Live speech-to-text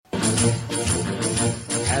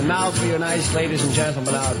And now for you nice ladies and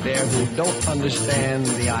gentlemen out there who don't understand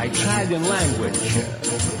the Italian language,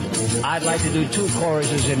 I'd like to do 2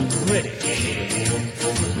 choruses in British.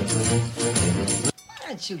 Why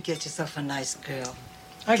don't you get yourself a nice girl?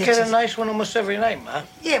 I get a nice one almost every night, Ma.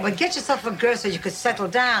 Yeah, but get yourself a girl so you could settle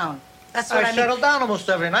down. That's what I mean. settle down almost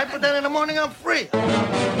every night, but then in the morning I'm free.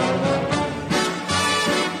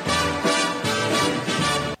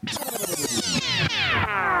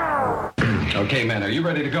 Okay, man, are you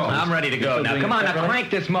ready to go? I'm ready to go. Now, come on, now crank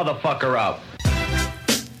this motherfucker up.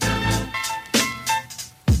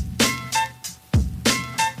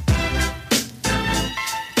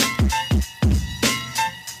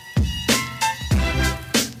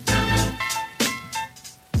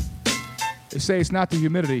 They say it's not the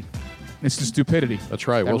humidity, it's the stupidity. That's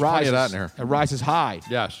right. We'll plenty of that in here. It rises high.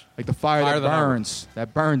 Yes. Like the fire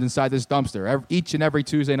that burns inside this dumpster each and every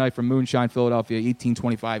Tuesday night from Moonshine, Philadelphia,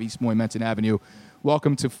 1825 East Moymenton Avenue.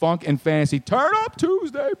 Welcome to Funk and Fantasy Turn Up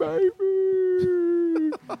Tuesday, baby.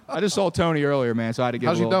 I just saw Tony earlier, man, so I had to get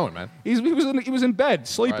How's he doing, man? He was in bed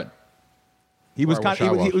sleeping. Right. He was Right,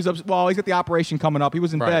 kind wish I of, he was well, he's got the operation coming up. He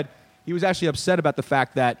was in Right. bed. He was actually upset about the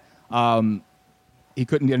fact that he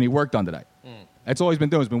couldn't get any work done today. That's all he's been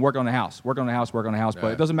doing. He's been working on the house. But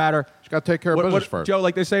it doesn't matter. He's got to take care of business first. Joe,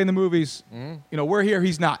 like they say in the movies, you know, we're here,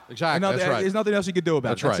 he's not. Exactly, that's right. There's nothing else you could do about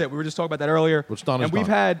it. That's right. It. We were just talking about that earlier. What's done is and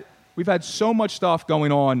done. we've had so much stuff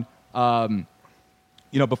going on,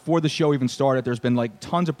 you know, before the show even started. There's been like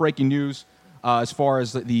tons of breaking news as far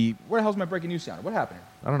as the where the hell's my breaking news sound? What happened here?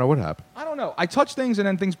 I don't know what happened. I don't know. I touch things and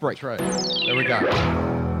then things break. That's right. There we go.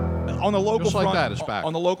 On the local Just like front, that, it's back.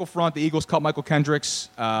 On the local front, the Eagles cut Michael Kendricks.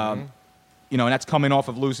 You know, and that's coming off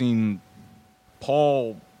of losing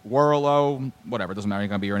Paul Warlow. Whatever, it doesn't matter. He's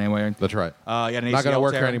going to be here anyway. That's right. He had an Not going to ACL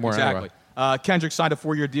work tear. here anymore Exactly. anyway. Kendrick signed a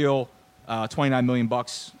 4-year deal, $29 million.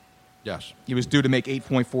 Yes. He was due to make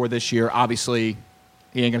 8.4 this year. Obviously,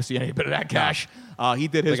 he ain't going to see any bit of that cash. He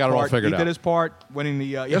did his They got it part. all figured He out. did his part, winning the.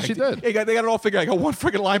 Yes, he did. They got it all figured out. He got one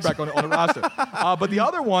freaking linebacker on the roster. But the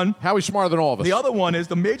other one. Howie's smarter than all of us. The other one is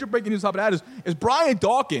the major breaking news. Top of that is Brian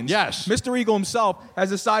Dawkins. Yes. Mr. Eagle himself has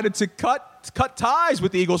decided to cut ties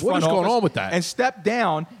with the Eagles What front is going office on with that? and step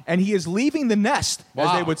down, and he is leaving the nest, as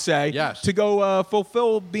Wow. they would say, Yes. to go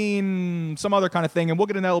fulfill being some other kind of thing. And we'll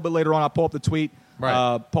get into that a little bit later on. I'll pull up the tweet.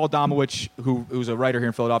 Right. Paul Domowitch, who's a writer here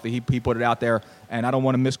in Philadelphia, he put it out there, and I don't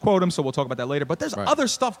want to misquote him, so we'll talk about that later. But there's Right. other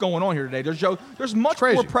stuff going on here today. There's much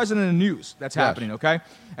crazy. more present in the news that's Yes. happening, okay?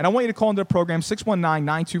 And I want you to call into the program,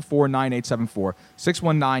 619-924-9874,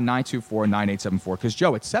 619-924-9874, because,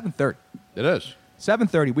 Joe, it's 7:30. It is.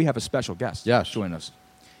 7:30, we have a special guest Yes. join us.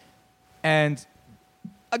 And,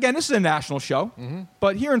 again, this is a national show,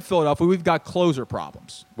 but here in Philadelphia, we've got closer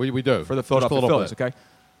problems We do. for the Just a Philadelphia little Phillies, bit. okay?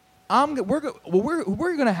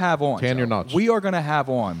 We're going to have on, Tan your Joe, nuts. we are going to have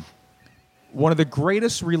on one of the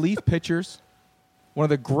greatest relief pitchers, one of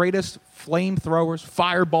the greatest flamethrowers,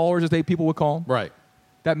 fireballers, as people would call them, Right.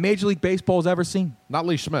 that Major League Baseball's ever seen. Not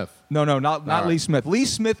Lee Smith. No, not right. Lee Smith.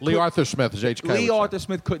 Lee Arthur Smith is HK. Lee would say. Arthur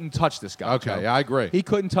Smith couldn't touch this guy. Okay, Joe. yeah, I agree. He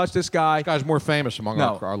couldn't touch this guy. This guy's more famous among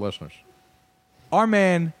No. our listeners. Our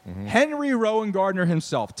man, Mm-hmm. Henry Rowan Gardner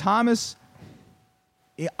himself, Thomas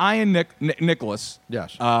Ian Nicholas.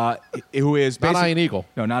 Yes. Who is Not basic- Ian Eagle.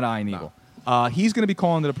 No, not Ian Eagle. He's going to be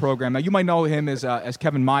calling to the program. Now, you might know him as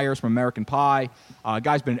Kevin Myers from American Pie.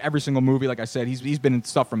 Guy's been in every single movie. Like I said, he's been in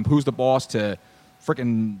stuff from Who's the Boss to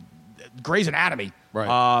freaking Grey's Anatomy.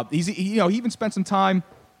 Right. He even spent some time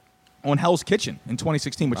on Hell's Kitchen in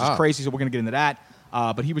 2016, which is crazy, so we're going to get into that.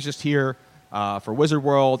 But he was just here for Wizard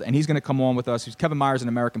World, and he's going to come on with us. He's Kevin Myers in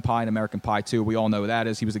American Pie and American Pie 2. We all know who that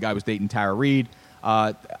is. He was the guy who was dating Tara Reid.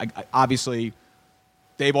 Obviously,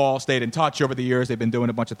 they've all stayed in touch over the years. They've been doing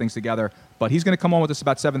a bunch of things together. But he's going to come on with us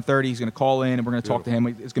about 7:30. He's going to call in, and we're going to talk to him.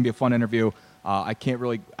 It's going to be a fun interview. I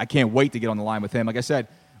can't wait to get on the line with him. Like I said,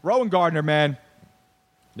 Rowan Gardner, man.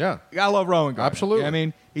 Yeah. You gotta love Rowan Gardner. Absolutely. You know what I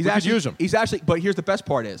mean, We could use him. He's actually, but here's the best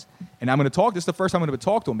part is, and I'm going to talk. This is the first time I'm going to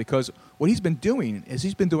talk to him because what he's been doing is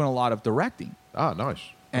he's been doing a lot of directing. Ah, nice.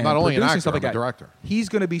 And Not only an producing actor, stuff like I'm a that. director. He's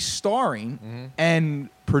going to be starring and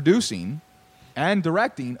producing and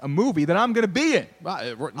directing a movie that I'm going to be in.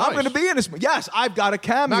 Nice. I'm going to be in this. Yes, I've got a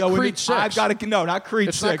cameo. Not in Creed it. 6. I've got a no, not Creed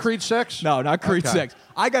It's 6. not Creed 6? No, not Creed Okay. 6.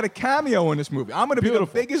 I got a cameo in this movie. I'm going to be the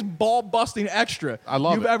Beautiful. biggest ball busting extra I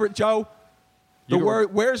love you've it. ever, Joe. The You-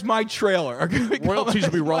 word, where's my trailer? Are gonna be Royalties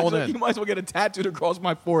will be rolling in. You might as well get a tattooed across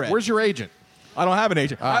my forehead. Where's your agent? I don't have an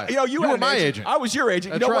agent. All right. You You had were an my agent. I was your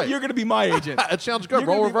agent. That's You know what? right. You're going to be my agent. That sounds good. You're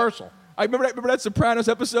Role gonna be- reversal. I remember that Sopranos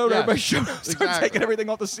episode. Yes. Everybody started Exactly. taking everything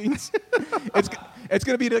off the scenes. it's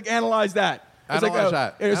going to be to analyze that. It's Analyze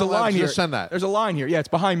that. There's Analyze- a line here. just send that. There's a line here. Yeah, it's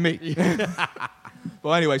behind me.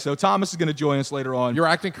 Well, anyway, so Thomas is going to join us later on. Your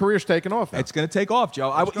acting career's taking off now. It's going to take off, Joe.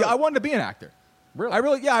 I wanted to be an actor.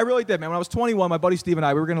 Really? I really did, man. When I was 21, my buddy Steve and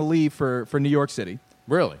I, we were going to leave for New York City.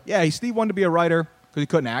 Really? Yeah, Steve wanted to be a writer because he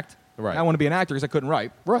couldn't act. Right. I wanted to be an actor because I couldn't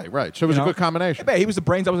write. Right. So it was a good combination. Yeah, he was the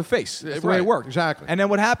brains, I was the face. That's the way it worked. Exactly. And then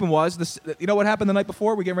what happened was, you know what happened the night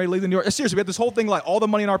before? We getting ready to leave New York. Seriously, we had this whole thing like all the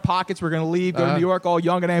money in our pockets. We're going to leave, go to New York, all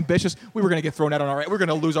young and ambitious. We were going to get thrown out on our. We were going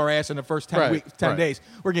to lose our ass in the first 10 days.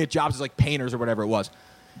 We're going to get jobs as like painters or whatever it was.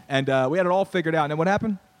 And we had it all figured out. And then what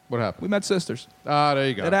happened? What happened? We met sisters. Ah, there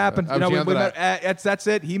you go. It happened. That was the end we of met. That's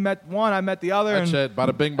it. He met one. I met the other. That's it.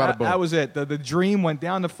 Bada bing, bada boom. That was it. The dream went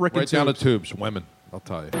down the frickin' Right down the tubes. Women, I'll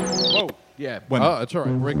tell you. Whoa. Yeah. Women. Oh, that's all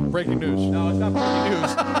right. Breaking news. No, it's not breaking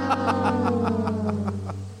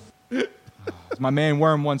news. As my man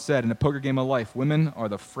Worm once said, in the poker game of life, women are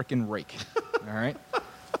the frickin' rake. All right?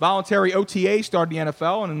 Voluntary OTA started the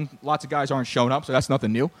NFL, and lots of guys aren't showing up, so that's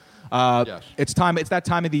nothing new. Yes. It's that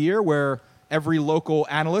time of the year where every local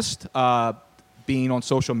analyst being on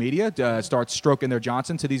social media starts stroking their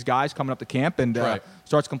Johnson to these guys coming up to camp and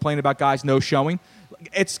starts complaining about guys no showing.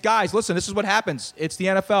 It's guys, listen, this is what happens. It's the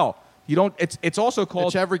NFL. You don't. It's also called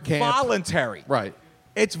It's every camp. voluntary. Right.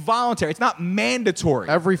 It's voluntary. It's not mandatory.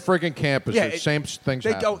 Every friggin' camp is the same things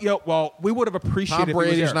They happen. go, well, we would have appreciated Tom if he was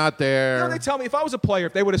Brady's there. not there. You know, they tell me if I was a player,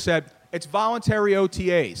 if they would have said it's voluntary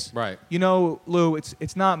OTAs. Right. You know, Lou,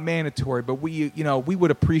 it's not mandatory, but we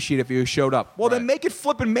would appreciate if you showed up. Well, then make it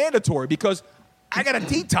flipping mandatory because I got a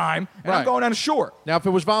tea time and I'm going down the shore. Now, if it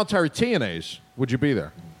was voluntary TNAs, would you be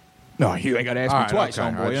there? No, you ain't got to ask me twice,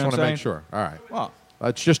 homeboy. I just want to make sure. All right. Well,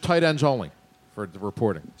 it's just tight ends only for the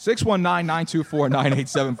reporting.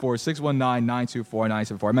 619-924-9874.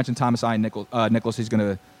 619-924-9874. I mentioned Thomas Ian Nicholas. He's going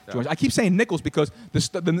to join us. I keep saying Nichols because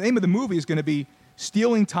the name of the movie is going to be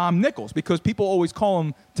Stealing Tom Nichols because people always call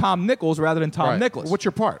him Tom Nichols rather than Tom Nicholas. What's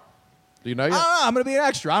your part? Do you know yet? I'm going to be an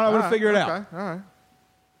extra. I don't know. I'm going to figure it out. Okay. All right.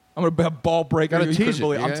 I'm going to be a ball breaker. Gotta tease it.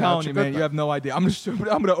 I'm telling you, man, you have no idea. I'm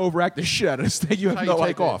going to overact the shit out of this thing. You have no idea.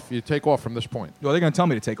 Take off. You take off from this point. Well, they're going to tell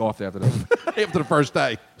me to take off after this. After the first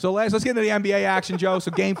day. So let's get into the NBA action, Joe.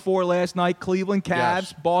 So Game 4 last night, Cleveland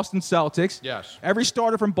Cavs, Boston Celtics. Yes. Every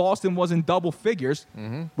starter from Boston was in double figures,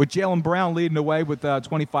 with Jaylen Brown leading the way with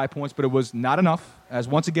 25 points, but it was not enough. As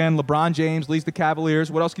once again, LeBron James leads the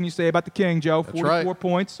Cavaliers. What else can you say about the King, Joe? That's 44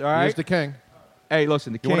 points. All right. He's the King. Hey,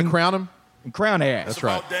 listen, the King. You want to crown him? And crown ass. That's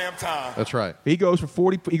right. Damn time. That's right. He goes for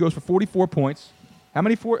 44 points. How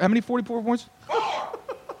many 44 points?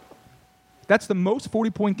 That's the most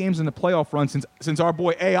 40-point games in the playoff run since our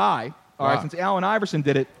boy AI. All right, since Allen Iverson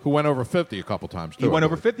did it. Who went over 50 a couple times, too. He went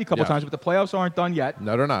over 50 a couple times, but the playoffs aren't done yet.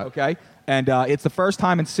 No, they're not. Okay? And it's the first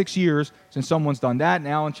time in 6 years since someone's done that, and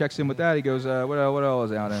Allen checks in with that. He goes, what else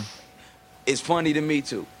is out there? It's funny to me,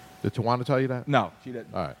 too. Did Tawana tell you that? No, she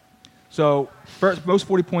didn't. All right. So, first, most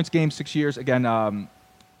 40 points game, 6 years. Again,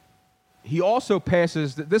 he also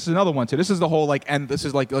passes. This is another one, too. This is the whole, and this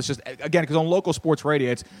is let's just, again, because on local sports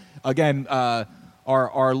radio, it's, again,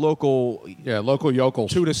 our local local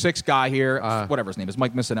yokels 2 to 6 guy here, whatever his name is,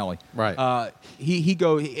 Mike Missinelli. Right. He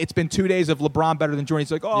it's been 2 days of LeBron better than Jordan.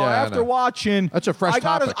 He's like, after watching, that's a fresh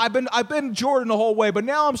topic. I've been Jordan the whole way, but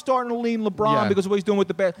now I'm starting to lean LeBron because of what he's doing with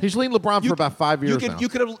the best. He's leaned LeBron for about 5 years now. You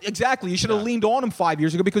could have exactly. You should have leaned on him 5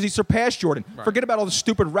 years ago because he surpassed Jordan. Right. Forget about all the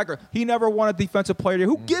stupid record. He never won a defensive player.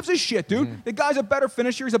 Who gives a shit, dude? The guy's a better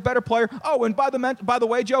finisher. He's a better player. Oh, and by the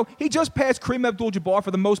way, Joe, he just passed Kareem Abdul-Jabbar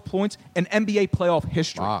for the most points in NBA playoff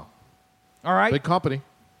history. Wow. All right. Big company.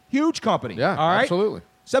 Huge company. Yeah, all right? absolutely.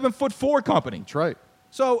 7'4" company. That's right.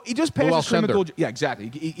 So he just passes Kareem Abdul-Jabbar. Yeah, exactly.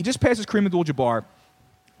 He just passes Kareem Abdul-Jabbar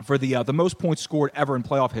for the most points scored ever in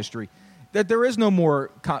playoff history. There is no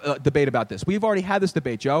more debate about this. We've already had this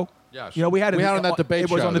debate, Joe. Yes. You know, we had on that debate.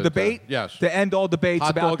 It was show on the debate. Yes. To end all debates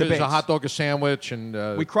about debates. A hot dog, a sandwich,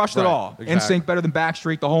 and we crushed it all. Exactly. NSYNC better than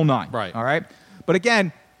Backstreet, the whole nine. Right. All right. But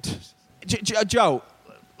again, Joe,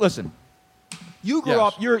 listen. You grew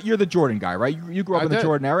up. You're the Jordan guy, right? You grew up in the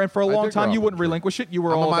Jordan era, and for a long time you wouldn't relinquish it. You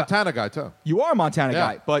were I'm all a Montana guy too. You are a Montana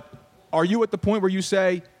guy, but are you at the point where you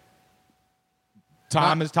say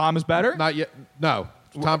Tom is better? Not yet. No.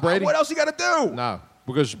 Tom Brady. What else you got to do? No,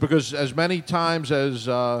 because as many times as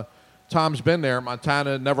Tom's been there,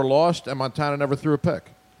 Montana never lost, and Montana never threw a pick.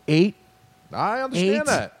 8. I understand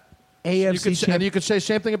that. AFC and you could say the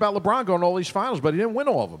same thing about LeBron going to all these finals, but he didn't win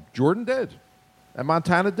all of them. Jordan did. And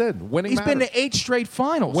Montana did. Winning matters. He's been to 8 straight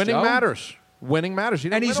finals. Winning Joe. matters. Winning matters.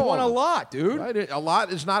 And he's won a lot, dude. Right? A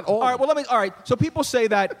lot is not all. All right. Well, all right. So people say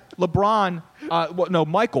that LeBron,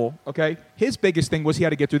 Michael. Okay, his biggest thing was he had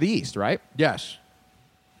to get through the East, right? Yes.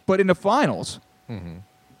 But in the finals, he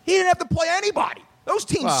didn't have to play anybody. Those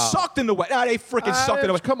teams sucked in the West. Nah, they freaking sucked in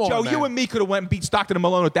the West. Come on, Joe, man. you and me could have went and beat Stockton and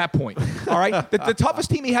Malone at that point. All right? The toughest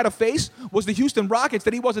team he had to face was the Houston Rockets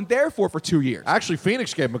that he wasn't there for 2 years. Actually,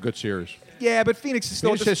 Phoenix gave him a good series. Yeah, but Phoenix is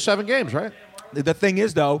still Phoenix has 7 games, right? The thing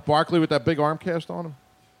is, though. Barkley with that big arm cast on him.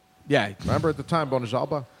 Yeah. Remember at the time on his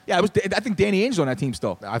elbow? Yeah, I think Danny Ainge was on that team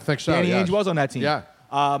still. I think so. Danny yes. Ainge was on that team. Yeah.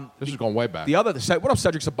 This is going way back. What up,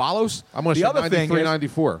 Cedric Sabalos? I'm going to say 93,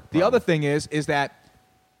 94. The other thing is that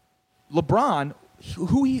LeBron,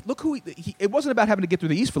 it wasn't about having to get through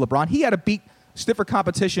the East for LeBron. He had to beat stiffer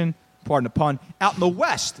competition, pardon the pun, out in the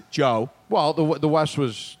West, Joe. Well, the West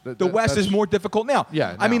was... The West is more difficult now.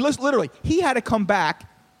 Yeah. I mean, literally, he had to come back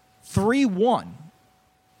 3-1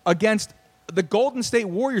 against the Golden State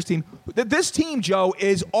Warriors team. This team, Joe,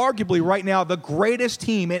 is arguably right now the greatest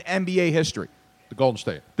team in NBA history. The Golden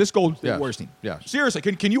State. This Golden State Warriors team. Yes. Seriously,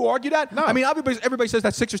 can you argue that? No. I mean, everybody says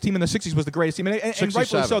that Sixers team in the 60s was the greatest team, and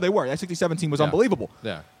rightfully so they were. That 67 team was unbelievable.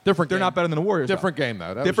 Yeah. Different They're game. not better than the Warriors. Different game,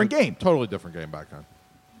 though. That Different was a game. Totally different game back then.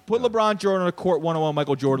 Put LeBron Jordan on the court, 1-on-1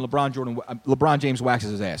 Michael Jordan. LeBron James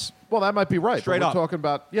waxes his ass. Well, that might be right. Straight but up. We're talking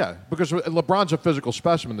about, because LeBron's a physical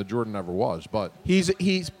specimen that Jordan never was, but... He's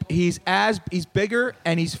bigger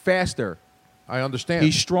and he's faster. I understand.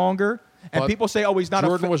 He's stronger. And But people say, "Oh, he's not."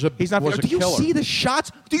 Jordan was a he's not. was a Do you killer. see the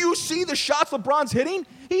shots? Do you see the shots LeBron's hitting?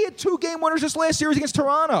 He hit 2 game winners this last series against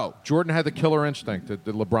Toronto. Jordan had the killer instinct that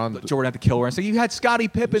LeBron... Jordan had the killer instinct. You had Scottie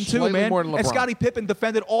Pippen too, Slightly man. more than And LeBron. Scottie Pippen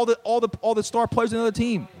defended all the star players in the other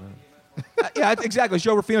team. Yeah, exactly.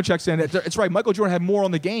 Joe Rufino checks in. It's right. Michael Jordan had more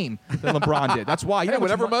on the game than LeBron did. That's why. Hey,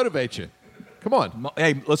 whatever motivates you. Come on.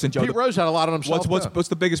 Hey, listen, Joe. Pete Rose had a lot on himself. What's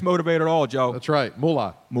the biggest motivator at all, Joe? That's right.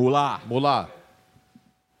 Moolah.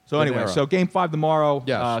 So anyway, Good era. Game 5 tomorrow.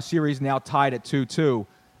 Yes. Series now tied at 2-2.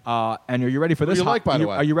 And are you ready for this? Who do you like, by the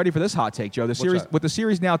way? Are you ready for this hot take, Joe? that? With the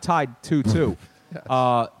series now tied 2-2.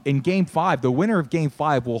 In Game 5, the winner of Game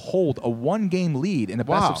 5 will hold a 1-game lead in the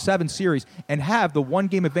best Wow. of 7 series and have the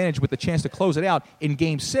 1-game advantage with the chance to close it out in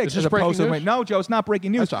Game 6. Is this as opposed breaking to news? No, Joe, it's not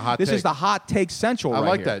breaking news. That's a hot This take. is the hot take central. I right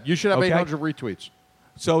like here. that. You should have Okay? 800 retweets.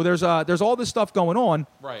 So there's all this stuff going on,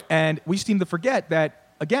 Right. And we seem to forget that.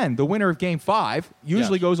 Again, the winner of Game 5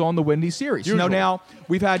 usually Yes. goes on to win these series. Usually. Now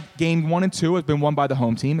we've had Game 1 and 2 has been won by the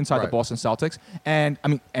home team inside the Right. Boston Celtics, and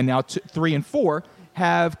now 3 and 4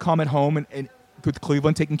 have come at home and with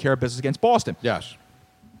Cleveland taking care of business against Boston. Yes.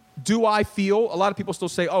 Do I feel a lot of people still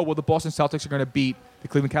say, "Oh, well, the Boston Celtics are going to beat the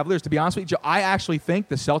Cleveland Cavaliers"? To be honest with you, Joe, I actually think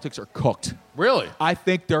the Celtics are cooked. Really? I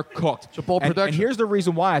think they're cooked. It's a bold And prediction. here's the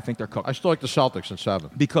reason why I think they're cooked. I still like the Celtics in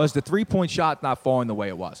 7. Because the 3-point shot not falling the way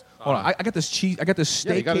it was. Hold on, I got this cheese. I got this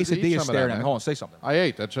Yeah, you steak gotta eat quesadilla some of that, staring at me. man. Hold on, say something. I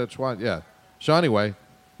ate. That's why. Yeah. So anyway,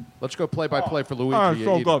 let's go play by play for Luigi. Oh, You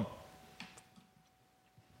so eat. good.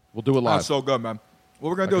 We'll do it live. That's so good, man. What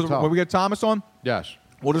we're gonna I do can is tell. when we get Thomas on, Yes.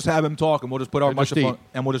 we'll just have him talk and we'll just put our And just microphone eat.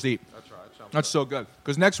 and we'll just eat. That's right. That's so good.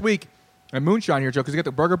 Because next week at Moonshine here, Joe, because we get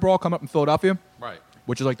the Burger Brawl coming up in Philadelphia, Right.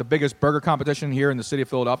 which is like the biggest burger competition here in the city of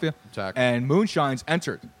Philadelphia. Exactly. And Moonshine's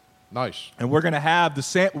entered. Nice. And we're gonna have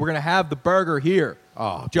the burger here.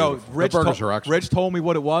 Oh, Joe, beautiful. The Rich, burgers are excellent. Rich told me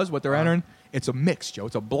what they're entering. It's a mix, Joe.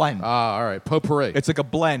 It's a blend. All right. Potpourri. It's like a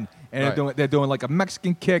blend, and Right. they're doing like a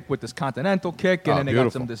Mexican kick with this continental kick, and Oh, then they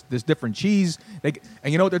got beautiful. this different cheese. And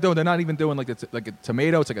you know what they're doing? They're not even doing like a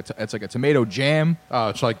tomato. It's like a tomato jam. Oh,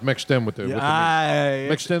 it's like mixed in with the, with the meat.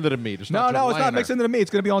 Mixed into the meat. It's No, not just it's not laying mixed there. into the meat.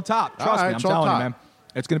 It's going to be on top. All Trust right, me, I'm it's on telling you, top. man.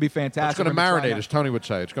 It's going to be fantastic. It's going to We're gonna try marinate, that. as Tony would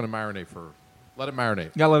say. It's going to marinate let it marinate.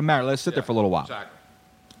 You gotta let it marinate. Let it sit there for a little while. Exactly.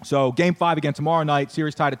 So Game 5 again tomorrow night.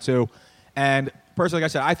 Series tied at 2. And personally, like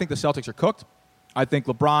I said, I think the Celtics are cooked. I think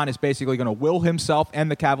LeBron is basically going to will himself and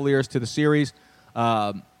the Cavaliers to the series,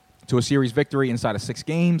 to a series victory inside of 6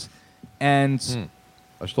 games. And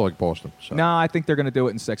I still like Boston. So. no, I think they're going to do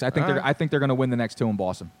it in 6. I think All right. I think they're going to win the next 2 in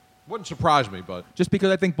Boston. Wouldn't surprise me, but Just because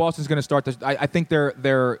I think Boston's going to start to. I think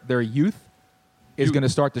their youth is going to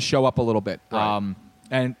start to show up a little bit. Right.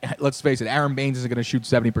 And let's face it, Aaron Baines is going to shoot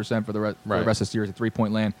 70% for the rest Right. of the series at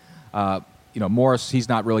 3-point land. Morris, he's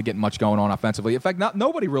not really getting much going on offensively. In fact,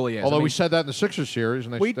 nobody really is. although I mean, we said that in the Sixers series,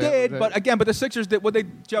 and we did, but the Sixers did what they.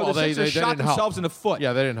 Joe, Well, the they Sixers shot didn't help. themselves in the foot.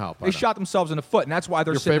 Yeah, they didn't help. I They know. shot themselves in the foot, and that's why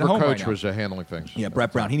they're Your sitting at favorite home right coach now. was handling things. Yeah,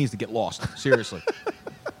 Brett Brown. He needs to get lost. Seriously.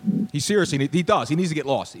 He does. He needs to get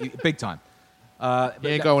lost. Big time. He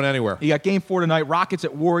ain't going anywhere. You got Game 4 tonight. Rockets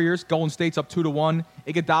at Warriors. Golden State's up 2-1.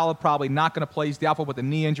 Iguodala probably not going to play. He's doubtful with the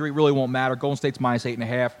knee injury. Really won't matter. Golden State's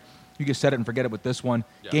 -8.5. You can set it and forget it with this one.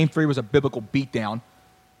 Yes. Game 3 was a biblical beatdown.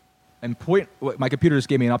 My computer just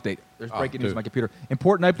gave me an update. There's breaking news on dude. my computer.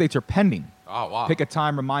 Important updates are pending. Oh, wow. Pick a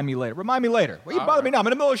time. Remind me later. Remind me later. Well, you bother me now. I'm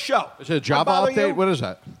in the middle of the show. Is it a job I bother update? you? What is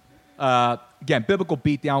that? again, biblical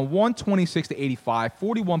beatdown, 126-85,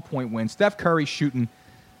 41-point win. Steph Curry shooting.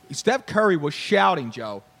 Steph Curry was shouting,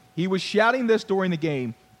 Joe. He was shouting this during the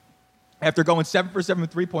game after going 7 for 7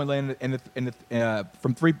 3-point land in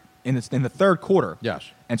the third quarter. Yes.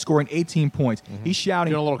 And scoring 18 points. He's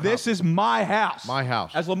shouting, "This is my house." My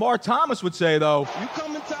house. As Lamar Thomas would say, though, You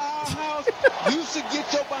come into our house, you should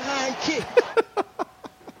get your behind kicked.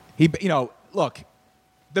 look,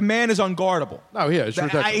 the man is unguardable. No, he is.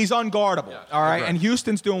 Ridiculous. He's unguardable. Yes, all right, correct. and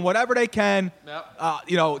Houston's doing whatever they can,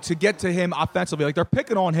 to get to him offensively. Like they're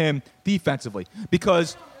picking on him defensively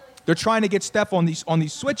because they're trying to get Steph on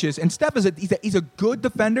these switches. And Steph he's a good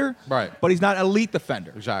defender, right? But he's not an elite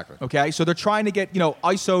defender. Exactly. Okay, so they're trying to get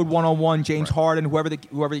ISO'd one-on-one James Harden, whoever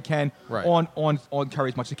they can on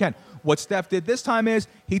Curry as much as they can. What Steph did this time is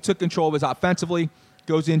he took control of his offensively,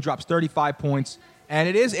 goes in, drops 35 points, and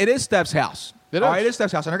it is Steph's house. It is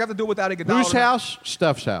Steph's house, and I got to do without Iguodala. Whose house?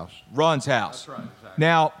 Steph's house. Run's house. That's right. Exactly.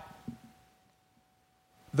 Now,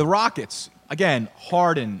 the Rockets again,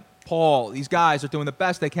 Harden, Paul, these guys are doing the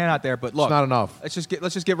best they can out there. But look, it's not enough. Let's just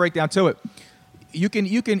get right down to it. You can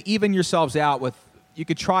even yourselves out with. You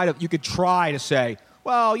could try to say,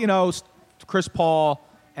 well, Chris Paul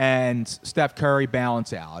and Steph Curry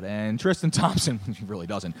balance out, and Tristan Thompson really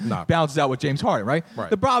doesn't balances out with James Harden, right? Right.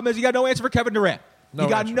 The problem is you got no answer for Kevin Durant. No you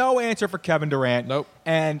got answer. no answer for Kevin Durant. Nope.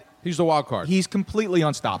 And he's the wild card. He's completely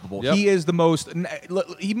unstoppable. Yep. He is the most.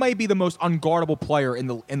 He may be the most unguardable player in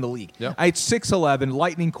the league. Yep. It's 6'11",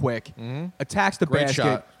 lightning quick, attacks the Great basket,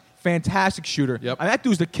 shot. Fantastic shooter. Yep. And that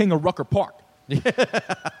dude's the king of Rucker Park.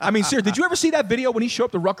 I mean, seriously, did you ever see that video when he showed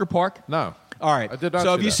up to Rucker Park? No. All right. I did not so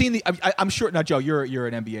see have you that. seen the? I'm sure. Now, Joe, you're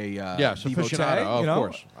an NBA Yes, devotee, aficionado, of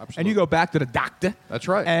course. Absolutely. And you go back to the doctor. That's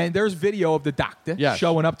right. And there's video of the doctor Yes.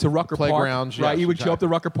 showing up to Rucker Playgrounds, Park. Right. yes, He would show up to exactly.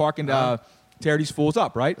 Rucker Park and tear these fools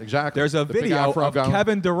up. Right. Exactly. There's a The big video afro of going.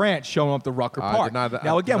 Kevin Durant showing up to Rucker I Park. did not-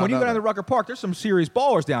 Now, I again, did when not you go know down to that. Rucker Park, there's some serious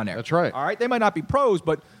ballers down there. That's right. All right. They might not be pros,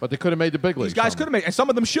 but But they could have made the big leagues. these guys from could have made, and some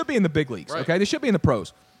of them should be in the big leagues. Right. Okay, they should be in the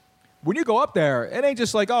pros. When you go up there, it ain't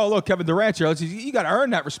just like, oh, look, Kevin Durant's here. You got to earn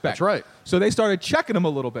that respect. That's right. So they started checking him a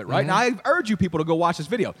little bit, right? Now, I urge you people to go watch this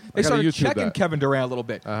video. They gotta started YouTube checking that. Kevin Durant a little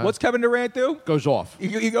bit. What's Kevin Durant do? Goes off.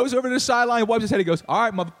 He goes over to the sideline, wipes his head. He goes, all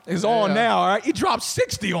right, mother, it's on Yeah. now, all right? He drops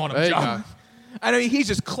 60 on him, There you Joe. go. I mean, he's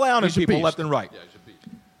just clowning He's a people beast. left and right. Yeah, he's a beast.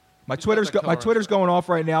 My Twitter's going off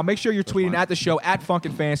right now. Make sure you're tweeting at the show, at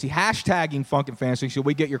Funkin' Fantasy, hashtagging Funkin' Fantasy, so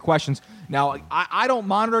we get your questions. Now, I don't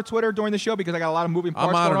monitor Twitter during the show because I got a lot of moving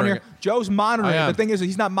parts going on monitoring here. it. Joe's monitoring I it. am. The thing is,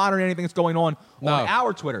 he's not monitoring anything that's going on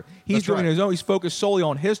our Twitter. He's That's doing right. his own. He's focused solely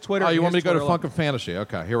on his Twitter. Oh, you and want me his to go to Twitter Funk alone. and Fantasy?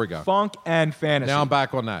 Okay, here we go. Funk and Fantasy. Now I'm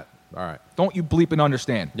back on that. All right. Don't you bleep and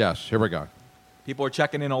understand. Yes, here we go. People are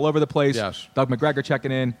checking in all over the place. Yes. Doug McGregor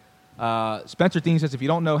checking in. Spencer Dean says, if you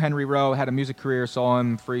don't know Henry Rowe, had a music career, saw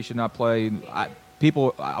him free, should not play.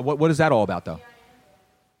 What is that all about, though?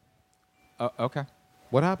 Okay.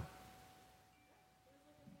 What happened?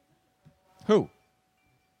 Who?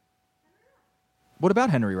 What about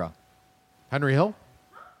Henry Rowe? Henry Hill?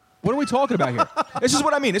 What are we talking about here? This is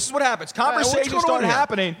what I mean. This is what happens. what's Conversations going on start here?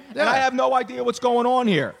 happening, Yeah. and I have no idea what's going on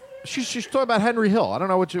here. She's talking about Henry Hill. I don't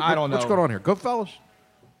know what's don't know. going on here. Goodfellas?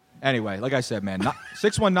 Anyway, like I said, man,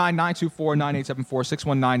 619-924-9874,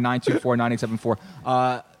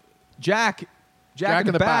 619-924-9874. Jack in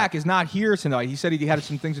the back is not here tonight. He said he had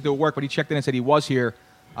some things to do at work, but he checked in and said he was here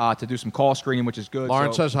to do some call screening, which is good.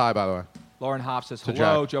 Lauren So says hi, by the way. Lauren Hopp says To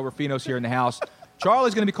hello. Jack. Joe Rufino's here in the house.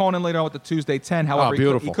 Charlie's going to be calling in later on with the Tuesday 10. However,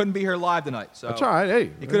 beautiful. he couldn't be here live tonight. So That's all right.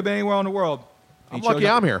 Hey, he could have been anywhere in the world. He I'm chose lucky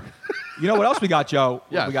not- I'm here. You know what else we got, Joe? What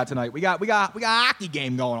Yes. we got tonight? We got a hockey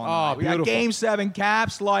game going on. tonight. We got beautiful. Game 7,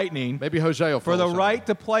 Caps Lightning. Maybe Jose will For fill the us in. right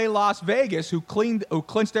to play Las Vegas, who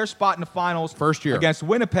clinched their spot in the finals First year. against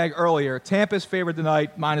Winnipeg earlier. Tampa's favored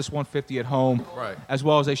tonight, -150 at home, Right. as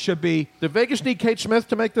well as they should be. Did Vegas need Kate Smith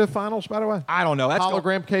to make the finals, by the way? I don't know. That's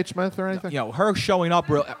Hologram Kate Smith or anything? her showing up.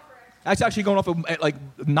 That's actually going off at like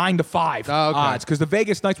 9 to 5 Oh, okay. odds because the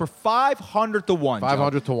Vegas Knights were 500 to 1.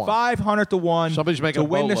 500 to 1. 500 to 1. Somebody's making to a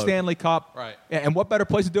win the boatload. Stanley Cup. Right. And what better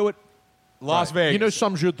place to do it? Las Right. Vegas. You know,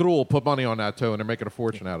 some Jadrul put money on that, too, and they're making a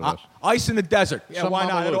fortune out of this. Ice in the desert. Yeah, Some why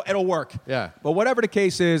not? Mama Luke. It'll work. Yeah. But whatever the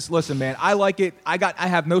case is, listen, man, I like it. I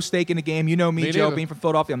have no stake in the game. You know me, Me Joe, neither. being from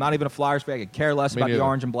Philadelphia. I'm not even a Flyers fan. I could care less Me about the neither.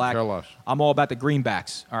 orange and black. Care less. I'm all about the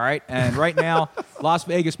greenbacks. All right. And right now, Las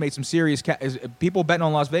Vegas made some serious people betting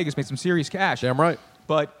on Las Vegas made some serious cash. Damn right.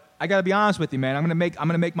 But I got to be honest with you, man. I'm gonna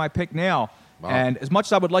make my pick now. Wow. And as much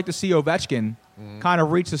as I would like to see Ovechkin kind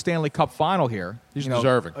of reach the Stanley Cup final here, He's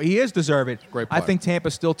deserving. He is deserving. Great I player. think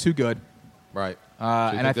Tampa's still too good. Right.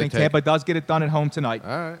 And I think Tampa does get it done at home tonight. All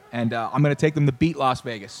right. And I'm going to take them to beat Las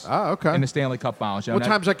Vegas. Oh, okay. In the Stanley Cup Finals. What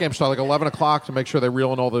time's that game start? Like 11 o'clock to make sure they're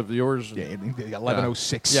reeling all the viewers? Yeah,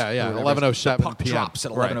 11:06. Yeah, 11:07 The puck p.m. drops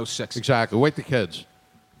at 11:06. Exactly. Wake the kids.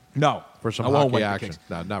 No. For some I won't hockey wake the action. Kings.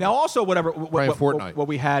 No, never. Now, also, Playing Fortnite. what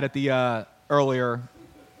we had at the earlier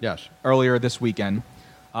this weekend,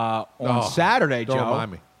 on Saturday, don't Joe,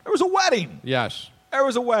 remind me. there was a wedding. Yes. There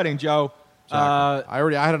was a wedding, Joe.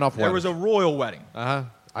 Exactly. I had enough weddings. There was a royal wedding. I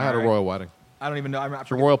had a royal wedding. I don't even know. I'm not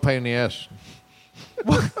It's a royal pain in the ass.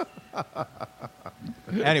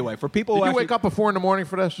 Anyway, for people Did who you wake up at 4 in the morning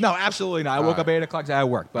for this? No, absolutely not. I woke up at 8 o'clock because I had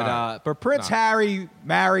work. But Prince Harry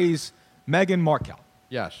marries Meghan Markle.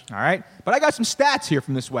 Yes. All right. But I got some stats here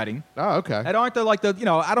from this wedding. Oh, okay. That aren't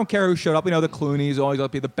I don't care who showed up. The Clooney's, always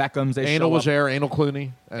up the Beckhams. They Anal show was up. there. Anal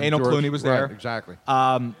Clooney. And Anal George. Clooney was there. Right, exactly.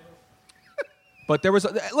 But there was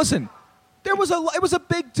it was a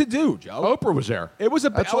big to do, Joe. Oprah was there. It was a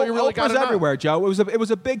That's all you really got Oprah's to know. everywhere, Joe. It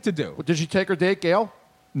was a big to do. Did she take her date, Gail?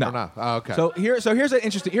 No. Or not? Oh, okay. So here's an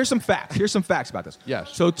interesting. Here's some facts. Here's some facts about this.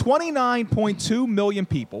 Yes. So 29.2 million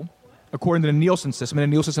people, according to the Nielsen system,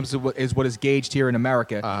 and the Nielsen system is what is gauged here in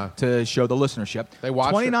America to show the listenership. They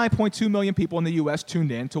watched 29.2 million people in the U.S.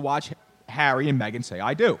 tuned in to watch Harry and Meghan say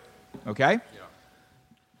 "I do." Okay. Yeah.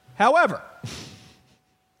 However,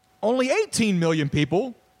 only 18 million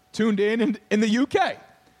people tuned in the UK,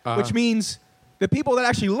 which means the people that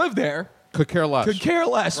actually live there could care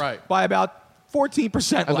less. Right. By about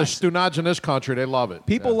 14% And the less. Stunads in this country, they love it.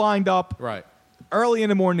 People lined up Right. early in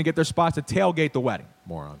the morning to get their spots to tailgate the wedding.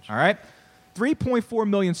 Morons. All right? 3.4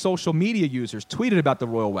 million social media users tweeted about the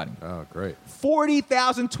royal wedding. Oh, great.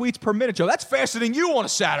 40,000 tweets per minute, Joe. That's faster than you on a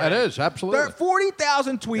Saturday. That is, absolutely. There are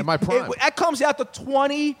 40,000 tweets. In my prime. That comes out to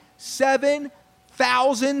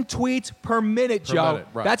 27,000 tweets per minute, Joe. minute,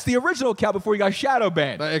 right. That's the original count before you got shadow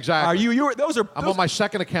banned. Exactly. I'm on my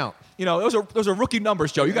second account. Those are rookie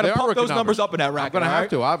numbers, Joe. You got to pump those numbers up in that racket. I'm going to have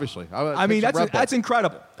to, obviously. I mean, that's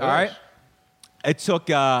incredible. All right. It took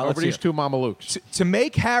over these two Mamalukes to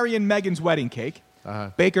make Harry and Meghan's wedding cake.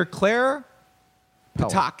 Baker Claire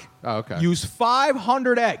Patak used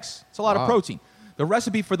 500 eggs. It's a lot of protein. The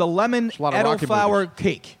recipe for the lemon edelflower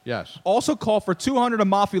cake. Yes. Also called for 200 of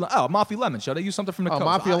mafia. Mafia lemons. Should I use something from the coast?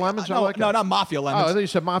 Mafia lemons? No, like no, it. not mafia lemons. Oh, I thought you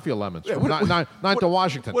said mafia lemons. Not to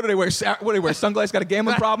Washington. What do they wear? What do they wear? Sunglasses? Got a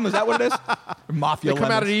gambling problem? Is that what it is? Mafia They come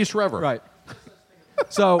lemons. out of the East River. Right.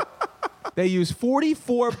 So they use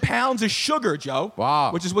 44 pounds of sugar, Joe.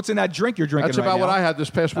 Wow. Which is what's in that drink you're drinking That's right about now. what I had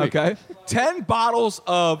this past week. Okay. 10 bottles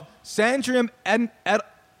of Sandrium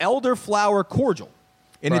elderflower cordial.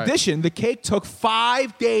 In addition, the cake took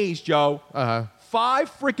 5 days, Joe. 5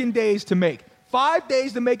 freaking days to make. 5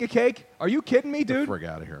 days to make a cake? Are you kidding me, dude? Frig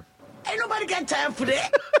out of here. Ain't nobody got time for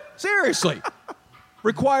that. Seriously.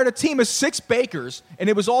 Required a team of 6 bakers, and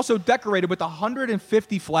it was also decorated with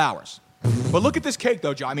 150 flowers. But look at this cake,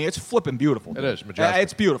 though, Joe. I mean, it's flipping beautiful. It is majestic.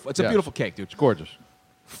 It's beautiful. It's a beautiful cake, dude. It's gorgeous.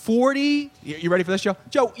 40. You ready for this, Joe?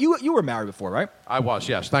 Joe, you were married before, right? I was,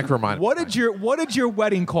 yes. Thanks for reminding me. What did your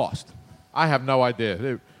wedding cost? I have no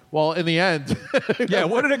idea. Well, in the end. Yeah,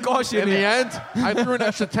 what did it cost you in the end? I threw an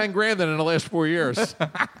extra 10 grand in the last 4 years.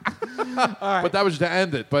 But that was to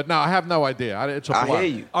end it. But no, I have no idea. It's a blur. I hear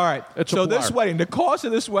you. All right. So this wedding, the cost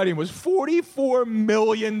of this wedding was $44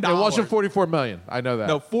 million. It wasn't $44 million. I know that.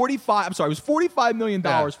 No, 45. I'm sorry. It was $45 million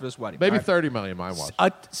for this wedding. Maybe right? $30 million mine was.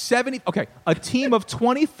 A team of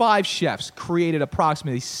 25 chefs created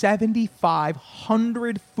approximately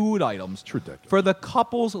 7,500 food items for the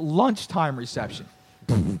couple's lunchtime reception.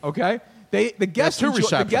 Okay? The guests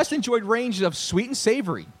enjoyed ranges of sweet and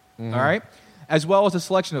savory, all right? As well as a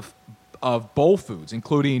selection of bowl foods,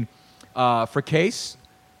 including fricasse,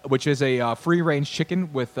 which is a free-range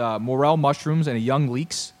chicken with morel mushrooms and a young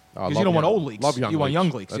leeks. Because you don't want old leeks. Love young you want young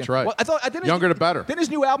leeks. That's yeah. right. Well, Younger the better. Didn't his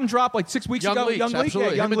new album drop like 6 weeks ago? Leeks, Young Leeks,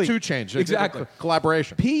 absolutely. Yeah, Him and 2 Chainz. Exactly.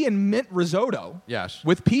 Collaboration. Pea and mint risotto. Yes.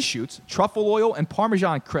 With pea shoots, truffle oil, and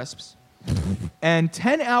Parmesan crisps. And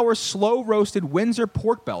 10-hour slow-roasted Windsor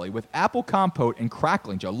pork belly with apple compote and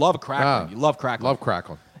crackling, Joe. Love crackling. You love crackling. Love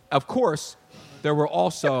crackling. Of course, there was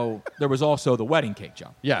also the wedding cake,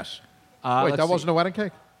 Joe. Yes. Wait, that wasn't a wedding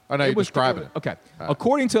cake? Oh, no, you're describing it. Okay.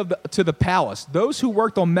 According to the palace, those who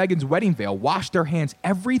worked on Meghan's wedding veil washed their hands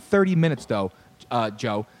every 30 minutes, though,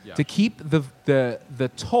 Joe, to keep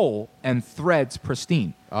the toll and threads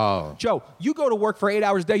pristine. Oh. Joe, you go to work for 8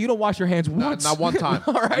 hours a day. You don't wash your hands once. Not one time.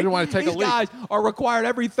 All right? You don't want to take a leak. These guys are required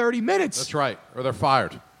every 30 minutes. That's right. Or they're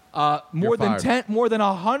fired. More than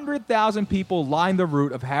 100,000 people lined the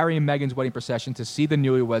route of Harry and Meghan's wedding procession to see the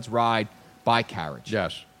newlyweds ride by carriage.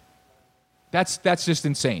 Yes. That's just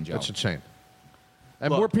insane, Joe. That's insane. And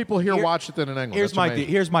look, more people here watch it than in England. Here's That's my amazing.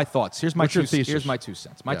 here's my thoughts. Here's my What's your two thesis? here's my 2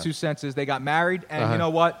 cents. My Yeah. 2 cents is they got married, and you know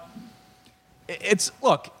Uh-huh. what? It's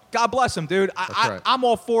look. God bless them, dude. right. I'm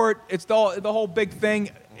all for it. It's the whole big thing.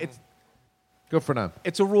 Good for them.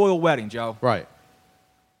 It's a royal wedding, Joe. Right.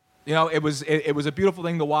 You know, it was a beautiful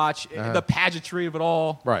thing to watch. The pageantry of it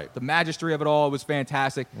all, Right. The majesty of it all was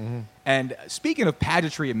fantastic. And speaking of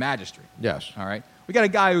pageantry and majesty, Yes. all right, we got a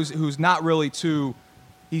guy who's not really too.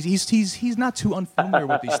 He's not too unfamiliar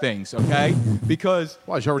with these things, okay? Because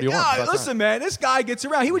he's already on. yeah, About listen, man, this guy gets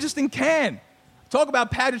around. He was just in Cannes. Talk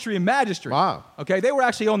about pageantry and majesty. Wow. Okay, they were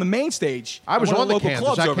actually on the main stage. I was at one on of the local Cannes.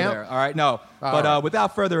 clubs Does that over count? there. All right, no. But right.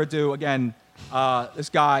 without further ado, again, this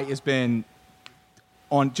guy has been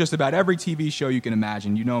on just about every TV show you can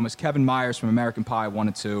imagine. You know him as Kevin Myers from American Pie 1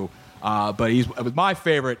 and 2. But it was my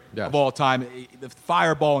favorite of all time, the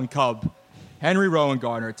Fireball and Cub, Henry Rowan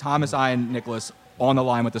Gardner, Thomas Ian Nicholas on the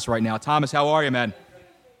line with us right now. Thomas, how are you, man?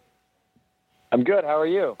 I'm good. How are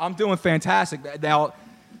you? I'm doing fantastic. Now,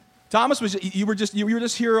 Thomas, you were just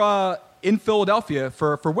here in Philadelphia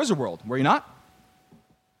for Wizard World, were you not?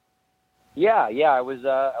 Yeah. I was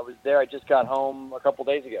there. I just got home a couple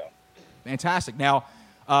days ago. Fantastic. Now,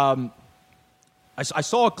 I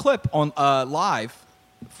saw a clip on live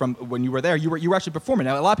from when you were there. You were actually performing.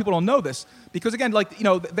 Now, a lot of people don't know this because, again, like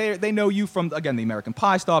they know you from the American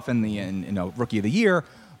Pie stuff and the Rookie of the Year.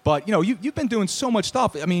 But you've been doing so much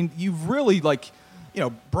stuff. I mean, you've really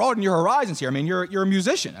broadened your horizons here. I mean, you're a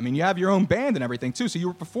musician. I mean, you have your own band and everything too. So you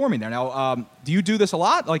were performing there. Now, do you do this a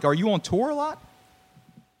lot? Like, are you on tour a lot?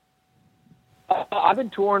 I've been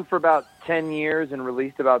touring for about 10 years and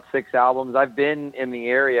released about 6 albums. I've been in the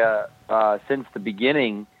area since the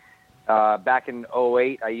beginning. Back in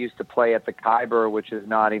 2008, I used to play at the Khyber, which is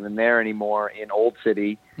not even there anymore, in Old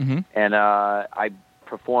City. Mm-hmm. And I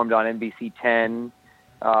performed on NBC 10.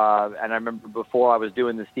 And I remember before I was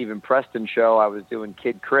doing the Stephen Preston show, I was doing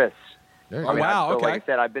Kid Chris. Oh, wow, So okay. like I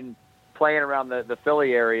said, I've been playing around the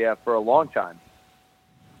Philly area for a long time.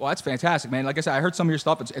 Well, that's fantastic, man. Like I said, I heard some of your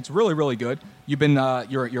stuff. It's really, really good. You've been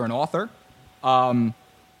you're an author, and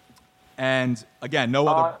again, no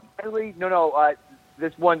other. Actually, no.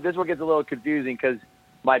 This one gets a little confusing because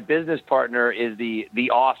my business partner is the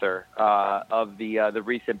author of the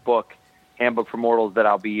recent book, Handbook for Mortals, that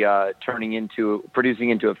I'll be producing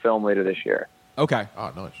into a film later this year. Okay.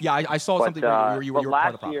 Oh, nice. Yeah, I saw something where you were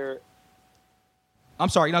part of the last year. I'm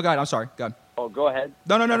sorry. No, go ahead. I'm sorry. Go ahead. Oh, go ahead.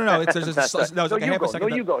 No. It's like a half a second.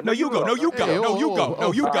 No, you go. No, you go. No, you go. No, you go.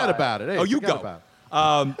 No, you go. Forget about it. Hey, No, you forget go.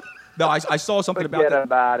 about it. No, I saw something about Forget that.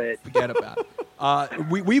 about it. Forget about it.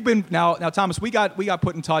 We've been now, Thomas. We got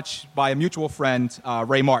put in touch by a mutual friend,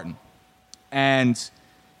 Ray Martin, and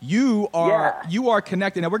you are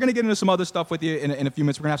connected. Now we're going to get into some other stuff with you in a few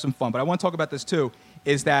minutes. We're going to have some fun, but I want to talk about this too.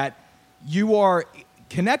 Is that you are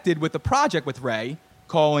connected with the project with Ray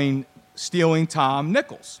calling Stealing Tom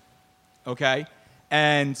Nichols, okay?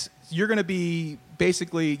 And you're going to be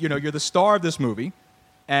basically, you're the star of this movie,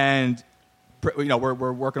 and we're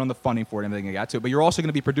working on the funding for it and everything like that too. But you're also going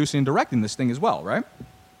to be producing and directing this thing as well, right?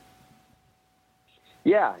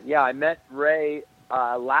 Yeah. I met Ray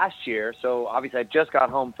last year, so obviously I just got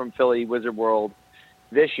home from Philly Wizard World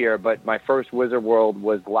this year, but my first Wizard World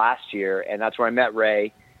was last year, and that's where I met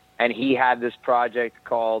Ray, and he had this project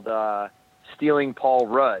called Stealing Paul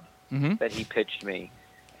Rudd that he pitched me.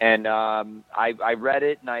 And I read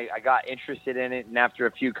it, and I got interested in it, and after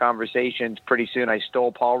a few conversations, pretty soon I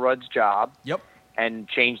stole Paul Rudd's job. Yep. And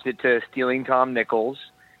changed it to Stealing Tom Nichols,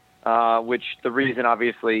 which the reason,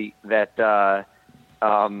 obviously, that that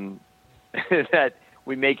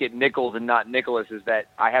we make it Nichols and not Nicholas is that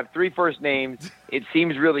I have 3 first names. It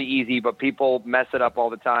seems really easy, but people mess it up all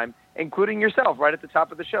the time, including yourself right at the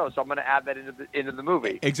top of the show. So I'm going to add that into the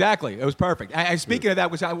movie. Exactly. It was perfect. And speaking of that,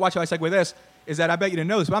 watch how I segue this, is that I bet you didn't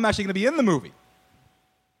know this, but I'm actually going to be in the movie.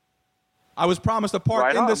 I was promised a part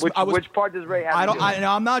right in on. this. Which part does Ray have?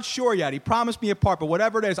 I'm not sure yet. He promised me a part, but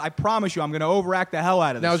whatever it is, I promise you, I'm going to overact the hell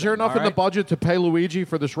out of this. Now, is there thing, enough in the budget to pay Luigi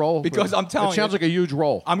for this role? Because I'm telling you, it sounds like a huge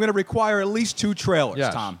role. I'm going to require at least 2 trailers,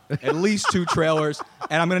 Yes. Tom. At least 2 trailers,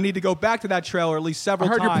 and I'm going to need to go back to that trailer at least several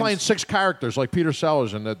I heard times. you're playing 6 characters like Peter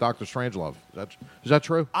Sellers in Doctor Strangelove. Is that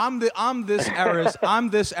true? I'm this era's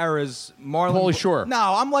Marlon. Pauly Shore.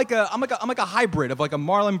 No, I'm like a hybrid of like a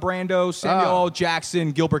Marlon Brando, Samuel L.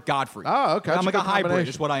 Jackson, Gilbert Godfrey. Oh, okay. I'm like a hybrid.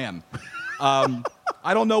 Is what I am.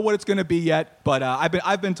 I don't know what it's going to be yet, but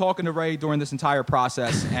I've been talking to Ray during this entire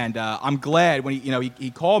process, and I'm glad when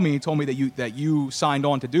he called me and told me that you signed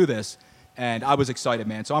on to do this, and I was excited,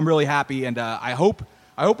 man. So I'm really happy, and I hope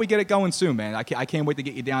we get it going soon, man. I can't wait to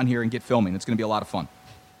get you down here and get filming. It's going to be a lot of fun.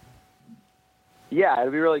 Yeah,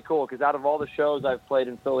 it'd be really cool because out of all the shows I've played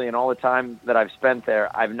in Philly and all the time that I've spent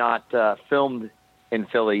there, I've not filmed in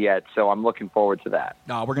Philly yet, so I'm looking forward to that.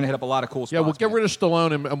 No, we're going to hit up a lot of cool spots. Yeah, we'll get rid of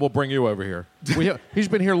Stallone and we'll bring you over here. He's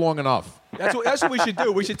been here long enough. That's what we should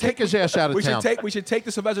do. We should take his ass out of town. We should take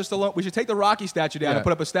the Sylvester Stallone. We should take the Rocky statue down and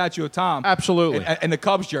put up a statue of Tom. Absolutely. And the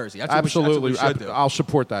Cubs jersey. That's Absolutely. What we should do. I'll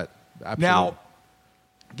support that. Absolutely. Now,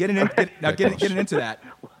 getting into that.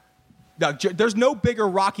 Now, there's no bigger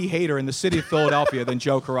Rocky hater in the city of Philadelphia than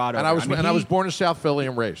Joe Corrado. And I was born in South Philly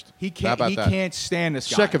and raised. He can't stand this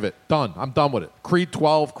guy. Sick of it. Done. I'm done with it. Creed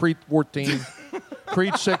 12, Creed 14,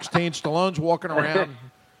 Creed 16. Stallone's walking around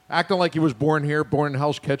acting like he was born here, born in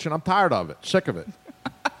Hell's Kitchen. I'm tired of it. Sick of it.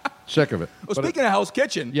 Sick of it. Well, speaking of Hell's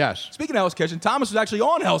Kitchen. Yes. Speaking of Hell's Kitchen, Thomas was actually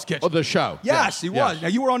on Hell's Kitchen. Oh, the show. Yes, he was. Now,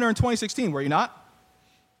 you were on there in 2016, were you not?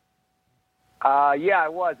 Yeah, I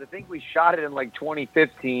was. I think we shot it in like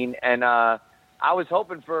 2015, and I was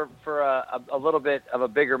hoping for a little bit of a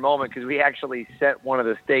bigger moment because we actually sent one of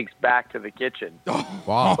the steaks back to the kitchen.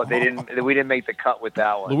 Wow! But we didn't make the cut with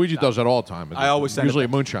that one. Luigi does that all the time. I always send usually it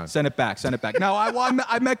back. a moonshine. Send it back. No,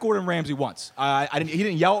 I met Gordon Ramsay once. He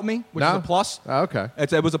didn't yell at me, which is a plus. Oh, okay.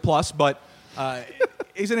 It was a plus, but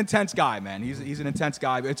he's an intense guy, man. He's an intense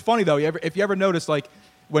guy. It's funny though. If you ever notice, like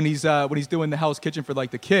when he's doing the Hell's Kitchen for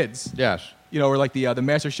like the kids. Yes. Or like the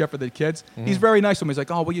Master Chef for the kids. Mm-hmm. He's very nice to him. He's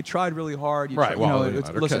like, oh, well, you tried really hard. Right.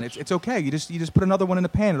 Listen, it's okay. You just put another one in the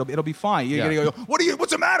pan. It'll be fine. You gotta go,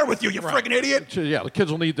 what's the matter with you? You friggin' idiot. Yeah, the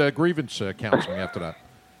kids will need grievance counseling after that.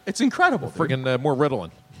 It's incredible. Friggin' more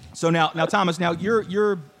Ritalin. So now, Thomas,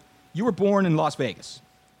 you were born in Las Vegas,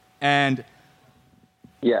 and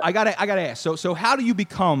I gotta ask. So how do you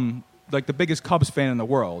become like the biggest Cubs fan in the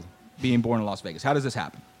world, being born in Las Vegas? How does this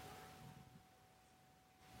happen?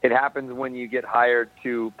 It happens when you get hired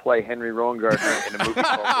to play Henry Rowengartner in a movie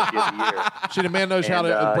called Rookie of the Year. See, the man knows how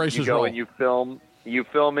to embrace his role. And you film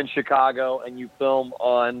in Chicago, and you film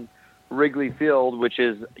on Wrigley Field, which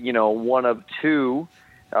is one of two,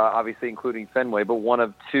 obviously including Fenway, but one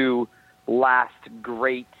of two last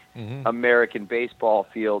great American baseball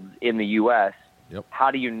fields in the U.S. Yep. How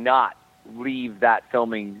do you not leave that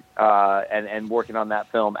filming and working on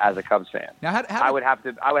that film as a Cubs fan? Now, I would have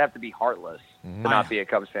to be heartless to not be a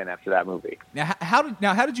Cubs fan after that movie. Now, how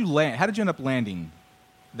did you land? How did you end up landing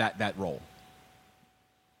that role?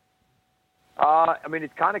 I mean,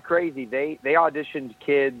 it's kind of crazy. They auditioned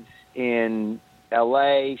kids in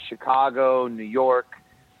L.A., Chicago, New York.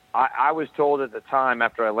 I was told at the time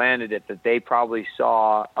after I landed it that they probably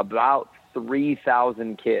saw about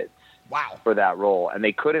 3,000 kids. Wow. For that role, and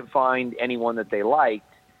they couldn't find anyone that they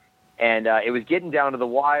liked, and it was getting down to the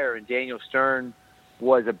wire, and Daniel Stern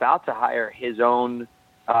was about to hire his own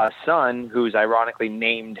son, who's ironically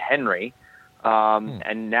named Henry,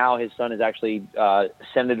 and now his son is actually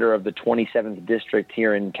senator of the 27th district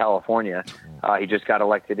here in California. He just got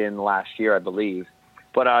elected in last year, I believe.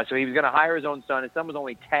 But so he was going to hire his own son. His son was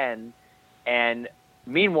only 10, and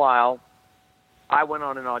meanwhile, I went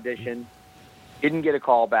on an audition, didn't get a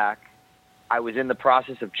call back. I was in the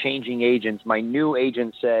process of changing agents. My new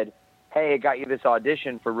agent said, hey, I got you this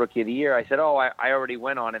audition for Rookie of the Year. I said, oh, I already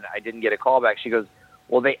went on it. I didn't get a call back. She goes,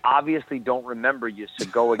 well, they obviously don't remember you, so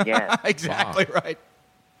go again. Exactly right.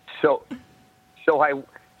 So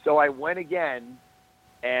I went again,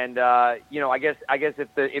 and I guess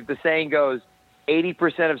if the saying goes,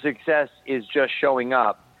 80% of success is just showing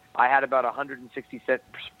up, I had about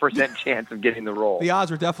 160% chance of getting the role. The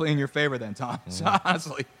odds were definitely in your favor then, Tom.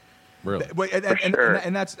 Honestly. Really?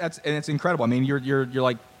 And it's incredible. I mean, you're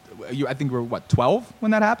like, I think we're 12 when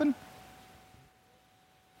that happened.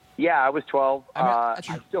 Yeah, I was 12. I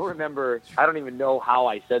still remember. I don't even know how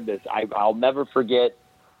I said this. I'll never forget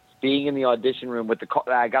being in the audition room with the call.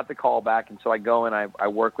 I got the call back, and so I go and I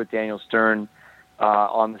work with Daniel Stern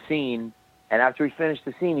on the scene. And after we finished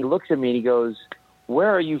the scene, he looks at me and he goes, "Where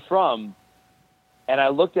are you from?" And I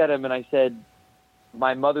looked at him and I said,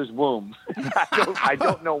 my mother's womb. I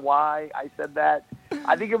don't know why I said that.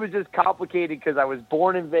 I think it was just complicated because I was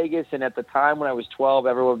born in Vegas, and at the time when I was 12,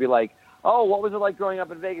 everyone would be like, oh, what was it like growing up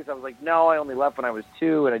in Vegas? I was like, no, I only left when I was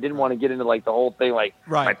 2, and I didn't want to get into like the whole thing. Like,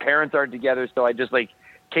 My parents aren't together, so I just like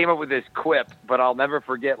came up with this quip, but I'll never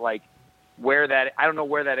forget like I don't know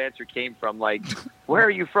where that answer came from. Like, where are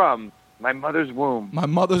you from? My mother's womb. My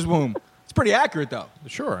mother's womb. It's pretty accurate, though.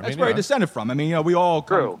 Sure. That's where he descended from. I mean, we all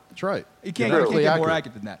come. True. That's right. You can't get more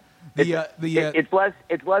accurate than that.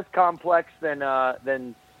 It's less complex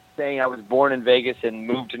than saying I was born in Vegas and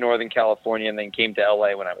moved to Northern California and then came to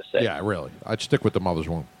L.A. when I was 6. Yeah, really. I'd stick with the mother's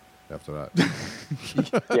womb. after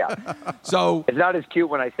that. Yeah. So it's not as cute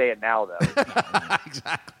when I say it now, though.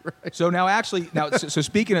 Exactly. So now, actually, so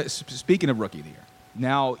speaking of Rookie of the Year,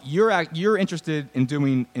 now you're interested in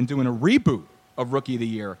doing a reboot of Rookie of the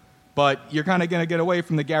Year, but you're kind of going to get away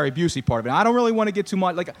from the Gary Busey part of it. I don't really want to get too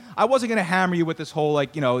much. Like, I wasn't going to hammer you with this whole,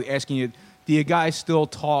 like, you know, asking you, do you guys still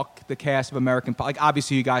talk, the cast of American Pie? Like,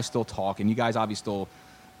 obviously you guys still talk, and you guys obviously still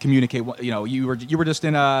communicate. You know, you were just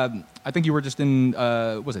in I think you were just in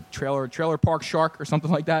was it Trailer Park Shark or something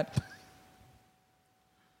like that?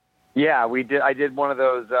 Yeah, we did. I did one of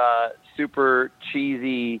those super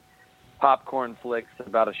cheesy popcorn flicks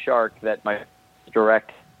about a shark that my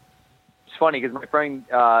direct. It's funny because my friend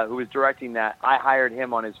who was directing that, I hired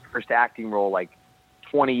him on his first acting role like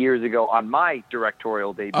 20 years ago on my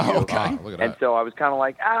directorial debut. Oh, okay. Look at And that. so I was kind of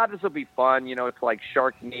like, this will be fun. You know, it's like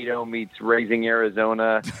Sharknado meets Raising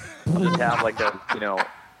Arizona. I'll just have like a, you know,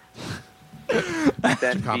 then be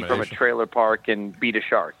from a combination. trailer park and beat a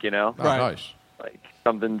shark, you know? Oh, nice. Like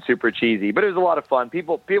something super cheesy. But it was a lot of fun.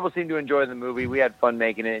 People seem to enjoy the movie. We had fun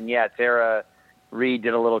making it. And yeah, Tara Reid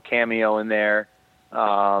did a little cameo in there.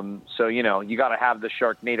 So, you know, you got to have the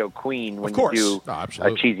Sharknado queen when you do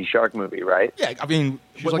a cheesy shark movie, right? Yeah, I mean,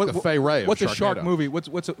 She's like the Fay Ray of what's a shark Sharknado. movie?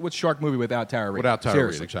 What's shark movie without Tara Reid? Without Tara Reid,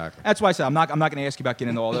 Seriously. exactly. That's why I said I'm not going to ask you about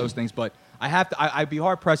getting into all those things, but I have to. I'd be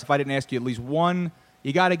hard pressed if I didn't ask you at least one.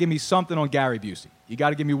 You got to give me something on Gary Busey. You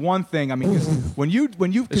got to give me one thing. I mean, 'cause when you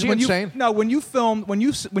Is he insane? when you film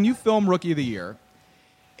Rookie of the Year,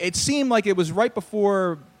 it seemed like it was right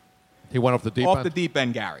before He went off the deep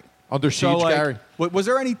end. Gary. Under So, siege, like, Gary. Was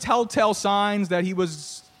there any telltale signs that he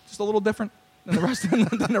was just a little different than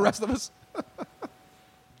the rest of us?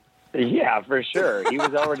 Yeah, for sure. He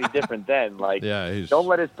was already different then. Like, Yeah, he's- don't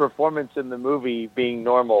let his performance in the movie being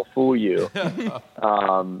normal fool you.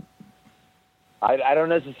 I don't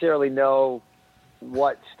necessarily know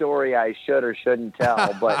what story I should or shouldn't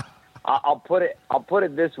tell, but I'll put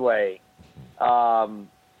it this way.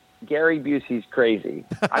 Gary Busey's crazy.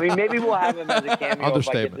 I mean, maybe we'll have him as a cameo if I get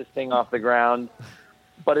Understatement. this thing off the ground,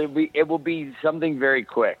 but it will be something very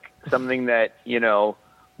quick, something that, you know,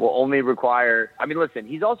 will only require. I mean, listen,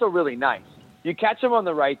 he's also really nice. You catch him on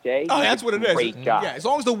the right day. Oh, he's that's a what it is. Great guy. Yeah, as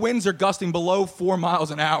long as the winds are gusting below 4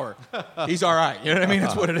 miles an hour, he's all right. You know what I mean?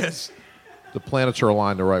 That's what it is. The planets are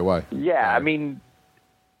aligned the right way. Yeah, I mean,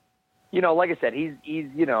 you know, like I said, he's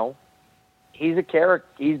you know, he's a character.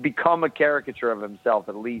 He's become a caricature of himself,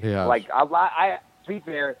 at least. He has. Like, I to be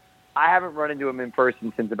fair, I haven't run into him in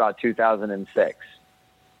person since about 2006,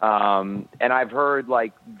 and I've heard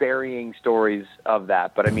like varying stories of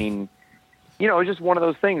that. But I mean, you know, it's just one of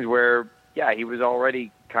those things where, yeah, he was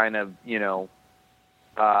already kind of, you know,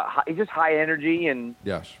 he's just high energy and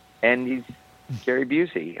Yes. he's Gary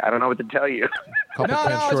Busey. I don't know what to tell you. Couple No,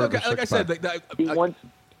 pants it's short of okay. a Like I said, six-pack. He once.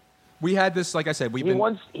 we had this. Like I said, He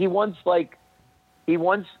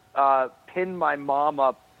once pinned my mom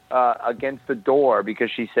up against the door because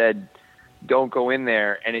she said, "Don't go in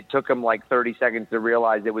there," and it took him like 30 seconds to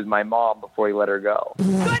realize it was my mom before he let her go.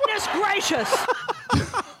 Goodness gracious!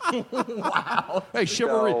 wow. Hey,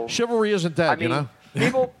 chivalry isn't dead, I mean, you know?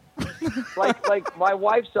 people like my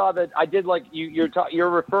wife saw that I did like you're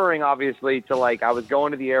referring obviously to like I was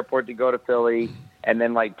going to the airport to go to Philly, and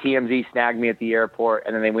then like TMZ snagged me at the airport,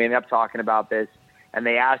 and then we ended up talking about this. And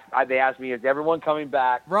they asked me, is everyone coming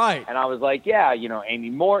back? Right. And I was like, yeah, you know, Amy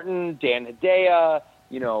Morton, Dan Hedaya,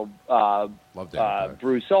 you know, Love Dan.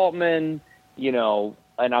 Bruce Altman, you know,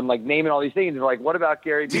 and I'm like naming all these things. They're like, what about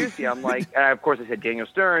Gary Busey? I'm like, and of course I said Daniel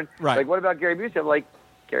Stern. Right. Like, what about Gary Busey? I'm like,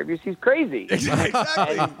 Gary Busey's crazy.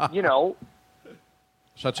 Exactly. And, you know,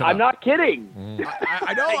 Such I'm not kidding.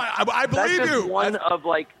 I know. I believe That's just you. one of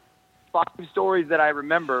like 5 stories that I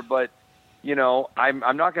remember, but you know, I'm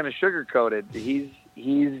not going to sugarcoat it. He's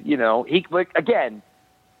you know, he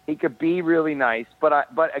could be really nice, but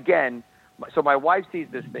again, so my wife sees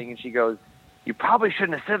this thing and she goes, "You probably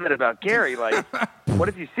shouldn't have said that about Gary. Like, what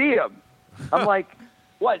if you see him?" I'm like,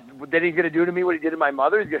 "What? Then he's going to do to me what he did to my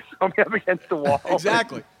mother? He's going to throw me up against the wall."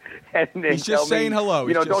 Exactly. And then He's just tell saying me, hello.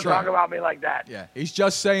 You know, He's don't just talk trying. about me like that. Yeah, he's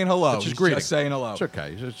just saying hello. It's his He's greeting. just saying hello. It's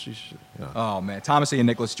okay. You know. Oh man, Thomas and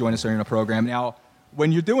Nicholas join us during the program. Now,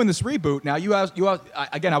 when you're doing this reboot, now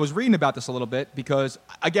again, I was reading about this a little bit because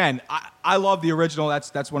again, I love the original.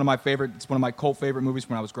 That's one of my favorite. It's one of my cult favorite movies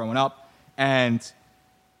when I was growing up, and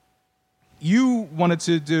you wanted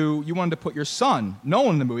to put your son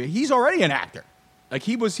Nolan in the movie. He's already an actor. Like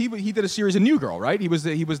he did a series of New Girl, right? He was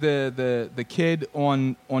the kid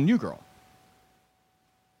on New Girl.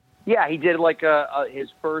 Yeah, he did like his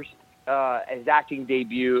first his acting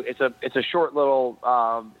debut. It's a short little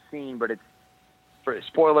scene, but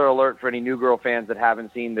spoiler alert for any New Girl fans that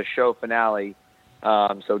haven't seen the show finale.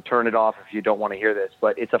 So turn it off if you don't want to hear this.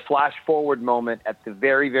 But it's a flash forward moment at the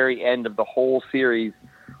very, very end of the whole series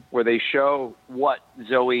where they show what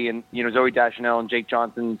Zoe Deschanel and Jake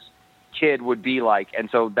Johnson's kid would be like. And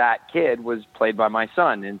so that kid was played by my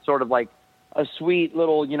son, and sort of like a sweet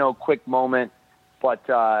little, quick moment. But,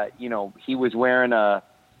 he was wearing a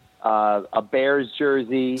Bears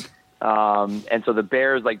jersey. And so the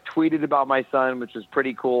Bears tweeted about my son, which was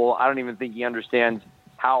pretty cool. I don't even think he understands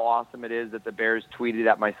how awesome it is that the Bears tweeted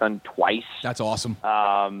at my son twice. That's awesome.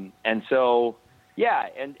 And so, yeah.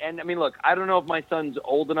 And I mean, look, I don't know if my son's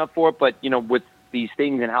old enough for it, but with these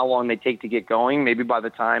things and how long they take to get going, maybe by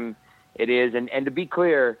the time it is. And to be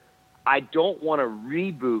clear, I don't want to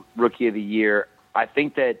reboot Rookie of the Year. I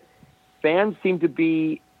think that fans seem to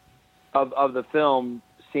be of the film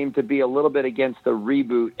seem to be a little bit against the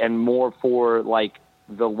reboot and more for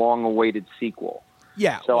the long-awaited sequel.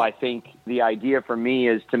 Yeah. So I think the idea for me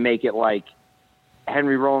is to make it like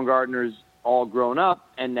Henry Rowan Gardner's all grown up,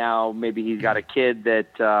 and now maybe he's got a kid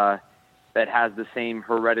that has the same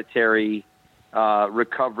hereditary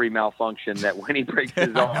recovery malfunction that when he breaks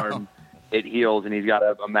his arm, it heals, and he's got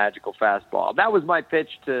a magical fastball. That was my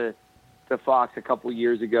pitch to Fox a couple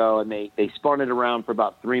years ago, and they spun it around for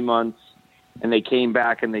about 3 months, and they came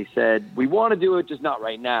back and they said, we want to do it, just not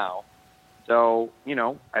right now. So,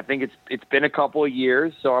 I think it's been a couple of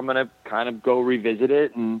years, so I'm going to kind of go revisit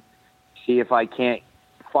it and see if I can't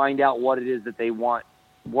find out what it is that they want,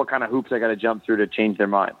 what kind of hoops I got to jump through to change their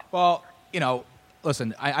mind. Well,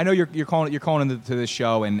 listen, I know you're calling into this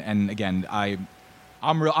show, and again,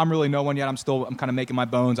 I'm really no one yet. I'm kind of making my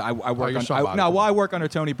bones. I work under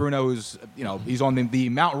Tony Bruno, who's he's on the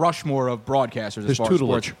Mount Rushmore of broadcasters as far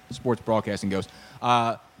as sports broadcasting goes.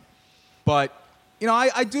 But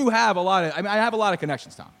I do have a lot of. I have a lot of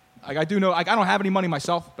connections, Tom. I do know. I don't have any money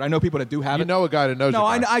myself, but I know people that do have it. You know a guy that knows. No,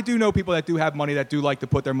 I do know people that do have money that do like to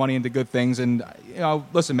put their money into good things. And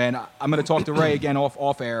listen, man, I'm going to talk to Ray again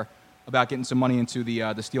off air about getting some money into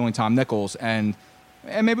the Stealing Tom Nichols, and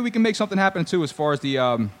maybe we can make something happen too as far as the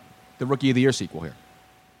Rookie of the Year sequel here.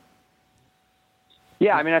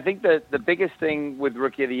 Yeah, I mean, I think the biggest thing with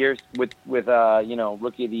Rookie of the Year, with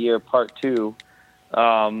Rookie of the Year Part 2,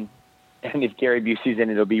 and if Gary Busey's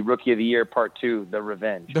in it, it'll be Rookie of the Year Part 2, The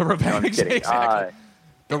Revenge. The Revenge, no, I'm kidding. Exactly.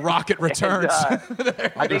 The Rocket returns.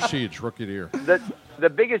 Under Siege, Rookie of the Year. The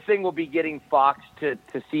biggest thing will be getting Fox to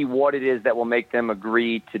see what it is that will make them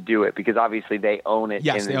agree to do it, because obviously they own it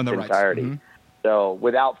in its entirety. Mm-hmm. So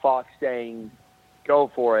without Fox saying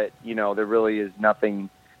go for it, there really is nothing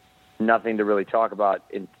to really talk about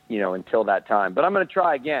until that time. But I'm going to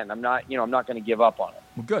try again. I'm not going to give up on it.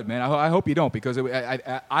 Well, good, man. I hope you don't, because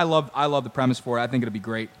I love the premise for it. I think it'll be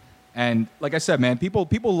great. And like I said, man, people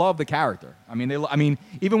love the character. I mean,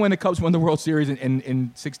 even when the Cubs won the World Series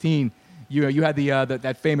in 16, you had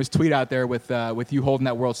that famous tweet out there with you holding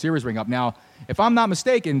that World Series ring up. Now, if I'm not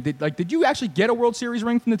mistaken, did you actually get a World Series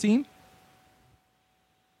ring from the team?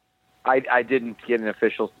 I didn't get an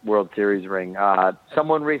official World Series ring.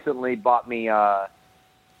 Someone recently bought me a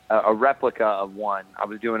replica of one. I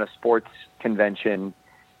was doing a sports convention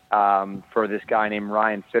for this guy named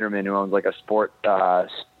Ryan Fitterman, who owns a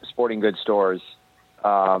sporting goods stores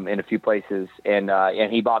in a few places, and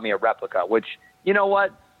he bought me a replica. Which, you know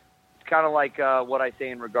what, it's kind of like what I say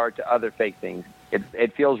in regard to other fake things.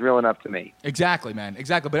 It feels real enough to me. Exactly, man.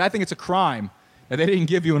 Exactly. But I think it's a crime that they didn't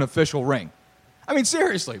give you an official ring. I mean,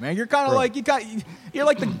 seriously, man, you're kind of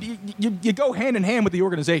you go hand in hand with the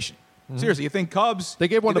organization. Mm-hmm. Seriously, you think Cubs? They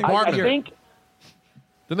gave one to Bartman.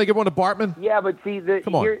 Didn't they give one to Bartman? Yeah, but see,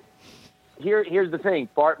 here's the thing.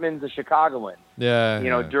 Bartman's a Chicagoan.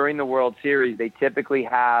 Yeah. During the World Series, they typically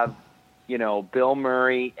have, Bill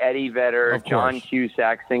Murray, Eddie Vedder, John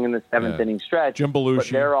Cusack singing the seventh inning stretch. Jim Belushi. But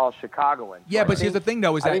they're all Chicagoans. Yeah, but here's the thing,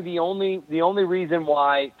 though, is that I think the only reason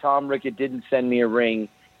why Tom Rickett didn't send me a ring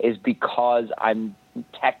is because I'm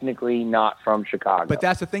technically not from Chicago. But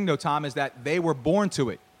that's the thing, though, Tom, is that they were born to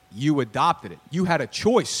it. You adopted it. You had a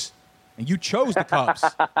choice, and you chose the Cubs.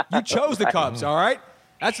 You chose the Cubs, all right?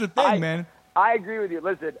 That's the thing, man. I agree with you.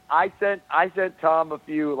 Listen, I sent Tom a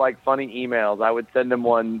few, funny emails. I would send him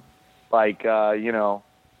one,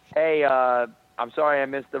 hey, I'm sorry I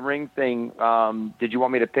missed the ring thing. Did you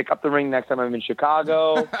want me to pick up the ring next time I'm in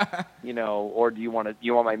Chicago? Or do you want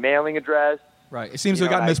my mailing address? Right. It seems to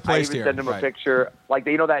have gotten misplaced here. I even send him a picture,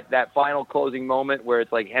 that final closing moment where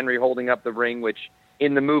it's Henry holding up the ring, which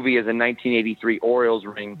in the movie is a 1983 Orioles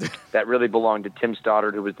ring that really belonged to Tim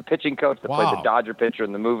Stoddard, who was the pitching coach that played the Dodger pitcher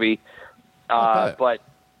in the movie. But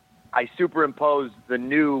I superimposed the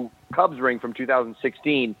new Cubs ring from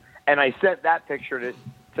 2016, And I sent that picture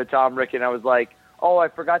to Tom Rickett, and I was like, "Oh, I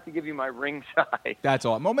forgot to give you my ring size." That's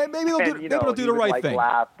all. Well, maybe they'll do, And, maybe they'll do he the would, right like, thing.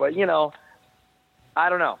 Laugh, but I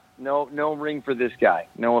don't know. No ring for this guy.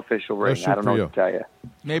 No official ring. shoot I don't for know you. what to tell you.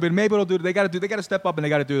 Maybe they'll do. They got to step up and they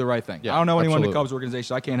got to do the right thing. Yeah, I don't know anyone in the absolutely. Cubs organization.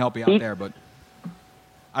 So I can't help you out there, but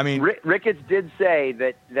I mean, Ricketts did say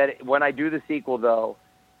that when I do the sequel, though,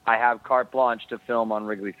 I have carte blanche to film on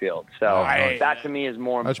Wrigley Field. So that to me is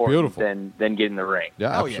more That's important beautiful. than getting the ring.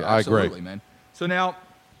 Yeah, oh yeah, I agree. absolutely, man. So now,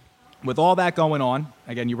 with all that going on,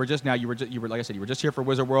 again, you were like I said, you were just here for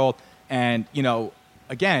Wizard World, and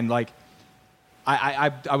again, like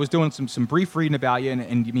I was doing some brief reading about you, and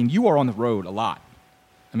I mean, you are on the road a lot.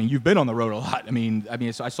 I mean, you've been on the road a lot. I mean,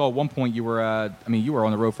 so I saw at one point you were, you were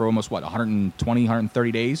on the road for almost 120,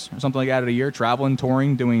 130 days or something like that a year, traveling,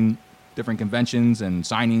 touring, doing different conventions and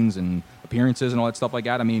signings and appearances and all that stuff like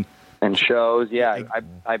that. I mean, And shows, yeah.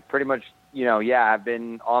 I pretty much, I've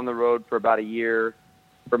been on the road for about a year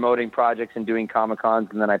promoting projects and doing Comic-Cons,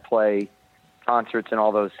 and then I play concerts in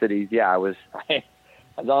all those cities. Yeah, I was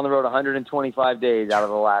on the road 125 days out of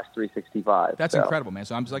the last 365. That's incredible, man.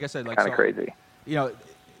 So I'm just, like I said, kind of crazy.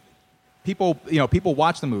 People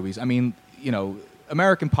watch the movies. I mean,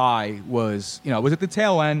 American Pie was at the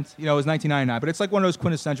tail end. It was 1999, but it's like one of those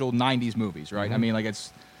quintessential 90s movies, right? Mm-hmm. I mean, like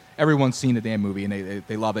everyone's seen the damn movie and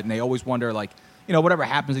they love it, and they always wonder, like, whatever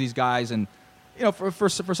happens to these guys. And for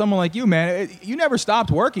someone like you, man, you never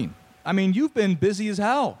stopped working. I mean, you've been busy as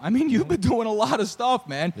hell. I mean, you've been doing a lot of stuff,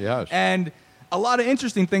 man. Yes. And a lot of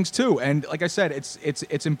interesting things too. And like I said,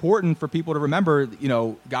 it's important for people to remember,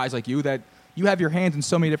 guys like you, that you have your hands in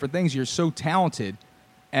so many different things. You're so talented,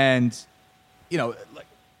 and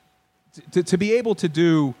to be able to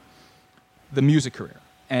do the music career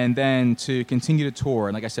and then to continue to tour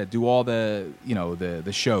and, like I said, do all the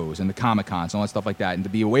the shows and the Comic-Cons and all that stuff like that, and to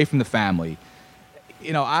be away from the family.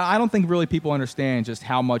 I don't think really people understand just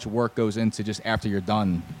how much work goes into just after you're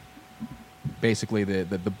done. Basically,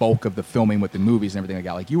 the bulk of the filming with the movies and everything like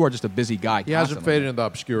that. Like, you are just a busy guy. He hasn't faded into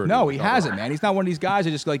obscurity. No, he hasn't, man. He's not one of these guys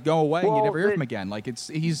that just like go away and you never hear from him again. Like,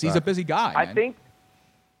 he's a busy guy. I man. think,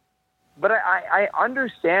 but I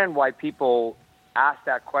understand why people ask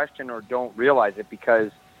that question or don't realize it, because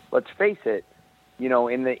let's face it,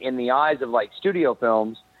 in the eyes of like studio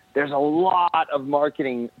films, there's a lot of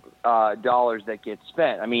marketing dollars that get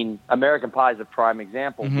spent. I mean, American Pie is a prime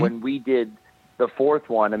example. Mm-hmm. When we did the fourth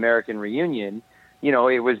one, American Reunion,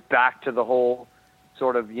 it was back to the whole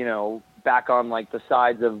sort of, back on like the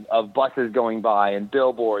sides of buses going by and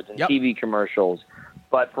billboards and TV commercials.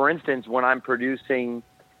 But for instance, when I'm producing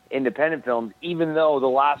independent films, even though the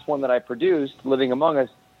last one that I produced, Living Among Us,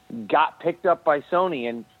 got picked up by Sony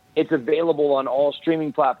and it's available on all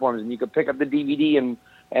streaming platforms, and you could pick up the DVD and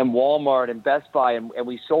Walmart and Best Buy, and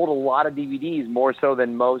we sold a lot of DVDs, more so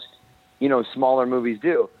than most, smaller movies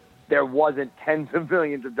do. There wasn't tens of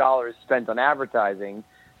millions of dollars spent on advertising.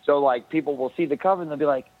 So, like, people will see the cover and they'll be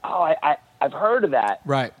like, oh, I've heard of that.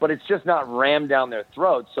 Right. But it's just not rammed down their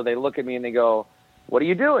throats. So they look at me and they go, what are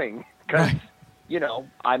you doing? Because,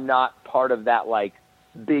 I'm not part of that, like,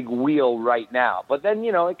 big wheel right now. But then,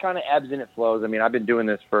 it kind of ebbs and it flows. I mean, I've been doing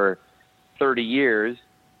this for 30 years,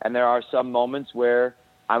 and there are some moments where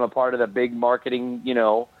I'm a part of the big marketing,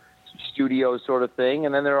 studio sort of thing,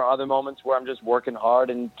 and then there are other moments where I'm just working hard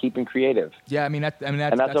and keeping creative. Yeah, and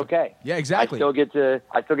that's okay. Yeah, exactly. I still get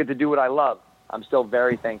to do what I love. I'm still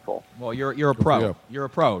very thankful. Well, you're a pro. You're a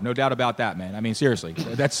pro, no doubt about that, man. I mean, seriously,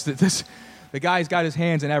 the guy's got his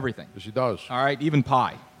hands in everything. Yes, he does. All right, even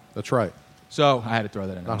pie. That's right. So I had to throw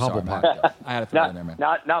that in there. Not humble Sorry, pie. man. I had to throw that in there, man.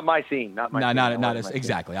 Not my scene. Not my scene. Not as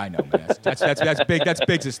exactly. I know, man. That's big. That's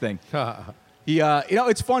Biggs' thing. He,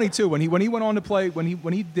 it's funny too when he went on to play when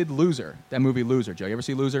he did Loser, that movie Loser. Joe, you ever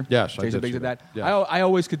see Loser? Yes, I Jason did Biggs see did that. that. Yeah. I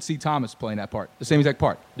always could see Thomas playing that part, the same exact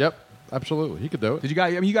part. Yep, absolutely. He could do it. Did you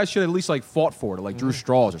guys? I mean, you guys should have at least like fought for it, or like drew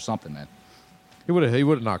straws or something, man. He would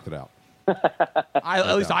have knocked it out.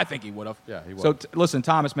 At least I think he would have. Yeah, he would. So listen,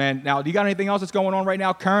 Thomas, man. Now, do you got anything else that's going on right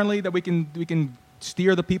now currently that we can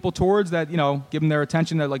steer the people towards, that give them their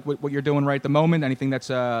attention to like what you're doing right at the moment? Anything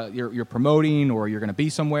that's you're promoting or you're going to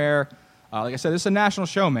be somewhere? Like I said, this is a national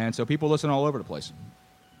show, man. So people listen all over the place.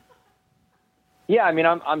 Yeah, I mean,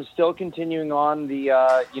 I'm still continuing on the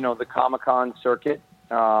the Comic-Con circuit.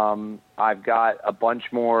 I've got a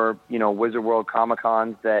bunch more Wizard World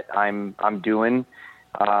Comic-Cons that I'm doing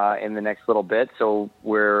in the next little bit. So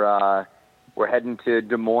we're heading to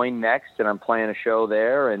Des Moines next, and I'm playing a show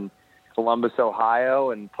there, and Columbus,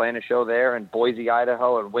 Ohio, and playing a show there, and Boise,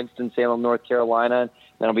 Idaho, and Winston-Salem, North Carolina.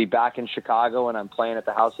 Then I'll be back in Chicago, and I'm playing at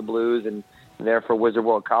the House of Blues, and there for Wizard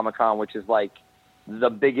World Comic-Con, which is like the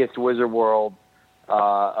biggest Wizard World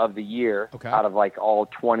of the year out of like all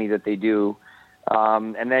 20 that they do.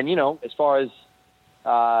 And then, as far as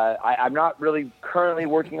I'm not really currently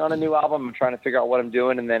working on a new album. I'm trying to figure out what I'm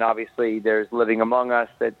doing. And then obviously there's Living Among Us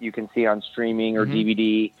that you can see on streaming or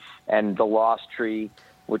DVD, and The Lost Tree,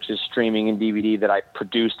 which is streaming and DVD that I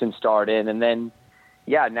produced and starred in. And then,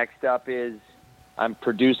 next up is I'm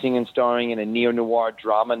producing and starring in a neo-noir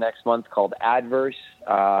drama next month called Adverse,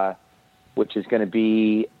 which is going to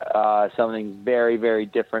be something very, very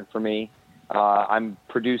different for me. I'm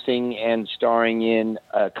producing and starring in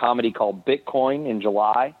a comedy called Bitcoin in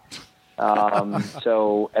July.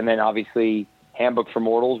 And then obviously Handbook for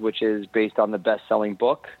Mortals, which is based on the best-selling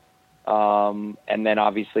book. And then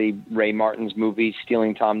obviously Ray Martin's movie,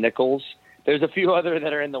 Stealing Tom Nichols. There's a few other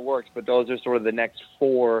that are in the works, but those are sort of the next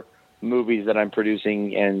 4 movies that I'm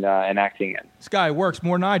producing and acting in. This guy works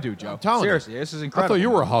more than I do, Joe. Seriously, this is incredible. I thought you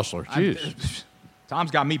were a hustler. Jeez. Tom's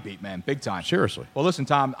got me beat, man, big time. Seriously. Well, listen,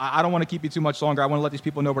 Tom, I don't want to keep you too much longer. I want to let these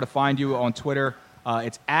people know where to find you on Twitter.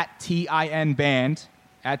 It's @TINBand,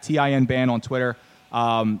 @TINBand on Twitter.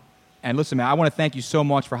 And listen, man, I want to thank you so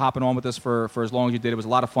much for hopping on with us for as long as you did. It was a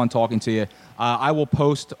lot of fun talking to you. I will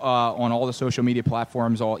post on all the social media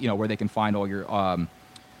platforms, where they can find all your,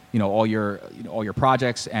 all your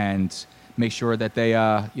projects, and make sure that they,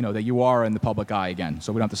 that you are in the public eye again.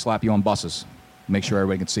 So we don't have to slap you on buses. Make sure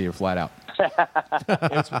everybody can see you flat out.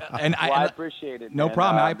 I appreciate it. No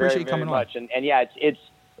problem. I appreciate you coming on. And yeah, it's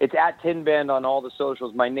 @TinBand on all the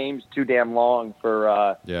socials. My name's too damn long for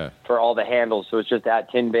all the handles, so it's just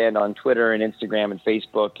 @TinBand on Twitter and Instagram and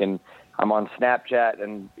Facebook, and I'm on Snapchat,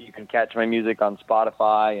 and you can catch my music on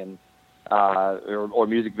Spotify and or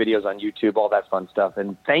music videos on YouTube, all that fun stuff.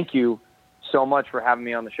 And thank you so much for having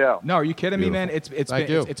me on the show. No, are you kidding me, man?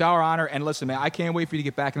 It's our honor. And listen, man, I can't wait for you to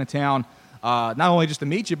get back into town. Not only just to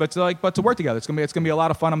meet you, but to work together. It's gonna be a lot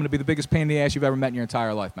of fun. I'm gonna be the biggest pain in the ass you've ever met in your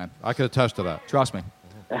entire life, man. I can attest to that. Trust me.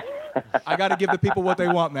 I got to give the people what they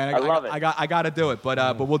want, man. I love it. I got to do it.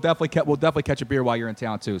 But we'll definitely catch a beer while you're in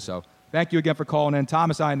town too. So thank you again for calling in,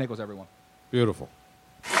 Thomas Ian Nichols, everyone. Beautiful.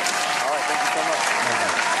 All right, thank you so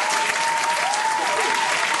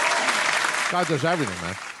much. God does everything,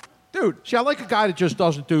 man. Dude. See, I like a guy that just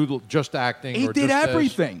doesn't do just acting. He or did just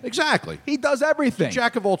everything. This. Exactly. He does everything. He's a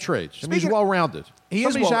jack of all trades. He's well-rounded. Some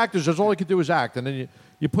of these actors, all he can do is act, and then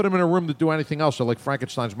you put him in a room to do anything else, so like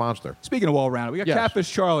Frankenstein's monster. Speaking of well-rounded, we got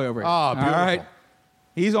Catfish Charlie over here. Oh, beautiful. All right.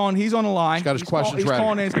 He's on the line. He's got his questions ready. He's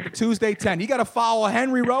calling in. He's got the Tuesday 10. You got to follow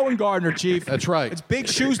Henry Rowan Gardner, Chief. That's right. It's big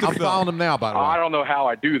shoes to I'm fill. following him now, by the way. I don't know how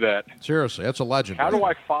I do that. Seriously, that's a legend. How do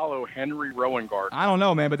I follow Henry Rowan Gardner? I don't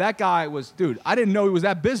know, man, but that guy was, dude, I didn't know he was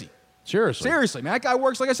that busy. Seriously, man. That guy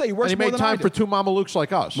works, like I say, he works and he more made than I time do. for 2 Mama Lukes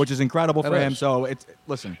like us. Which is incredible for him. So,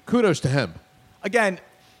 listen. Kudos to him. Again,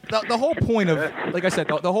 the whole point of, like I said,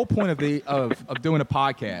 the whole point of doing a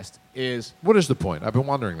podcast is... What is the point? I've been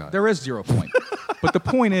wondering that. There is 0 point. But the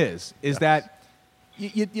point is that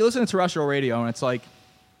you listen to terrestrial radio, and it's like,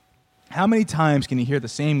 how many times can you hear the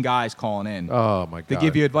same guys calling in? Oh, my God. To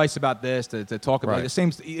give you advice about this, to talk about the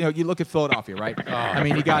same... You look at Philadelphia, right? I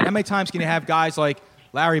mean, how many times can you have guys like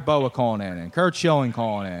Larry Boa calling in, and Kurt Schilling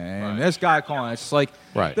calling in, and this guy calling in? It's just like,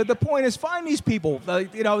 the point is, find these people,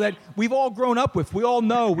 that we've all grown up with. We all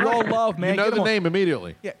know. We all love, man. You know the name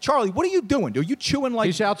immediately. Yeah, Charlie, what are you doing, dude? You chewing like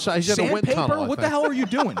he's outside. He's in a wind tunnel. What the hell are you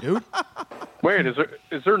doing, dude? Wait, is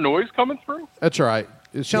there noise coming through? That's all right.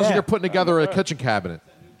 It sounds like you're putting together a kitchen cabinet.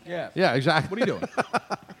 Yeah, exactly. What are you doing?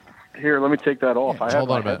 Here, let me take that off. I have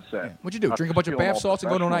my headset. What'd you do? Drink a bunch of bath salts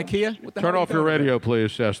and go to an IKEA? What the Turn hell off your radio,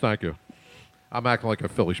 please. Yes, thank you. I'm acting like a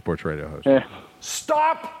Philly sports radio host. Yeah.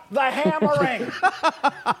 Stop the hammering!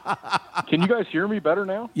 Can you guys hear me better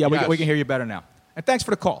now? Yeah, we can hear you better now. And thanks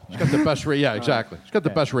for the call. He's got the best exactly. He's got the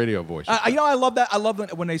best radio voice. I love that. I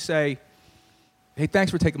love when they say, hey, thanks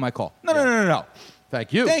for taking my call. No.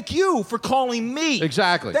 Thank you. Thank you for calling me.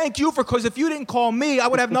 Exactly. Thank you because if you didn't call me, I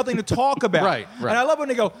would have nothing to talk about. Right. And I love when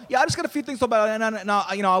they go, I just got a few things to talk about,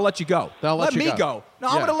 and I'll let you go. Let me go. No,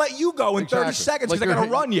 I'm going to let you go in 30 seconds because I got to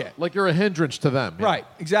run you. Like you're a hindrance to them. Right.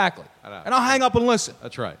 Exactly. And I'll hang up and listen.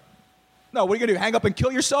 That's right. No, what are you going to do? Hang up and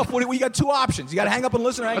kill yourself? You got 2 options. You got to hang up and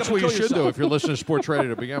listen or hang up and kill yourself. That's what you should do if you're listening to sports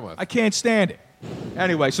radio to begin with. I can't stand it.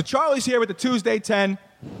 Anyway, so Charlie's here with the Tuesday 10.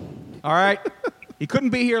 All right? He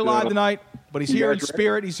couldn't be here live tonight, but he's here in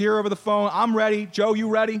spirit. He's here over the phone. I'm ready. Joe, you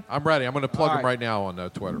ready? I'm ready. I'm going to plug him right now on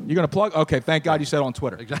Twitter. You're going to plug? Okay, thank God you said on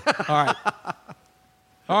Twitter. Exactly. All right.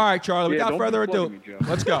 All right, Charlie, without further ado,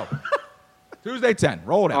 let's go. Tuesday 10.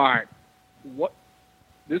 Roll it out. All right.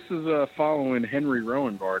 This is following Henry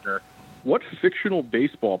Rowan Gardner. What fictional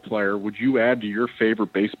baseball player would you add to your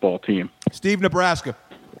favorite baseball team? Steve Nebraska.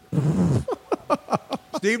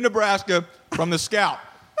 Steve Nebraska, from the scout.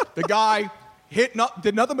 The guy did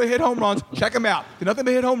nothing but hit home runs. Check him out. Did nothing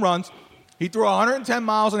but hit home runs. He threw 110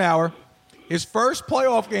 miles an hour. His first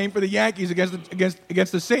playoff game for the Yankees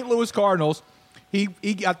against the St. Louis Cardinals, he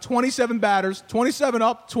got 27 batters, 27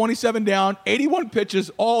 up, 27 down, 81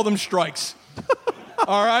 pitches, all of them strikes.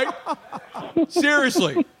 All right?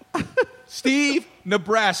 Seriously. Steve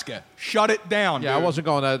Nebraska, shut it down. Yeah, dude. I wasn't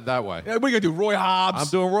going that way. What are you going to do, Roy Hobbs? I'm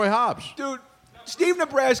doing Roy Hobbs. Dude, Steve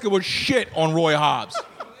Nebraska was shit on Roy Hobbs.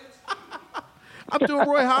 I'm doing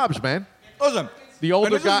Roy Hobbs, man. Listen. The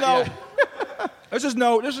older guy. This is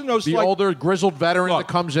no The slight. older, grizzled veteran that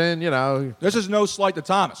comes in, you know. This is no slight to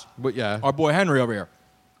Thomas. But yeah. Our boy Henry over here.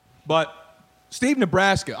 But Steve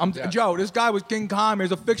Nebraska, Joe, this guy was King Kong. He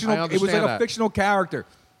was a fictional. I It was like understand a that. fictional character.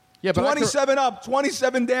 Yeah, but 27 up,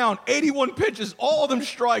 27 down, 81 pitches, all of them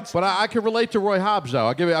strikes. But I can relate to Roy Hobbs, though.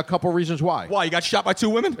 I'll give you a couple reasons why. Why? You got shot by 2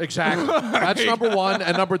 women? Exactly. That's number one.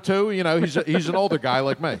 And number two, you know, he's an older guy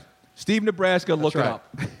like me. Steve Nebraska, look it up.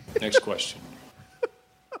 Next question.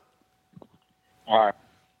 All right.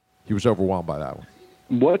 He was overwhelmed by that one.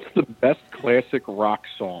 What's the best classic rock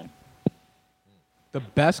song? The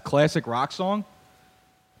best classic rock song?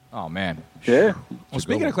 Oh, man. Yeah. Well,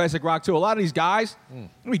 speaking of classic rock, too, a lot of these guys going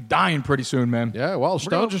to be dying pretty soon, man. Yeah, well,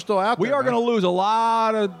 Stones are still out there. We are going to lose a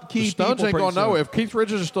lot of key The Stones people ain't pretty going soon. nowhere. If Keith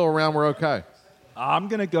Richards is still around, we're okay. I'm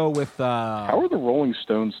going to go with... How are the Rolling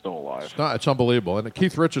Stones still alive? It's unbelievable. And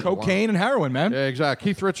Keith Richards cocaine and heroin, man. Yeah,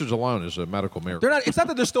 exactly. Keith Richards alone is a medical miracle. It's not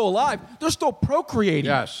that they're still alive. They're still procreating.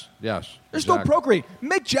 Yes. They're still procreating.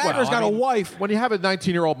 Mick Jagger's got a wife. When you have a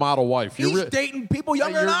 19-year-old model wife, He's dating people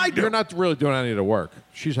younger than I do. You're not really doing any of the work.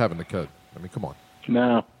 She's having the kid. I mean, come on.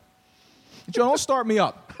 No. Joe, don't start me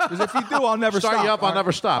up. Because if you do, I'll never Start stop. you up, I'll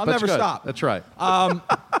never stop. I'll That's never good. stop. That's right.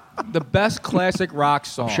 The best classic rock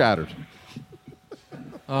song. Shattered.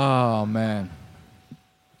 Oh, man.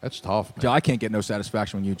 That's tough, man. Joe, I can't get no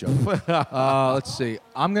satisfaction from you, Joe. Let's see.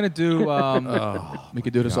 I'm going to do... we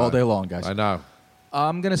could do this all day long, guys. I know.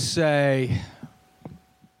 I'm going to say...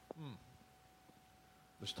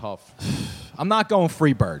 It's tough. I'm not going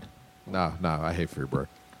Freebird. No, I hate Freebird.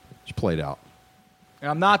 It's played out. And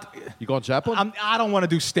I'm not... You going Zeppelin? I don't want to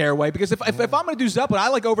do Stairway because if I'm going to do Zeppelin, I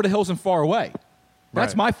like Over the Hills and Far Away.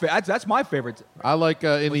 That's Right. that's my favorite. I like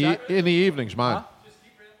in the evenings, mine.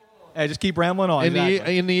 Hey, just keep rambling on. In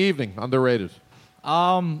the evening, underrated.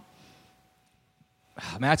 Man,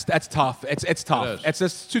 that's tough. It's tough. It is. It's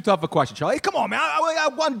just too tough a question, Charlie. Hey, come on, man. I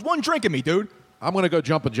got one drink in me, dude. I'm going to go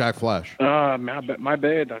Jumpin' Jack Flash. My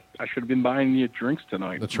bad. I should have been buying you drinks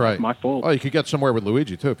tonight. That's right. It's my fault. Oh, you could get somewhere with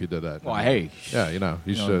Luigi, too, if you did that. Well, hey. Yeah, you know.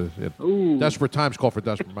 He's Ooh. desperate times call for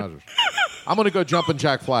desperate measures. I'm going to go Jumpin'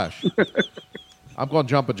 Jack Flash. I'm going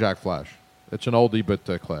Jumpin' Jack Flash. It's an oldie but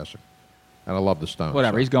classic. And I love the Stones.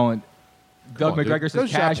 Whatever. so. He's going. Doug on, dude. McGregor Go says Zeppelin.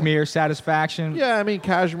 Cashmere, Satisfaction. Yeah, I mean,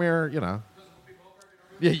 Cashmere, you know.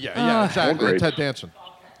 Yeah, exactly. great. Ted Danson.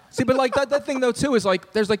 See, but like that thing though too is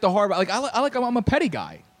like there's like the hard like I'm a petty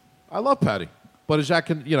guy. I love Petty. But is that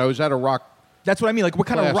a rock? That's what I mean. Like what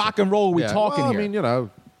kind of classic? rock and roll are we Yeah. talking Well, here? I mean, you know.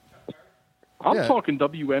 I'm Yeah. talking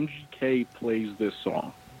WMGK plays this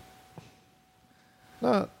song.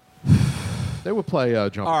 They would play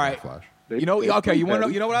Jumpin' All right. Jack Flash. You know, okay. You want to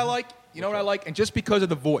know? You know what I like? You know what I like? And just because of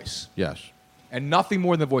the voice, Yes. and nothing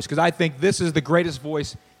more than the voice, because I think this is the greatest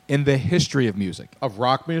voice in the history of music, Of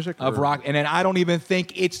rock music? of or- rock, and then I don't even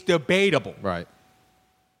think it's debatable. Right.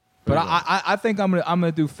 But I think I'm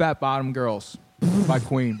gonna do "Fat Bottom Girls" by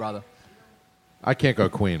Queen, brother. I can't go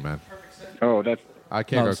Queen, man. Oh, that's I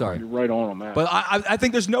can't No, go sorry. you're Queen. right on that. But I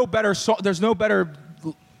think there's no better song. There's no better.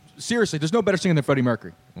 Seriously, there's no better singer than Freddie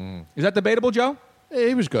Mercury. Is that debatable, Joe? Yeah,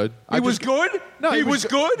 he was good. He was good. No, he was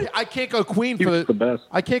good. I can't go Queen He for was the best.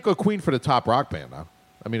 I can't go Queen for the top rock band, though.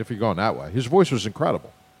 I mean, if you're going that way, his voice was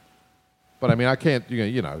incredible. But I mean, I can't.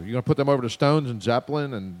 You know, you're gonna put them over the Stones and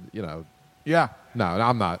Zeppelin, and you know, Yeah. no,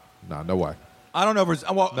 I'm not. No way. I don't know.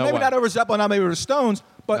 Well, No maybe way. not over Zeppelin, not maybe over the Stones,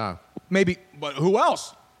 but No. maybe. But who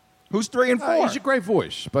else? Who's 3 and 4? He's a great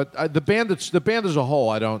voice, but the band as a whole,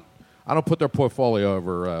 I don't put their portfolio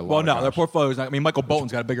over. A lot Well, of no, guys. their portfolio is not. I mean, Michael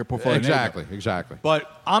Bolton's got a bigger portfolio. than Exactly, anybody. exactly. But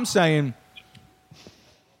I'm saying,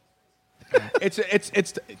 it's.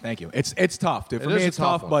 Thank you. It's tough, dude. For It me, is a it's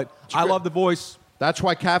tough tough. one. But It's I great. love the voice. That's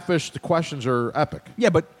why Catfish. The questions are epic. Yeah,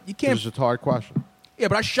 but you can't. It's a hard question. Yeah,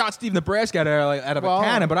 but I shot Steve Nebraska out of Well, a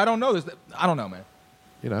cannon. But I don't know this. I don't know, man.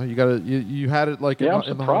 You know, you got to. You had it like. yeah, I'm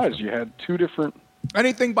in the surprised home. you had two different.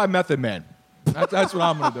 Anything by Method Man. That's what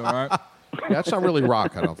I'm gonna do. All right. Yeah, that's not really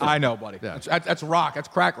rock. I don't think. I know, buddy. Yeah. That's rock. That's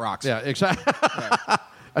crack rocks. Yeah, exactly.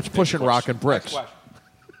 That's pushing rock and bricks. Next question.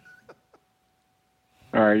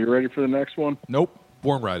 All right, you ready for the next one? Nope.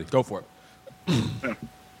 Born ready. Go for it.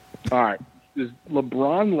 All right. Does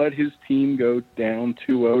LeBron let his team go down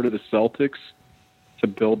 2-0 to the Celtics to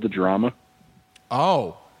build the drama?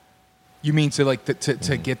 Oh, you mean to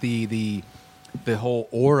to get the whole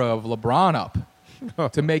aura of LeBron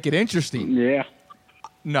up to make it interesting? Yeah.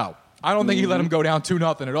 No, I don't think he let him go down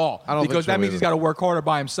 2-0 at all. I don't because think so that means either. he's got to work harder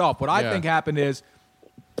by himself. What I think happened is,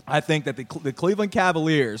 I think that the Cleveland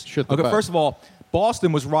Cavaliers. Shit the bed. First of all,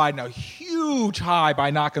 Boston was riding a huge high by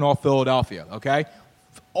knocking off Philadelphia. Okay,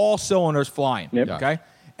 all cylinders flying. Yep. Okay,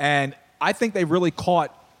 and I think they really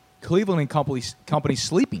caught Cleveland and company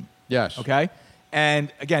sleeping. Yes. Okay.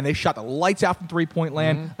 And again, they shot the lights out from three-point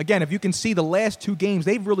land. Mm-hmm. Again, if you can see the last two games,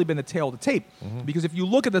 they've really been the tail of the tape. Mm-hmm. Because if you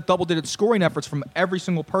look at the double-digit scoring efforts from every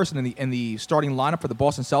single person in the starting lineup for the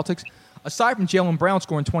Boston Celtics, aside from Jaylen Brown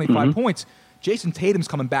scoring 25 points, Jason Tatum's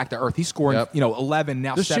coming back to earth. He's scoring 11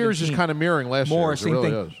 now. This 17. series is kind of mirroring last More series. It same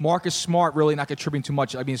really thing. is. Marcus Smart really not contributing too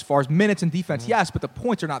much. I mean, as far as minutes and defense, yes, but the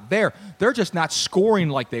points are not there. They're just not scoring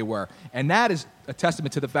like they were, and that is a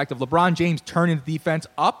testament to the fact of LeBron James turning the defense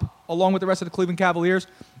up along with the rest of the Cleveland Cavaliers.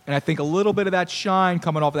 And I think a little bit of that shine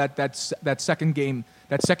coming off of that second game,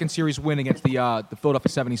 that second series win against the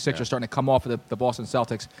Philadelphia 76ers starting to come off of the Boston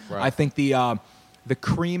Celtics. Right. I think the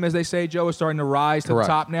cream, as they say, Joe, is starting to rise to the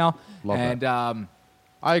top now. Love and that.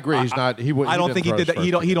 I agree. He's not. I don't think he did that.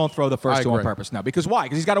 He don't throw the first two on agree. purpose now. Because why?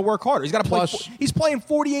 Because he's got to work harder. He's got to play. Plus- He's playing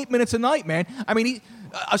 48 minutes a night, man. I mean,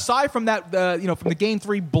 aside from that, from the Game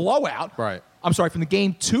 3 blowout. Right. I'm sorry, from the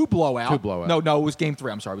Game 2 blowout. Two blowout. No, it was Game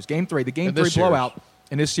 3. I'm sorry, it was Game 3. The Game In 3 this series. blowout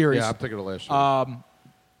in this series. Yeah, I'm thinking of last series.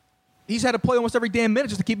 He's had to play almost every damn minute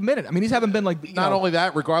just to keep him in it. I mean, he's haven't been like. Not only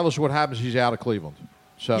that, regardless of what happens, he's out of Cleveland.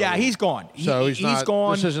 So Yeah, he's gone. So he's not.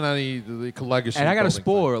 gone. This isn't any the legacy. And I got a building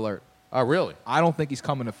spoiler thing. alert. Oh, really? I don't think he's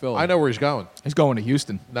coming to Philly. I know where he's going. He's going to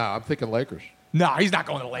Houston. No, I'm thinking Lakers. No, he's not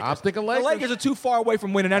going to the Lakers. I'm thinking Lakers. The Lakers are too far away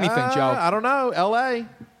from winning anything, Joe. I don't know. L.A.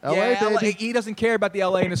 Yeah, baby. he doesn't care about the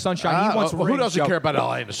LA and the sunshine. He wants well, rings. who doesn't Joe. care about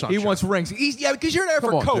LA and the sunshine? He wants rings. Because you're there Come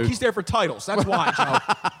for on, coke. dude. He's there for titles. That's why,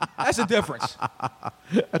 Joe. That's the difference.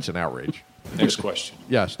 That's an outrage. Next question.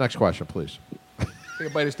 Yes, next question, please. Take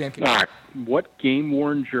a bite of Stan. All right. What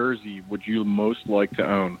game-worn jersey would you most like to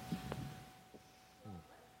own?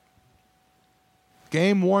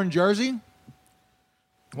 Game worn jersey.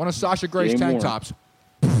 One of Sasha Gray's Game tank worn. tops.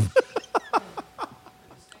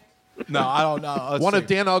 No, I don't know. Let's One see. of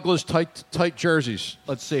Dan Ugla's tight jerseys.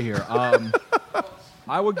 Let's see here.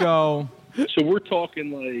 I would go. So we're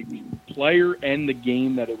talking like player and the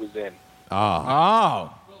game that it was in.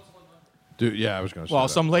 Oh. Dude, yeah, I was going to say Well,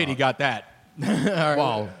 that. some lady got that. All right.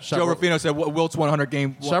 Well, Joe several- Ruffino said Wilt's 100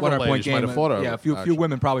 game. Several 100 point ladies game. might have fought over Yeah, it, a few actually.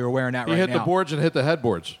 women probably were wearing that He right hit now. the boards and hit the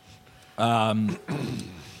headboards. Let's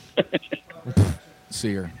see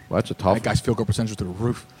here. Well, that's a tough That guy's field goal percentage through the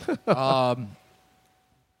roof.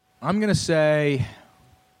 I'm going to say,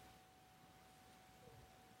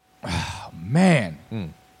 oh, man.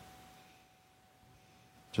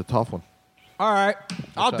 It's a tough one. All right.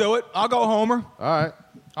 I'll that? do it. I'll go Homer. All right.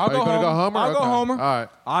 I'll Are you go gonna Homer. go Homer? I'll go Okay. Homer. All right.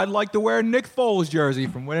 I'd like to wear Nick Foles' jersey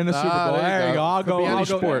from winning the Super Bowl. there you go. I'll Could go. be any I'll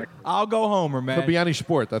go. sport. I'll go Homer, man. Could be any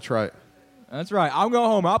sport. That's right. That's right. I'll go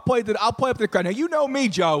Homer. I'll play up to the crowd. Now you know me,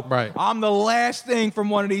 Joe. Right. I'm the last thing from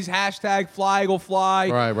one of these hashtag Fly Eagle Fly.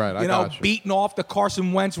 Right, right. I You know, got you. beating off the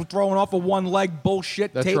Carson Wentz, throwing off a one leg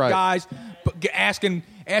bullshit That's tape right. guys,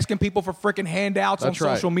 asking people for freaking handouts That's on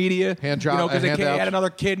right. social media. Hand job- because they can't handouts. add another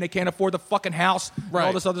kid and they can't afford the fucking house and all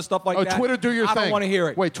Right. this other stuff like Oh, that. Twitter, do your I thing. don't want to hear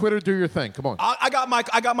it. Wait, Twitter, do your thing. Come on. I got my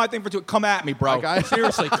thing for Twitter. Come at me, bro. Okay.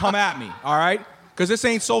 Seriously, come at me. All right, because this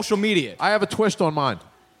ain't social media. I have a twist on mine.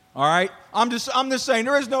 All right, I'm just saying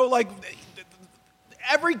there is no like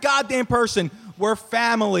every goddamn person. We're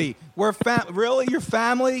family. Really, you're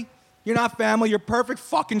family. You're not family. You're perfect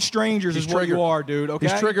fucking strangers. He's is what triggered. you are, dude. Okay.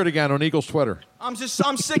 He's triggered again on Eagles Twitter. I'm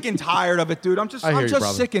sick and tired of it, dude. I'm I hear you, just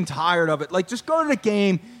brother. sick and tired of it. Like, just go to the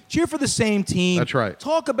game, cheer for the same team. That's right.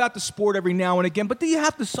 Talk about the sport every now and again, but do you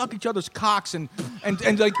have to suck each other's cocks and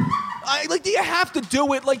like, do you have to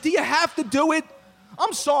do it? Like, do you have to do it?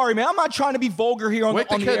 I'm sorry, man. I'm not trying to be vulgar here on Wake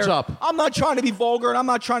the the kids air. up. I'm not trying to be vulgar, and I'm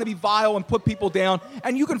not trying to be vile and put people down.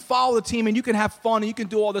 And you can follow the team, and you can have fun, and you can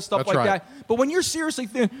do all this stuff That's like right. that. But when you're seriously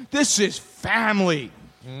thinking, this is family.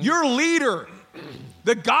 Your leader,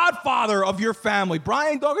 the godfather of your family,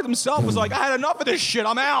 Brian Doggett himself was like, I had enough of this shit.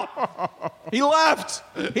 I'm out. He left.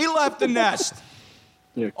 He left the nest.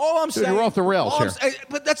 All I'm Dude, saying, you're off the rails all I'm here. saying-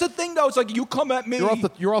 but that's the thing, though. It's like you come at me.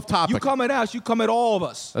 You're off topic. You come at us. You come at all of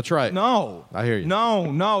us. That's right. No, I hear you.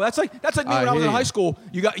 No. That's like me when I was hear in high you. school.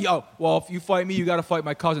 You got well, if you fight me, you got to fight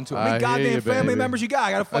my cousin too. How I many hear goddamn you, family baby. members you got?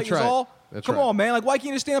 I got to fight That's you right. all. That's Come right. on, man. Like, why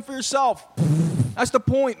can't you stand for yourself? That's the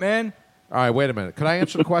point, man. All right, wait a minute. Could I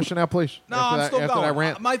answer the question now, please? No, I'm still after going. that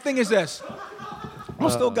rant? My thing is this. I'm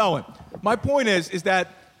still going. My point is that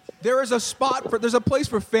there is a there's a place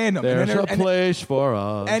for fandom. There's and a place for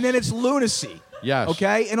us. And then it's lunacy. Yes.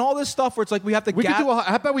 Okay? And all this stuff where it's like we have to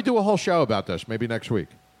how about we do a whole show about this maybe next week?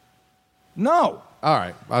 No. All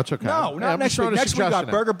right. That's okay. No, Yeah, not I'm next just week. throwing a Next week we got suggestion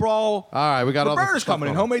out. Burger Brawl. All right, we got all the Burgers stuff coming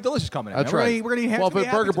in. going. Homemade Delicious coming in. That's We're right. We're going to eat well, for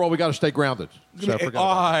Burger Brawl, we got to stay grounded. So forget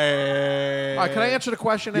about it. All right, can I answer the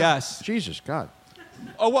question now? Yes. Jesus, God.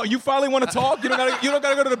 Oh, what? You finally want to talk? You don't got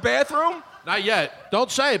to go to the bathroom? Not yet. Don't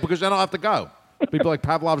say it because then I'll have to go. People like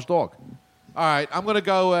Pavlov's dog. All right, I'm going to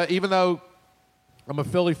go, even though I'm a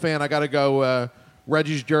Philly fan, I got to go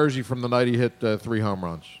Reggie's jersey from the night he hit 3 home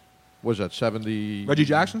runs. What was that, 70? Reggie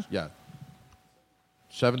Jackson's? Yeah.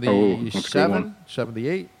 that's a good 77? one.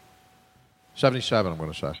 78? 77, I'm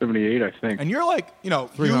going to say. 78, I think. And you're like, 3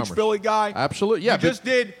 huge homers. Philly guy. Absolutely, yeah. You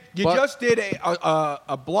just did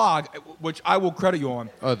a blog, which I will credit you on.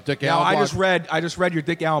 Dick Now Allen I blog? just read your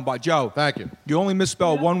Dick Allen blog, Joe. Thank you. You only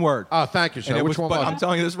misspelled one word. Oh, thank you, sir. And Which one was I'm it?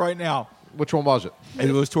 telling you this right now. Which one was it?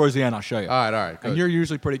 It was towards the end. I'll show you. All right. Good. And you're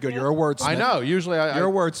usually pretty good. You're a wordsmith. I know. Usually You're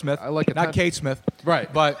a wordsmith. I like it. Not Kate Smith.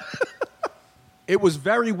 Right. But it was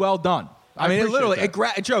very well done. I mean, it appreciate literally,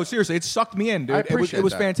 that. Joe, seriously, it sucked me in, dude. I appreciate it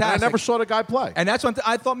was that. fantastic. And I never saw the guy play. And that's when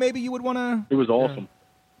I thought maybe you would want to. It was awesome.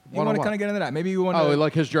 You want to kind of get into that. Maybe you want to. Oh,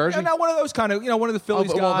 like his jersey? Yeah, not one of those kind of, one of the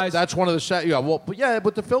Phillies well, guys. That's one of the set. Yeah, well,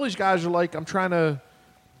 but the Phillies guys are like, I'm trying to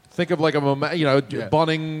think of like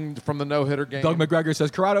Bunning from the no-hitter game. Doug McGregor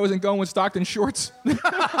says Corrado isn't going with Stockton shorts.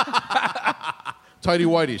 Tighty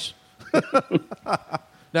whities. No,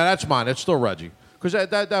 that's mine. It's still Reggie because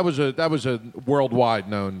that was a worldwide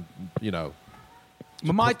known,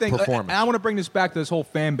 But my thing, and performance. I want to bring this back to this whole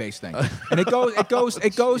fan base thing, and it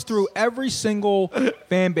goes through every single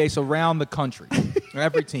fan base around the country,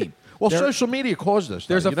 every team. Well, social media caused this.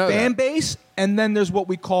 There's a fan base, and then there's what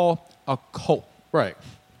we call a cult. Right.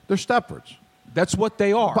 They're Stepfords. That's what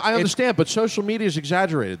they are. But I understand, but social media has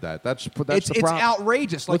exaggerated that. That's the problem. It's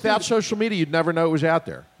outrageous. Like, Without dude, social media, you'd never know it was out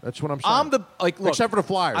there. That's what I'm saying. look, except for the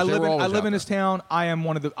Flyers. I They live were always in out this town. I am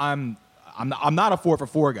one of the. I'm not a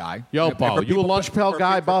 4-for-4 guy. Yo, And Bo, for you a lunch pail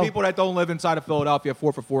guy, Bo? For people that don't live inside of Philadelphia,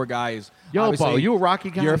 4-for-4 guy is. Yo, obviously, Bo, you a Rocky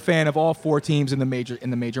guy? You're a fan of all 4 teams in the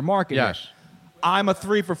major market. Yes. Here. I'm a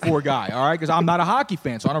 3-for-4 guy, all right? Because I'm not a hockey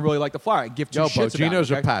fan, so I don't really like the Flyer. I give two Yo, Bo, shits about Geno's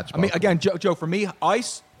it, or okay? Pats, I mean, Bo? again, Joe, for me,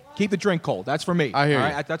 ice, keep the drink cold. That's for me. I hear all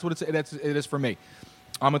you. right? That's what it is for me.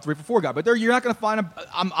 I'm a 3-for-4 guy, but you're not going to find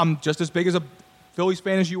I'm just as big as a Phillies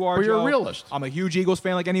fan as you are. But you're a Joe. realist. I'm a huge Eagles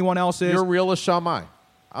fan, like anyone else is. You're a realist, so am I.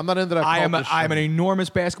 I'm not into that. I am cultish an thing. enormous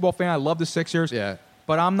basketball fan. I love the Sixers. Yeah.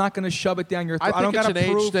 But I'm not going to shove it down your throat. I think don't it's gotta an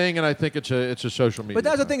prove. age thing, and I think it's a social media. But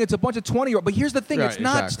that's the thing. thing. It's a bunch of 20-year-olds. But here's the thing. Right, It's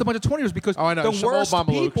not just a bunch of 20-years because Oh, I know. the Some old worst Mamalukes.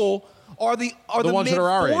 people are the ones that are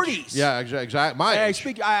our age. mid-40s. Yeah, exactly. My Hey, age.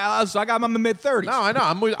 I got my mid-30s. No, I know.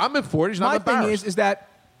 I'm in 40s. And My I'm thing embarrassed. is that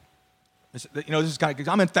this is kind of.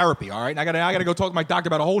 I'm in therapy, all right. And I got to go talk to my doctor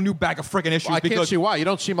about a whole new bag of freaking issues. I can't because see why. You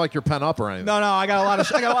don't seem like you're pent up or anything. No, I got a lot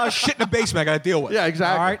of shit in the basement I got to deal with. Yeah,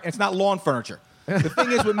 exactly. All right, it's not lawn furniture. The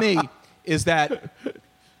thing is with me is that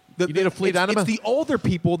You need a fleet enema? It's the older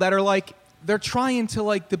people that are like they're trying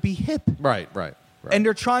to be hip. Right. And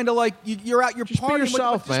they're trying to you're out, you're Just be partying.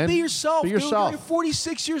 yourself, just man. be yourself. Be dude. yourself. You're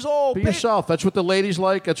 46 years old. Be yourself. That's what the ladies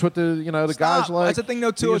like. That's what the guys like. That's the thing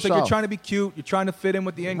though too. Be It's like you're yourself. trying to be cute. You're trying to fit in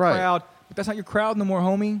with the in Right. crowd. But that's not your crowd no more,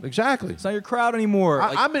 homie. Exactly. It's not your crowd anymore.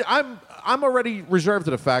 I'm already reserved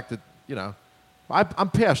to the fact that I'm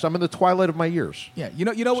past. I'm in the twilight of my years. Yeah, you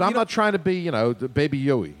know. So I'm not trying to be the baby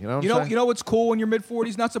Yui. You know. What I'm saying? You know what's cool when you're mid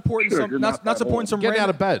 40s? Not supporting Sure, some, you're not not that supporting old. some Getting random, out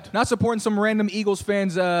of bed. Not supporting some random Eagles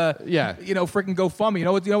fans. Freaking GoFundMe. You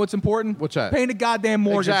know what's important? What's that? Paying the goddamn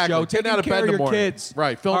mortgage, Exactly. Joe. Getting Taking out of care bed of in the your morning. kids.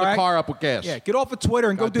 Right. Filling All the right? car up with gas. Yeah. Get off of Twitter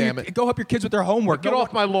and God damn it. go help your kids with their homework. Get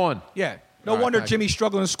off my lawn. Yeah. No All right, wonder thank you. Jimmy's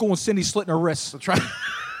struggling in school and Cindy's slitting her wrists. That's right.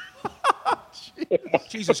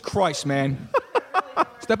 Jesus Christ, man.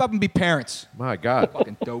 Step up and be parents. My God.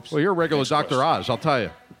 Fucking dopes. Well, you're a regular Dr. Oz, I'll tell you.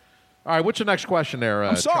 All right, what's the next question there?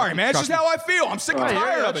 I'm sorry, man. It's just how I feel. I'm sick and Right,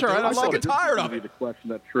 tired yeah, of it. that's all right. dude. I'm I sick and tired of Be it. the question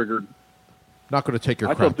that triggered. Not going to take your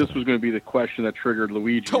I crap. thought this was going to be the question that triggered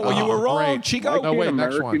Luigi. Well, you were wrong, great. Chico. Why No, can't wait,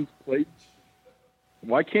 next Americans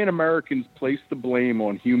why can't Americans place the blame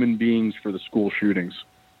on human beings for the school shootings?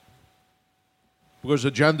 Because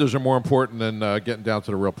agendas are more important than getting down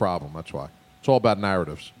to the real problem. That's why. It's all about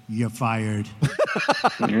narratives. You're fired.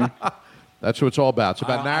 That's what it's all about. It's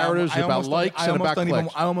about narratives, about likes, and about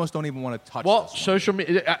clicks. I almost don't even want to touch Well, this. social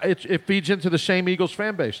media, it feeds into the same Eagles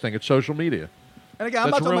fan base thing. It's social media. And again,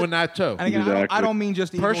 I'm Let's not talking ruin about- that too. And again, I don't mean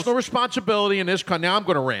just Eagles. Personal responsibility in this country. Now I'm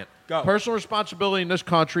going to rant. Go. Personal responsibility in this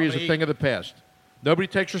country is a thing of the past. Nobody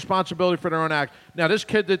takes responsibility for their own act. Now, this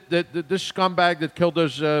kid, this scumbag that killed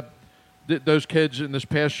those kids in this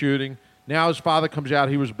past shooting, now his father comes out,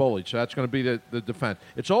 he was bullied, so that's going to be the defense.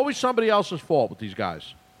 It's always somebody else's fault with these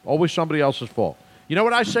guys. Always somebody else's fault. You know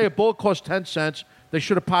what I say? A bullet costs 10 cents. They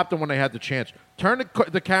should have popped them when they had the chance. Turn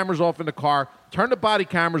the cameras off in the car, turn the body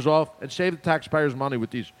cameras off, and save the taxpayers' money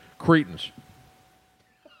with these cretins.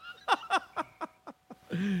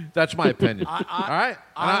 That's my opinion. All right?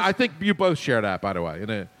 I think you both share that, by the way,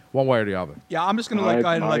 in one way or the other. Yeah, I'm just going to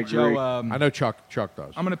let Joe. I know Chuck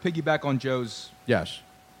does. I'm going to piggyback on Joe's. Yes.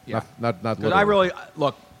 Yeah. Not Because I really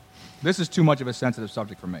look. This is too much of a sensitive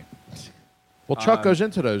subject for me. Well, Chuck goes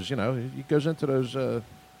into those. You know, he goes into those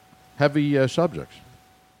heavy subjects.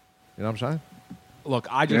 You know what I'm saying? Look,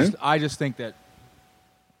 I just think that.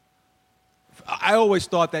 I always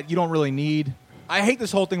thought that you don't really need. I hate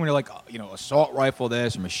this whole thing when you're like, assault rifle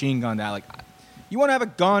this or machine gun that. Like, you want to have a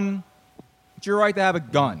gun, it's your right to have a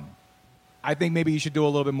gun. I think maybe you should do a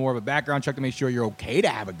little bit more of a background check to make sure you're okay to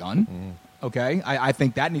have a gun. Mm-hmm. Okay? I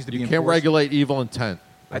think that needs to be enforced. You can't regulate evil intent.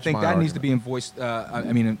 I think that needs to be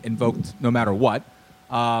invoked no matter what.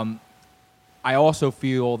 I also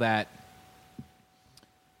feel that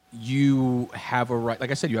you have a right,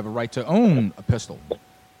 like I said, you have a right to own a pistol.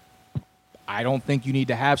 I don't think you need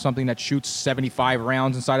to have something that shoots 75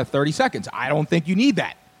 rounds inside of 30 seconds. I don't think you need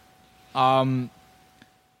that.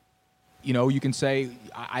 You can say,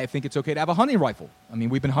 I think it's okay to have a hunting rifle. I mean,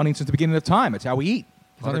 we've been hunting since the beginning of time. It's how we eat.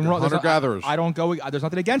 Hunter-gatherers. I don't go. There's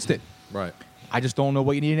nothing against it. Right. I just don't know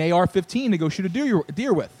what you need an AR-15 to go shoot a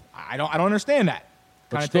deer with. I don't understand that.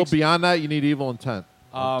 But still, beyond that, you need evil intent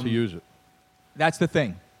to use it. That's the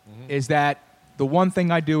thing, is that the one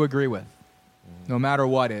thing I do agree with, no matter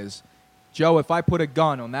what, is, Joe, if I put a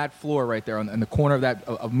gun on that floor right there, in the corner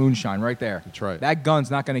of Moonshine, right there, that's right. That gun's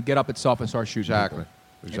not going to get up itself and start shooting. Exactly.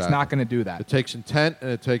 It's not going to do that. It takes intent, and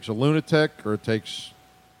it takes a lunatic, or it takes,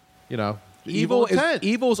 evil intent.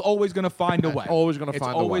 Evil's always going to find a way. Always going to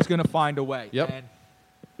find a way. It's always going to find a way. Yep. And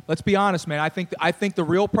let's be honest, man. I think the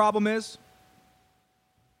real problem is.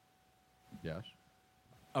 Yes.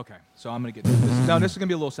 Okay, so I'm going to get this. No, this is going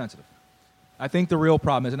to be a little sensitive. I think the real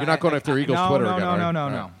problem is. You're not going after Eagles Twitter again, right?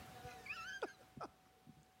 No.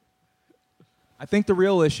 I think the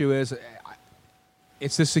real issue is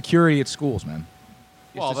it's the security at schools, man.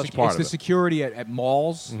 Well, that's part of it. It's the security at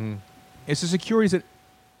malls. Mm-hmm. It's the security at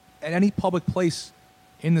any public place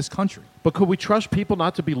in this country. But could we trust people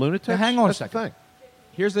not to be lunatics? Now, hang on that's a second. The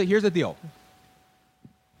thing. Here's the deal.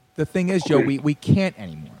 The thing is, Joe, we can't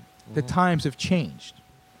anymore. Mm-hmm. The times have changed.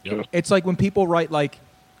 Yep. It's like when people write, like,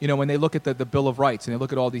 when they look at the Bill of Rights and they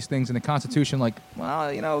look at all these things in the Constitution, like,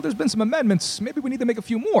 well, there's been some amendments. Maybe we need to make a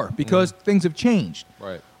few more because things have changed.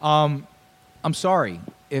 Right. I'm sorry.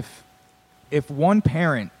 If one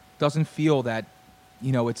parent doesn't feel that,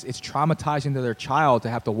 it's traumatizing to their child to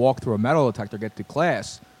have to walk through a metal detector to get to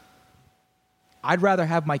class, I'd rather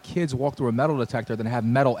have my kids walk through a metal detector than have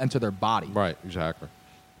metal enter their body. Right, exactly.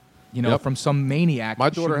 From some maniac. My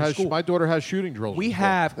daughter has shooting drills. We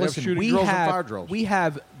have fire drills. We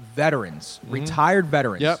have veterans, retired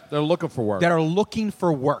veterans. Yep, they're looking for work. That are looking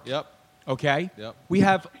for work. Yep. Okay? Yep. We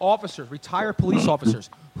have officers, retired police officers,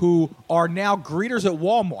 who are now greeters at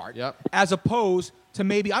Walmart. Yep. As opposed to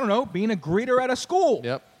maybe, I don't know, being a greeter at a school.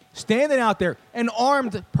 Yep. Standing out there, an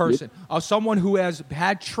armed person, someone who has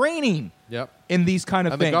had training in these kind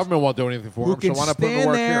of and things. And the government won't do anything for them, so why not put them to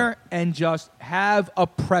work here? There and just have a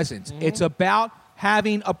presence. Mm-hmm. It's about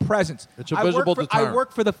having a presence. It's a visible deterrent. I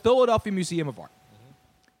work for the Philadelphia Museum of Art. Mm-hmm.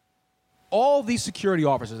 All these security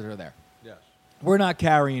officers that are there, we're not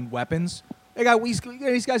carrying weapons.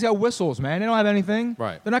 These guys got whistles, man. They don't have anything.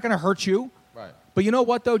 Right. They're not going to hurt you. Right. But you know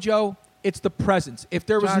what, though, Joe? It's the presence. If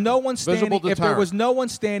there was no one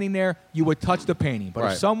standing, there, you would touch the painting.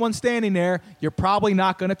 But if someone's standing there, you're probably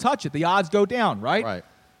not going to touch it. The odds go down, right? Right.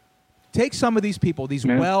 Take some of these people, these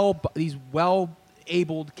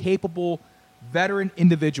well-abled, capable, veteran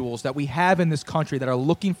individuals that we have in this country that are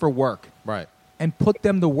looking for work, right? And put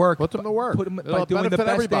them to work. Put them to work. By doing the best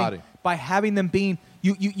everybody. thing, by having them being.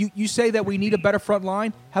 You say that we need a better front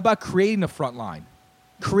line. How about creating a front line?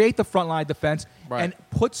 Create the front line defense and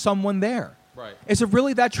put someone there. Right. Is it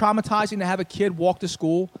really that traumatizing to have a kid walk to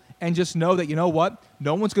school and just know that, you know what,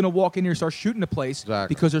 no one's going to walk in here and start shooting the place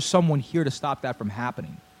because there's someone here to stop that from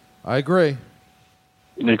happening? I agree.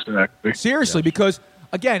 Exactly. Seriously, because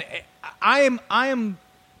again, I'm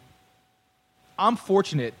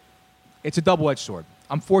fortunate. It's a double-edged sword.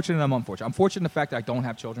 I'm fortunate and I'm unfortunate. I'm fortunate in the fact that I don't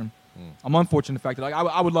have children. I'm unfortunate in the fact that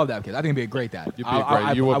I would love to have kids. I think I'd be a great dad. You'd be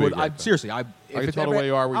great. You would be a great dad. Seriously, I can tell the way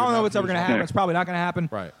you are. I don't know what's ever going to happen. It's probably not going to happen.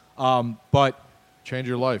 Right. But change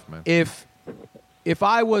your life, man. If if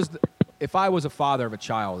I was a father of a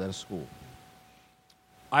child at a school,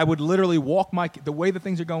 I would literally walk the way the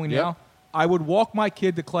things are going now. I would walk my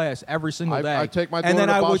kid to class every single day. I take my daughter and then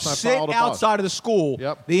to the I would bus and I sit follow the bus. outside of the school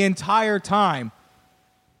the entire time,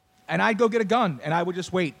 and I'd go get a gun, and I would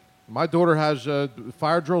just wait. My daughter has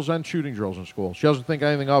fire drills and shooting drills in school. She doesn't think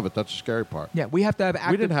anything of it. That's the scary part. Yeah, we have to have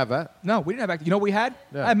active. We didn't have that. No, we didn't have active. You know what we had?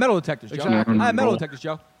 Yeah. I had metal detectors, Joe. Exactly. I had metal detectors,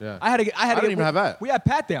 Joe. Yeah. I didn't even have that. We had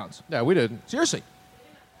pat downs. Yeah, we didn't. Seriously.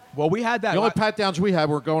 Well, we had that. The only pat downs we had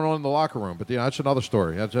were going on in the locker room, but that's another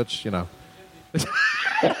story. That's you know.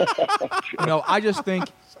 You know, I just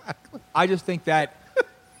think that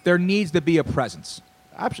there needs to be a presence.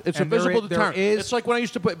 It's And a visible there deterrent. is- It's like when I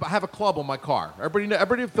used to have a club on my car.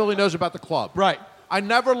 Everybody in Philly knows about the club. Right. I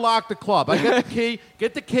never lock the club. I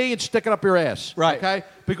get the key and stick it up your ass. Right. Okay?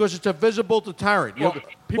 Because it's a visible deterrent.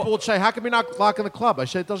 People would say, how come you're not locking the club? I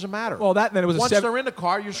said, it doesn't matter. Well, then it was Once a they're in the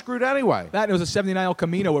car, you're screwed anyway. That and it was a '79 El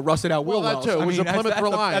Camino with rusted out wheel Well, that wells. too. It was a Plymouth that's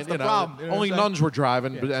Reliant. That's the problem. You know Only what I'm saying? nuns were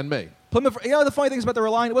driving and me. Plymouth. You know the funny thing is about the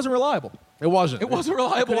Reliant, it wasn't reliable. It wasn't. It wasn't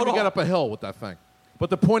reliable You couldn't at even all. get up a hill with that thing. But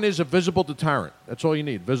the point is a visible deterrent. That's all you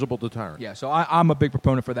need, visible deterrent. Yeah, so I'm a big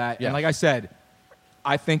proponent for that. Yes. And like I said,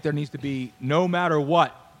 I think there needs to be, no matter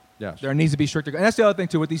what, Yes. there needs to be stricter. And that's the other thing,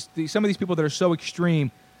 too, with some of these people that are so extreme,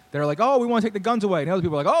 they're like, oh, we want to take the guns away. And the other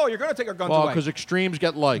people are like, oh, you're going to take our guns Well, away. because extremes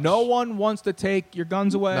get likes. No one wants to take your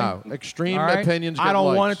guns away. No, extreme All right? opinions get I don't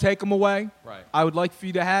likes. want to take them away. Right. I would like for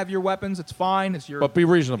you to have your weapons. It's fine. It's your. But be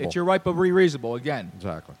reasonable. It's your right, but be reasonable. Again.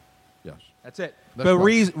 Exactly. Yes. That's it. That's but right.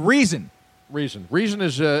 reason. Reason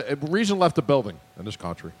is reason left the building in this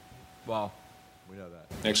country. Well, we know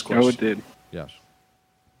that. Next No, it did. Yes.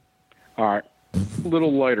 All right. A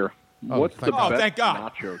little lighter. Oh, What's the thank God. best Thank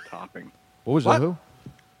God. nacho topping? What was What? that? Who?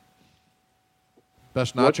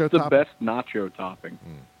 Best What's nacho the topping? best nacho topping?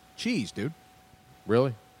 cheese, dude.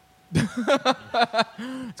 Really?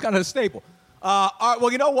 It's kind of a staple. All right,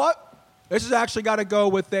 well, you know what? This has actually got to go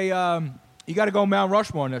with a. You got to go Mount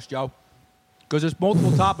Rushmore on this, Joe, because there's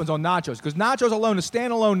multiple toppings on nachos. Because nachos alone, the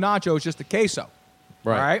standalone nacho is just the queso.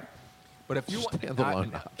 Right. All right. But if you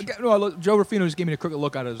Standalone no, look, Joe Ruffino just gave me a crooked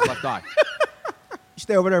look out of his left eye. You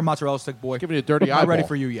stay over there, mozzarella stick boy. Giving you a dirty I'm not ready eyeball.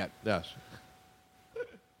 for you yet. Yes.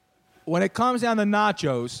 When it comes down to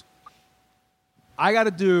nachos, I got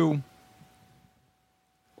to do.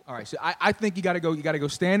 All right, so I think you got to go. You got to go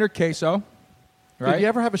standard queso. Right? Did you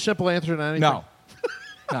ever have a simple answer to anything? No,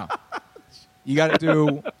 no. You got to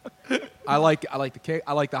do. I like the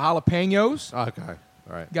jalapenos. Okay. All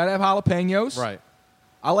right. You got to have jalapenos. Right.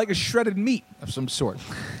 I like a shredded meat of some sort,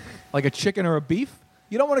 like a chicken or a beef.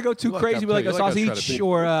 You don't want to go too You like crazy that with like too. a You like a shredded sausage beef.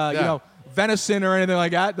 or Yeah. venison or anything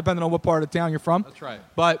like that, depending on what part of town you're from. That's right.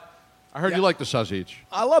 But I heard Yeah. you like the sausage.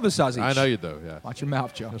 I love a sausage. I know you do. Yeah. Watch your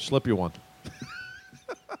mouth, Joe. I'll slip you one.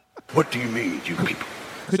 What do you mean, you people?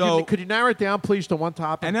 Could you narrow it down, please, to one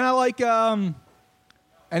topic? And then I like and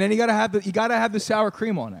then you gotta have the sour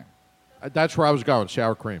cream on there. That's where I was going.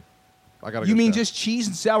 Sour cream. I got. You mean just cheese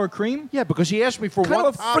and sour cream? Yeah, because he asked me for What kind one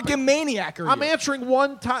of a topic. freaking maniac are you? I'm answering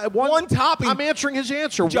one topping. I'm answering his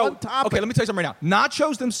answer. Joe, one topic. okay, let me tell you something right now.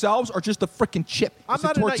 Nachos themselves are just a freaking chip. I'm It's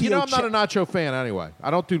not a a, tortilla I'm not a chip. nacho fan anyway.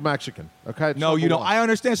 I don't do Mexican. Okay. It's No, you number don't. one. I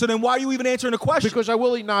understand. So then why are you even answering the question? Because I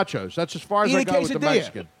will eat nachos. That's as far as I Eat a go with the quesadilla.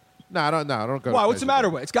 Mexican. No, I don't. No, I don't go. Why? to What's the matter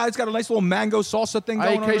with it? It's got a nice little mango salsa thing I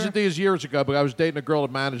going ate on there. quesadillas years ago, but I was dating a girl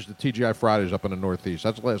that managed the TGI Fridays up in the Northeast.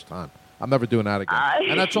 That's the last time. I'm never doing that again.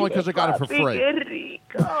 And that's only because I got it for free.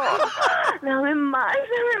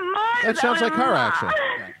 That sounds like her accent.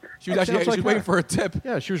 She was actually Sounds like she was waiting her. for a tip.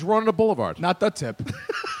 Yeah, she was running the boulevard. Not the tip.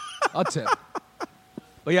 A tip.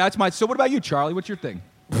 But yeah, that's my. So what about you, Charlie? What's your thing?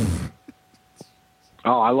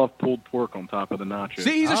 Oh, I love pulled pork on top of the nachos.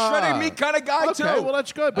 See, he's a shredded meat kind of guy too. Okay, well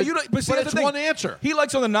that's good. But, you don't- but see, but that's it's the thing. one answer. He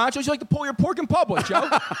likes on the nachos. You like to pull your pork in public, Joe.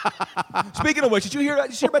 Speaking of which, did you hear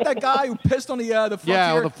about that guy who pissed on the Frontier?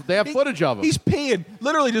 Yeah, they have footage of him. He's peeing,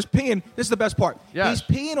 literally just peeing. This is the best part. Yes.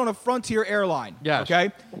 He's peeing on a Frontier airline. Yes. Okay.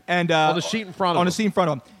 And On the seat in front of on him. the seat in front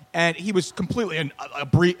of him. And he was completely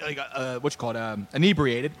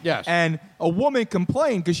inebriated. Yes. And a woman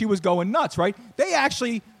complained because she was going nuts. Right. They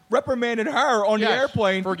actually reprimanded her on the Yes,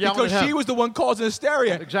 airplane for yelling because at him. she was the one causing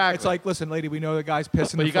hysteria. Exactly. It's like, listen, lady, we know the guy's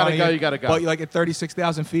pissing. But in you gotta front of go, you gotta go. But you like at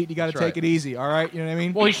 36,000 feet, you got to That's take right. it easy. All right, you know what I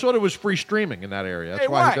mean? Well, he thought it was free streaming in that area. That's Hey,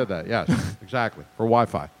 why right. he did that. Yes, exactly. For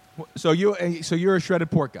Wi-Fi. So you're a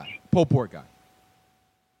shredded pork guy, pulled pork guy.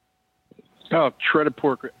 Oh, shredded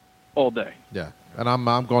pork all day. Yeah, and I'm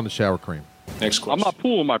going to sour cream. Next question. I'm not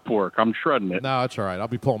pulling my pork. I'm shredding it. No, it's all right. I'll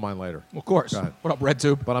be pulling mine later. Of course. Go ahead. What up, Red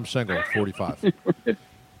Tube? But I'm single at 45.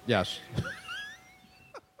 Yes.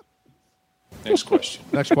 Next question.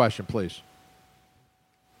 Next question, please.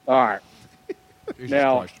 All right.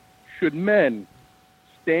 Now, should men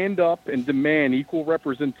stand up and demand equal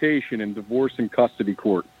representation in divorce and custody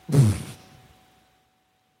court?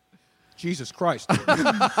 Jesus Christ.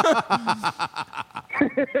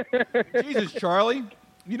 Jesus, Charlie.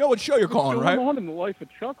 You know what show you're calling, What's right? going on in the life of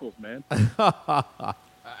Chuckles, man? I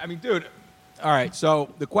mean, dude. All right,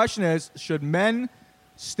 so the question is, should men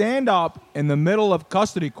stand up in the middle of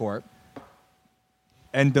custody court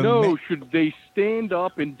and demand... No, should they stand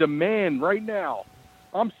up and demand right now?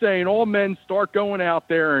 I'm saying all men start going out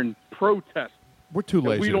there and protest. We're too that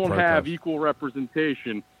lazy we to don't protest. have equal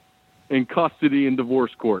representation in custody and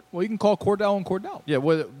divorce court. Well, you can call Cordell and Cordell. Yeah,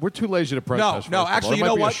 we're too lazy to protest. No, first of all. actually, There you might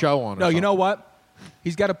know be what? A show on. No, you know what?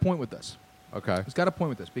 He's got a point with this. Okay. He's got a point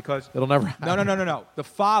with this because it'll never happen. No. The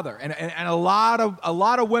father and a lot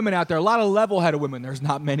of women out there, a lot of level-headed women. There's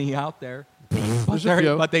not many out there,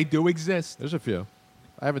 but they do exist. There's a few.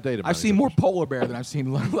 I haven't dated. I've seen more polar bear than I've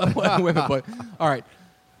seen level-headed women. But all right,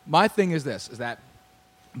 my thing is this: is that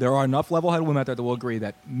there are enough level-headed women out there that will agree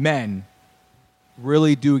that men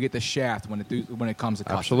really do get the shaft when it comes to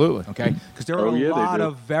custody. Absolutely. Okay, because there are Oh, a yeah, they lot do.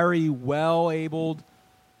 of very well-abled,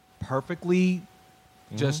 perfectly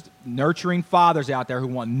just nurturing fathers out there who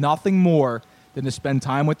want nothing more than to spend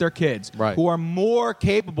time with their kids, Right. who are more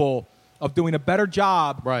capable of doing a better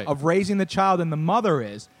job of raising the child than the mother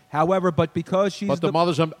is. However, but because she's But the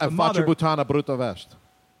mother's a mother- faccia buttana brutta vest.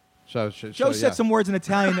 So Joe said some words in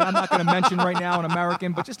Italian that I'm not going to mention right now in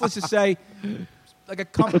American, but let's just say like a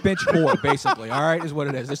cunt bitch whore, basically. All right, is what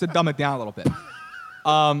it is. Just to dumb it down a little bit.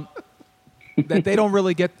 That they don't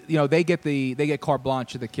really get, they get carte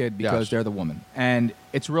blanche to the kid because Yes. they're the woman, and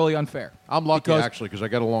it's really unfair. I'm lucky Because- actually because I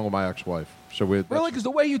get along with my ex-wife. So we Really, because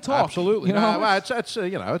the way you talk, absolutely. you know, No, it's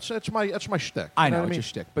my shtick. I You know what it's mean? your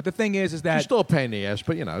shtick, but the thing is She's that still a pain in the ass,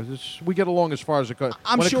 but we get along as far as it goes.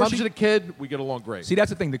 I'm when sure it comes she- to the kid, we get along great. See, that's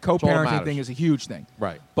the thing. The all that co-parenting matters. thing is a huge thing.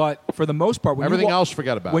 Right. But for the most part, when Everything you else,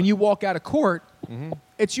 forget about when it. you walk out of court,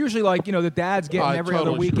 it's usually like, the dad's getting every other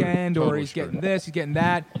totally screwed. weekend, or Totally he's getting screwed. this, he's getting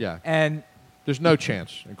that. Yeah. And There's no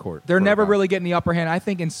chance in court. they're for a never guy. really getting the upper hand. I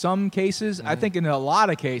think in some cases, I think in a lot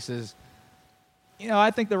of cases,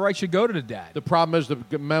 I think the right should go to the dad. The problem is the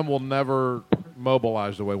men will never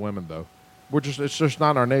mobilize the way women do. It's just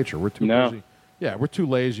not our nature. We're too lazy. Yeah, we're too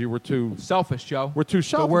lazy. We're too selfish, Joe. We're too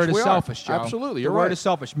selfish. The word is We are. selfish, Joe. Absolutely, The you're word right. is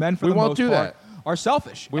selfish. Men, for we the won't most do part, that. are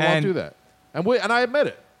selfish. We won't do that, and I admit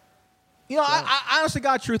it. I honestly,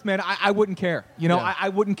 God, truth, man, I wouldn't care. I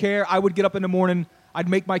wouldn't care. I would get up in the morning. I'd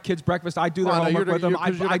make my kids breakfast. I'd do their Well, no, homework you're with the- them.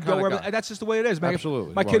 you're- 'cause you're I'd that go kinda wherever. guy. That's just the way it is, man.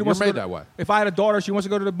 Absolutely. My Well, kid you're wants to made go that way. If I had a daughter, she wants to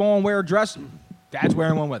go to the ball and wear a dress. Dad's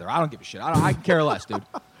wearing one with her. I don't give a shit. I can care less, dude.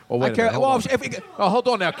 Well, wait I a care. minute, hold Well, on. Hold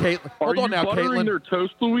on now, Caitlin. Hold Are on you now, buttering Caitlin. their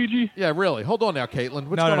toast, Luigi? Yeah, really. Hold on now, Caitlin.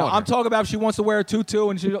 What's no. going on? I'm talking about if she wants to wear a tutu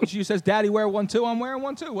and she says, "Daddy, wear one too." I'm wearing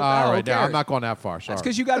one too. What the hell? All Who right, now cares? I'm not going that far. Sorry. That's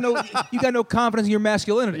because you got no confidence in your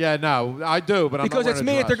masculinity. Yeah, no, I do, but I'm Because not it's wearing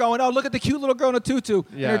me a if they're dress. going, oh, look at the cute little girl in a tutu.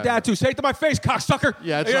 Yeah. And her dad, too. Say it to my face, cocksucker.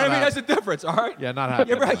 Yeah, it's you know not what I mean? That's happening. the difference, all right? Yeah, not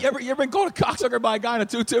happening. You ever been called a cocksucker by a guy in a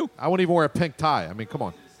tutu? I won't even wear a pink tie. I mean, come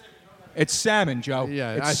on. It's salmon, Joe.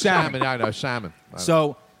 Yeah, it's salmon. I know, salmon. I know.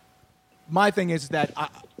 So my thing is that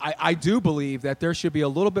I do believe that there should be a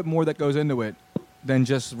little bit more that goes into it than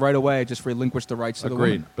just right away just relinquish the rights to the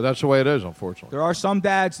Agreed. women. But that's the way it is, unfortunately. There are some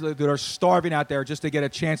dads that are starving out there just to get a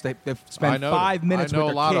chance to I spend know 5 them. minutes I know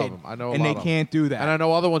with a their lot kid, of them. I know a and lot they of them. can't do that. And I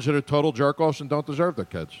know other ones that are total jerk-offs and don't deserve their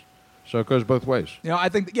kids. So it goes both ways. I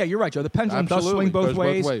think, you're right, Joe. The pendulum does Absolutely. swing both Goes both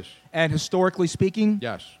ways. ways. And historically speaking,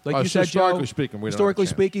 Yes. like you said, Joe, historically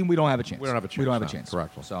speaking, we don't have a chance. we don't have a chance. We don't have a chance. We don't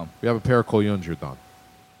have a no, chance. Correct. So we have a pair of collusions, you're done.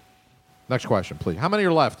 Next question, please. How many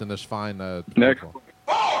are left in this fine? Next.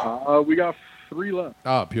 article? We got 3 left.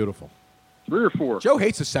 Oh, beautiful. 3 or 4. Joe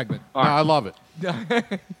hates this segment. No, I love it.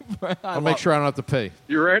 I'll I'll make sure I don't have to pee.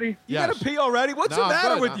 You ready? You Yes. got to pee already? What's No, the I'm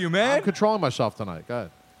matter good. with you, man? I'm controlling myself tonight. Go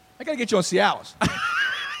ahead. I got to get you on Cialis.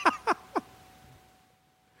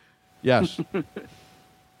 Yes.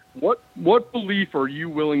 What belief are you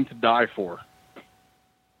willing to die for?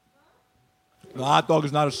 The hot dog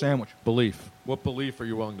is not a sandwich. Belief. What belief are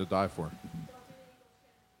you willing to die for?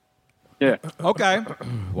 Yeah. Okay.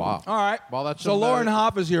 Wow. All right. Well, that's so Lauren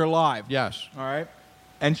Hoff is here live. Yes. All right.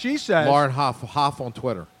 And she says Lauren Hoff on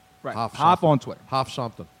Twitter. Right. Hoff Hoff on Twitter. Hoff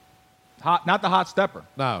something. Hot, not the hot stepper.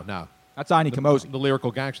 No. That's Ani Kamosi. The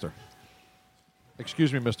lyrical gangster.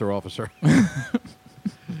 Excuse me, Mr. Officer.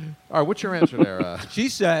 All right, what's your answer there? She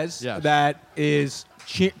says Yes. that is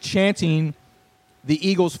chanting the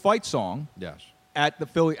Eagles fight song Yes. at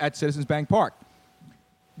Citizens Bank Park.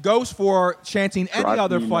 Goes for chanting any Drives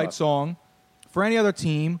other me fight nuts. song for any other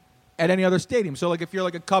team at any other stadium. So, like, if you're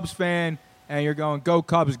like a Cubs fan and you're going "Go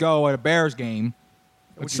Cubs, go" at a Bears game,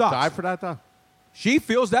 it Would you sucks. die for that, though? She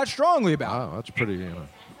feels that strongly about it. Oh, that's pretty,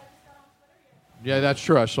 Yeah, that's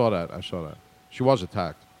true. I saw that. She was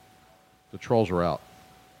attacked. The trolls are out.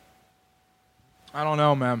 I don't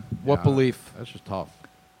know, man. What belief? That's just tough.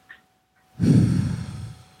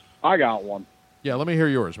 I got one. Yeah, let me hear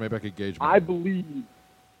yours. Maybe I could gauge. I believe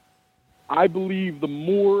the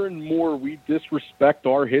more and more we disrespect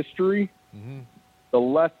our history, the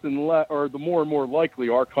less and less, or the more and more likely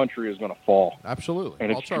our country is going to fall. Absolutely.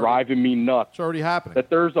 And it's driving me nuts. It's already happening. That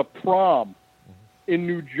there's a prom in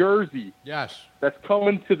New Jersey. Yes. That's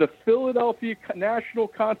coming to the Philadelphia National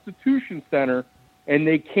Constitution Center, and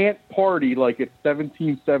they can't party like it's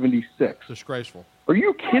 1776. Disgraceful. Are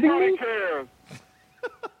you kidding me?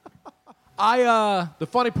 The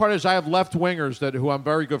funny part is I have left-wingers who I'm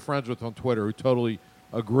very good friends with on Twitter who totally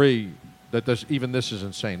agree that this is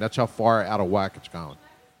insane. That's how far out of whack it's going.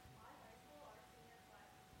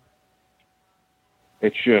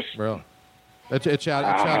 It's just really. It's out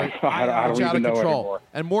I don't of even know control. anymore.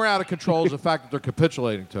 And more out of control is the fact that they're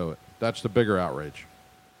capitulating to it. That's the bigger outrage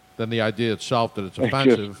than the idea itself that it's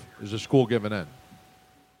offensive. Is the school giving in?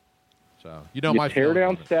 So you you tear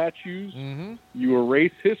down statues, you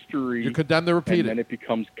erase history, you condemn to repeat and then it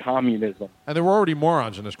becomes communism. And there were already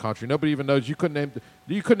morons in this country. Nobody even knows. You couldn't name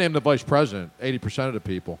the vice president. 80% of the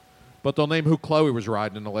people, but they'll name who Chloe was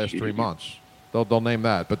riding in the last 3 months. They'll name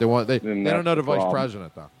that, but they don't know the vice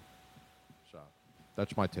president though. So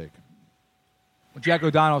that's my take. Jack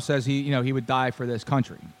O'Donnell says he would die for this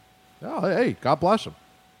country. Oh, hey, God bless him.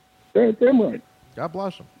 Damn right. God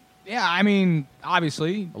bless him. Yeah, I mean,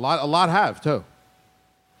 obviously. A lot have, too.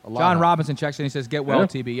 John Robinson checks in. He says, get well,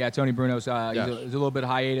 TB. Yeah, Tony Bruno's he's a little bit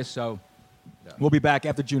hiatus, so we'll be back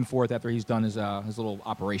after June 4th after he's done his little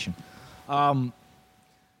operation. Yeah,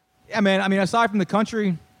 man, I mean, aside from the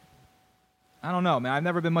country, I don't know, man. I've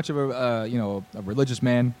never been much of a religious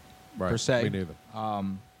man, per se. Me neither.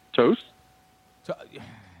 Toast?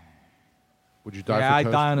 Would you die yeah, for I'd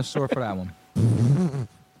toast? die on a sword for that one.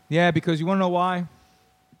 Yeah, because you want to know why?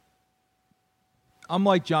 I'm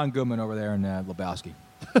like John Goodman over there in Lebowski.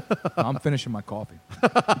 I'm finishing my coffee.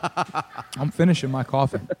 I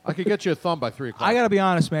could get you a thumb by 3 o'clock. I got to be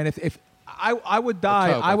honest, man. If I would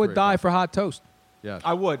die, I would die for hot toast. Yes.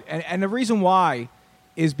 I would. And the reason why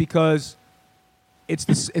is because it's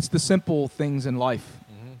the simple things in life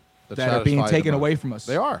that are being taken away from us.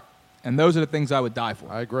 They are. And those are the things I would die for.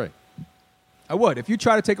 I agree. I would. If you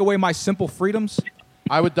try to take away my simple freedoms,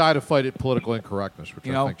 I would die to fight political incorrectness, which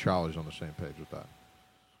I think Charlie's on the same page with that.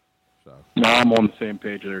 So. No, I'm on the same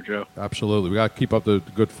page there, Joe. Absolutely. We got to keep up the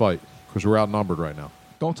good fight because we're outnumbered right now.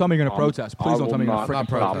 don't tell me you're going to protest. Please don't tell me you're going to freaking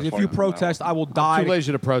protest. If you protest, I will die. I'm too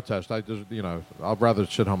lazy to protest. I'd rather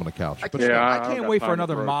sit home on the couch. I can't wait for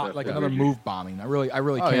another another move bombing. I really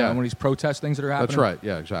can't. Yeah. One of these protest things that are happening. That's right.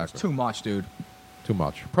 Yeah, exactly. It's too much, dude. Too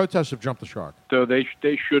much. Protests have jumped the shark. So they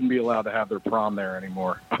shouldn't be allowed to have their prom there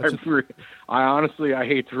anymore. I honestly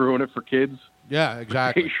hate to ruin it for kids. Yeah,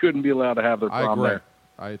 exactly. They shouldn't be allowed to have their prom there.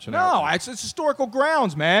 It's historical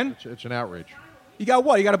grounds, man. It's an outrage. You got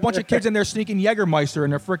what? You got a bunch of kids in there sneaking Jägermeister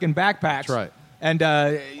in their freaking backpacks. That's right. And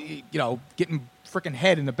getting freaking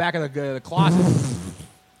head in the back of the closet.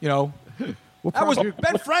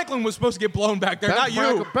 Ben Franklin was supposed to get blown back there, not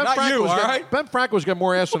you. All right? Ben Franklin was getting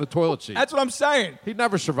more ass on the toilet seat. That's what I'm saying. He'd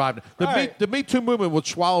never survived it. The Me Too movement would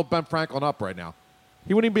swallow Ben Franklin up right now.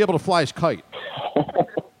 He wouldn't even be able to fly his kite.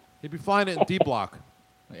 He'd be flying it in D block.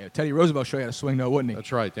 Yeah, Teddy Roosevelt showed you how to swing, though, wouldn't he?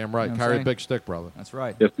 That's right. Damn right. You know Carry a big stick, brother. That's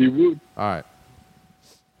right. Yes, he would. All right.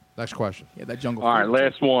 Next question. Yeah, that jungle. All right,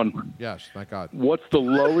 last one. Yes, thank God. What's the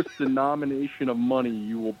lowest denomination of money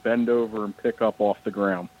you will bend over and pick up off the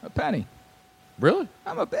ground? A penny. Really?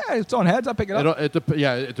 It's on heads. I pick it up.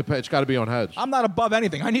 It's got to be on heads. I'm not above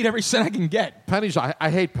anything. I need every cent I can get. Pennies. I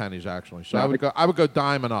hate pennies actually. So I would go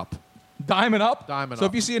dime and up. Dime and up. So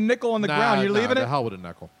if you see a nickel on the ground, you're leaving it. The hell with a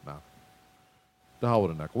nickel. No. The hell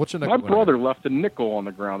with a nickel. What's a nickel? My brother left a nickel on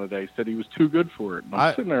the ground today. Said he was too good for it. And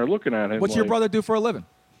I'm sitting there looking at him. What's your brother do for a living?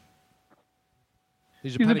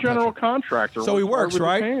 He's a general contractor. So he works,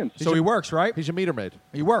 right? So he works, right? He's a meter maid.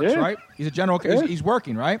 He works, Yeah. right? He's a general. Yeah. He's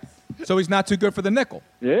working, right? So he's not too good for the nickel.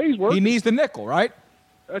 Yeah, he's working. He needs the nickel, right?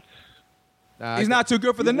 He's not too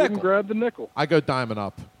good for the nickel. Grab the nickel. I go dime and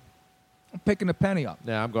up. I'm picking a penny up.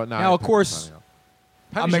 Yeah, I'm going. Now, of course,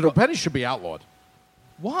 pennies should be outlawed.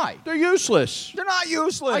 Why? They're useless. They're not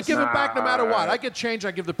useless. I give it back no matter what. I get change.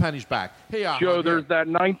 I give the pennies back. Here, Joe, there's that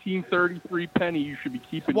 1933 penny you should be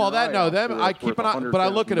keeping. Well, your eye out for. I keep an eye, but I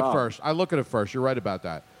look at it first. You're right about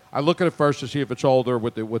that. I look at it first to see if it's older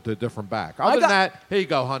with the different back. Other than that, here you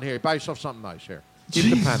go, hon. Here, buy yourself something nice here.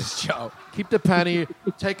 Keep the penny. Joe. Keep the penny.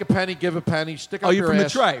 Take a penny, give a penny, stick up Oh, you're your from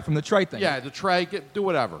ass. the tray thing. Yeah, the tray. Do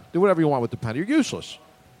whatever. Do whatever you want with the penny. You're useless.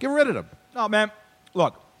 Get rid of them. No, man.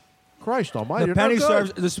 Look, Christ almighty. the you're penny not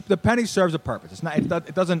good. serves the penny serves a purpose. It's not.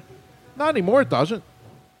 It doesn't. Not anymore. It doesn't.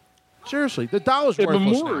 Seriously, the dollar's It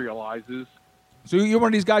worthless now. memorializes So you're one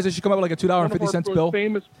of these guys that should come up with like a one of $2.50 our most bill.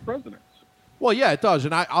 famous presidents. Well, yeah, it does,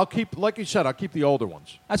 and I'll keep, like you said, I'll keep the older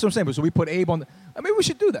ones. That's what I'm saying. But so we put Abe on. Maybe we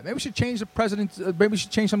should do that. Maybe we should change the president. Maybe we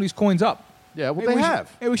should change some of these coins up. Yeah, well, Maybe they we should-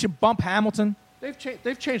 have. Maybe we should bump Hamilton They've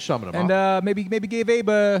changed some of them. and up. maybe give Abe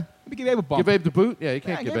a bump. Give Abe the boot. Yeah, you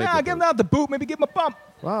can't give Abe the give him boot. out the boot. Maybe give him a bump.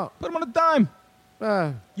 Wow. Put him on a dime.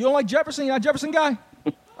 You don't like Jefferson? You're not a Jefferson guy?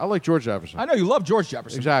 I like George Jefferson. I know you love George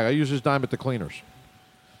Jefferson. Exactly. I use his dime at the cleaners.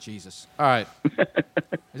 Jesus. All right.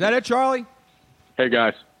 Is that it, Charlie? Hey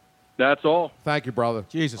guys, that's all. Thank you, brother.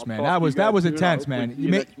 Jesus, man, talk that to was you guys soon. intense, Hopefully man. see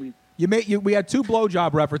you next week. We had 2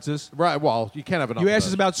 blowjob references. Right. Well, you can't have enough. You of asked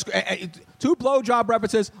us those. about 2 blowjob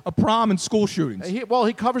references, a prom, and school shootings. He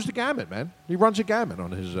covers the gamut, man. He runs a gamut on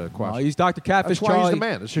his question. Well, he's Dr. Catfish That's why he's Charlie. the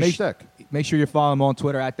man. It's his shtick. Make sure you follow him on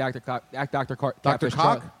Twitter at Dr. Catfish Cock?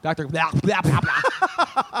 Charlie. Dr. Blah, blah, blah,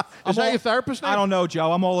 blah. Is that your therapist name? I don't know,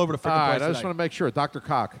 Joe. I'm all over the freaking All right, place I just today. want to make sure. Dr.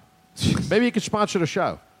 Cock. Maybe you could sponsor the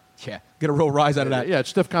show. Yeah, get a real rise out of that. Yeah, it's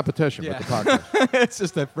stiff competition with the podcast. It's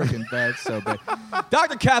just that freaking bad. It's so bad.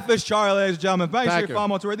 Dr. Catfish Charlie, ladies and gentlemen. Make sure Thank you you. follow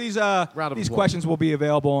him on Twitter. These applause. questions will be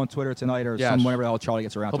available on Twitter tonight or Yes. whenever the hell Charlie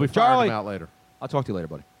gets around He'll to be it. firing Charlie, them out later. I'll talk to you later,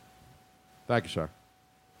 buddy. Thank you, sir.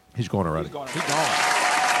 He's going already. He's gone.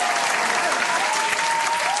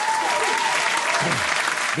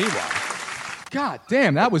 Meanwhile, God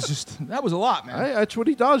damn, that was a lot, man. hey, that's what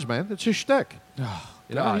he does, man. It's his shtick.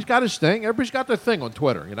 You know, God. he's got his thing. Everybody's got their thing on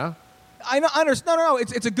Twitter, you know? I know. Understand? No.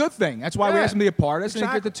 It's a good thing. That's why we Yeah, asked him to be a part of this. And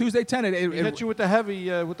exactly. get the Tuesday 10. He hit you with the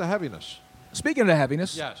heaviness. Speaking of the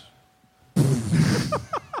heaviness, Yes.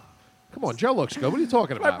 Come on, Joe looks good. What are you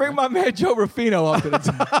talking I about? bring my man Joe Ruffino up to the,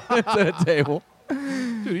 to the table. Dude,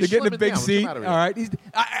 They're he's getting a slimming big down. What's the seat. matter All with you?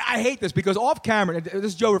 right. I hate this because off camera, and this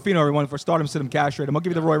is Joe Ruffino, everyone, for Stardom Sit 'em Castrate him. I'll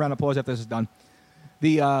give you the Roy round of applause after this is done.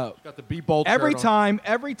 He's got the B-Bolt Every shirt on.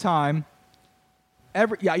 time,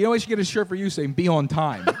 yeah, you know, I should get a shirt for you saying "Be on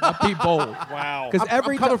time," not "Be bold." Wow. Because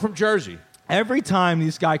I'm coming from Jersey. every time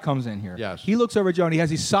this guy comes in here, Yes. he looks over at Joe and he has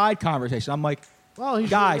these side conversations. I'm like, Well, he's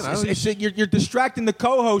guys, you know, you're distracting the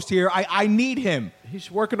co-host here. I need him. he's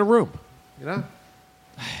working the room, you know?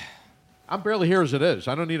 I'm barely here as it is.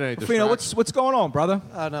 I don't need any Ruffino, distractions. what's going on, brother?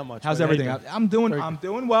 Not much. How's man. How you everything? doing? I'm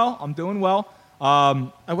doing well. I'm doing well.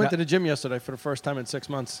 I went to the gym yesterday for the first time in 6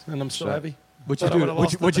 months, and I'm so Sick. heavy. What'd you Thought I do? would've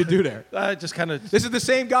lost What'd you do there? I just kind of. This is the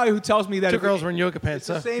same guy who tells me that Two if- girls were in yoga pants. It's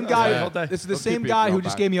the so- same all guy. day. This is the Don't same keep guy beating who up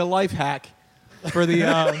just back. gave me a life hack for the.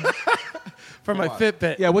 For my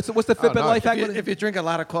Fitbit. Yeah, what's the Fitbit nice. life hack? If you drink a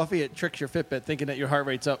lot of coffee, it tricks your Fitbit thinking that your heart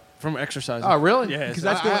rate's up from exercising. Oh, really? Yeah. Because so-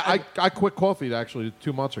 that's I quit coffee actually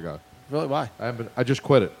 2 months ago. really why? I just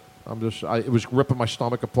quit it. It was ripping my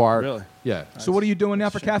stomach apart. Really? Yeah. So what are you doing now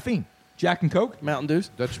for caffeine? Jack and Coke Mountain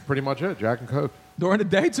Dews. That's pretty much it. Jack and Coke. during the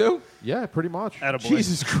day too? Yeah, pretty much. Attaboy.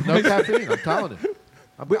 Jesus Christ! No caffeine. I'm telling you.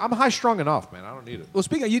 I'm high strung enough, man. I don't need it. Well,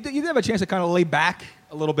 speaking, you did have a chance to kind of lay back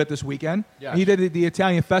a little bit this weekend. Yes. And you did the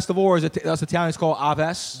Italian festival, or is it us Italians call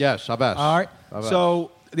Aves? Yes, Aves. All right. Aves.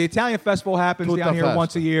 So the Italian festival happens Tutta down here Festa.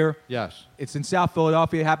 once a year. Yes. It's in South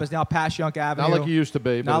Philadelphia. It happens now past Yonk Avenue. Not like it used to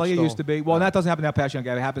be. but Not like it's it still- used to be. Well, that doesn't happen now past Yonk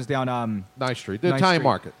Avenue. It happens down Ninth Street. The Ninth Italian Street.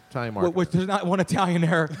 market. Italian market. Which there's not one Italian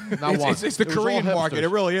there. Not one. It's the It was all Korean market. hipsters. It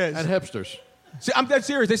really is. And hipsters. See, I'm dead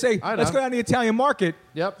serious. They say, I know. let's go down to the Italian market.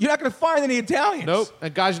 Yep. You're not going to find any Italians. Nope.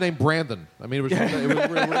 And guys named Brandon. I mean, it was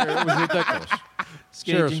ridiculous.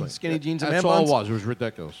 Seriously. Skinny jeans and That's man all it buns? was. It was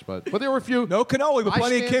ridiculous. But there were a few. No cannoli, but I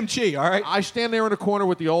plenty of stand- kimchi, all right? I stand there in the corner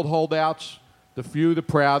with the old holdouts, the few, the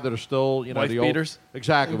proud that are still, Wife the old. beaters?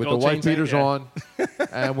 Exactly, with the Gold white chains, beaters yeah. on.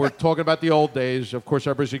 And we're talking about the old days. Of course,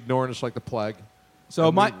 everybody's ignoring us like the plague. So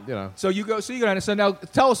And my, we, so you go down. So now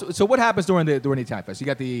tell us. So what happens during the Italian fest? You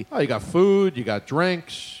got the Oh, you got food, you got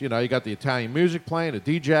drinks, you got the Italian music playing, a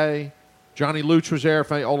DJ. Johnny Luch was there.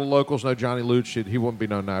 If all the locals know Johnny Luch, he wouldn't be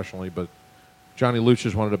known nationally, but Johnny Luch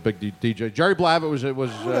is one of the big DJs. Jerry Blavat was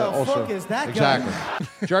also fuck is that guy?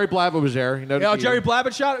 exactly. Jerry Blavat was there. Jerry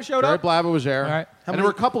Blavat showed Jerry up. Blavat was there. All right. And there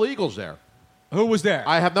were a couple Eagles there. Who was there?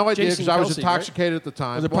 I have no idea Jason because I was Kelsey, intoxicated at the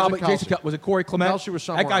time. was it Wasn't probably Kelsey. Jason? Was it Corey Clement? Kelsey was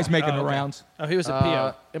somewhere That guy's else. making the okay. rounds. Oh, he was at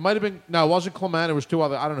PO. It might have been it wasn't Clement. It was two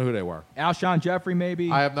other. I don't know who they were. Alshon Jeffrey, maybe.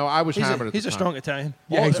 I have no. I was He's hammered. at a the time. strong Italian.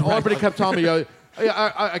 Yeah, he's right. Everybody kept telling me,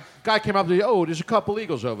 a guy came up to me, there's a couple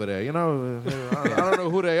Eagles over there. I don't know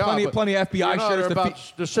who they are. Plenty- but, plenty of FBI shirts They're to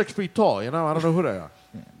about they're 6 feet tall. I don't know who they are.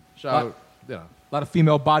 So, a lot of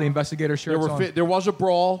female body investigator there shirts on. there was a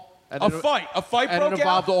brawl. And A fight and broke it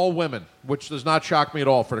involved out? all women, which does not shock me at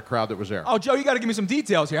all for the crowd that was there. Oh, Joe, you got to give me some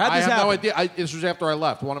details here. How'd I this have happen? no idea. This was after I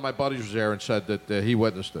left. One of my buddies was there and said that he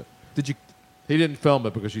witnessed it. Did you? He didn't film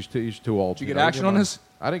it because he's too old. Did you get action on this?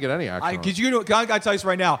 I didn't get any action. on it. Because I got to tell you this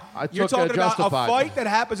right now. You're took, talking about a Justified. fight that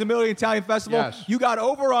happens at Million Italian Festival. Yes. You got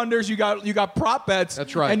over-unders, you got prop bets.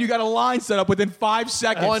 That's right. And you got a line set up within 5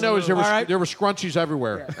 seconds. All I know is there All right? were scrunchies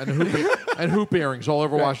everywhere and hoop earrings all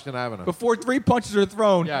over Washington Avenue. Before 3 punches are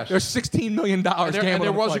thrown, Yes. there's $16 million And there gambled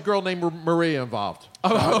on the was a fight. girl named Maria involved.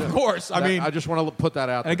 Of course. I mean, I just want to put that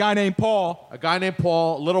out and a there. guy named Paul. A guy named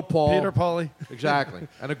Paul, little Paul. Peter Pauly. Exactly.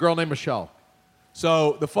 And a girl named Michelle.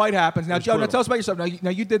 So the fight happens. Now, It's Joe, now brutal. tell us about yourself. Now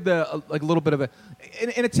you did the like a little bit of a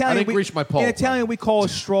in Italian. I didn't grease my pole. In Italian, we call a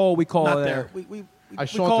stroll. We call Not it. there. I we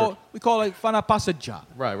sauntered. call it like fa una passeggiata.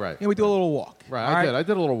 Right, right. And we do a little walk. Right, all I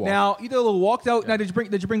did a little walk. Now you did a little walk. Now, did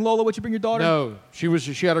you bring Lola? Would you bring your daughter? No, she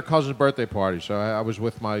had her cousin's birthday party, so I was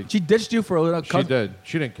with my. She ditched you for a little. She did.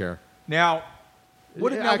 She didn't care. Now,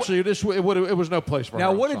 Actually, it was no place for her.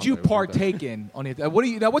 Now, on what did you Sunday. It was her day. partake in on the? What do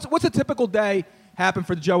you? Now, what's a typical day happen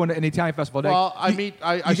for Joe in the Italian festival? Well, I you, meet.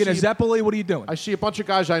 you get a Zeppeli. What are you doing? I see a bunch of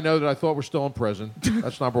guys I know that I thought were still in prison.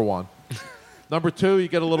 That's number one. Number two, you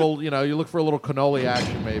get a little. You look for a little cannoli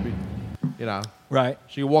action, maybe. Right.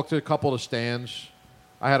 So you walk to a couple of the stands.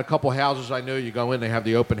 I had a couple houses I knew. You go in, they have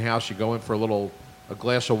the open house. You go in for a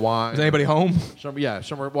glass of wine. Is anybody home?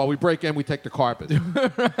 Somewhere. Well, we break in, we take the carpet,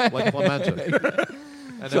 like Clemenza,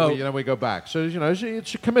 and then we go back. So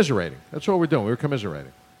it's commiserating. That's what we're doing. We were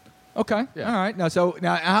commiserating. Okay. Yeah. All right.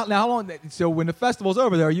 Now, how long? So when the festival's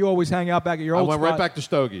over there, you always hang out back at your I old went spot? right back to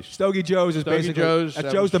Stogie's. Stogie Joe's is Stogie basically Joe's,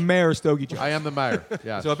 Joe's the mayor of Stogie Joe's. I am the mayor.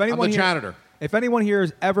 Yes. So if anyone I'm the here- janitor. If anyone here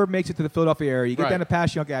ever makes it to the Philadelphia area, you get Right. down to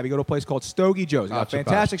Passyunk Abbey, you go to a place called Stogie Joe's. You got it's the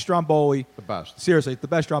fantastic stromboli. The best. Seriously, it's the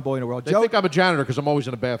best stromboli in the world. They Joe, think I'm a janitor because I'm always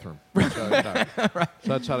in the bathroom. So, so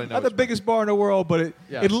that's how they know. not the it's me. biggest bar in the world, but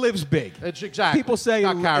Yes. it lives big. It's exactly. People say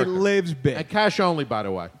Not it character. lives big. And cash only, by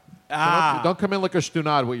the way. So don't come in like a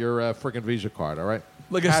stunad with your friggin' Visa card, all right?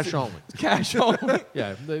 Like a cash only. Cash only.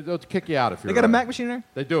 Yeah, they'll kick you out if you're. They got a Mac machine there?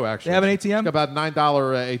 They do actually. They have an It's ATM? got about $9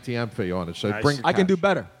 ATM fee on it. So Nice. bring. I can cash. do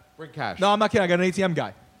better. Bring cash. No, I'm not kidding. I got an ATM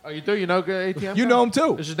guy. Oh, you do? You know ATM? You guy? know him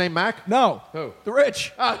too. Is his name Mac? No. Who? The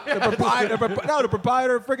rich. Oh, yeah. The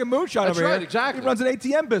proprietor of freaking Moonshine That's over right, here. exactly. He runs an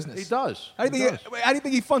ATM business. He does. How do you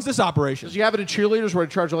think he funds this operation? Does he have it in cheerleaders where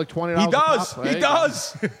they charge you like $20? He a does. pop? He There you go.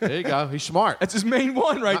 does. There you go. He's smart. That's his main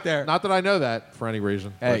one right there. Not that I know that for any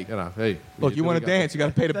reason. Hey. But, hey. Look, you want to dance, you got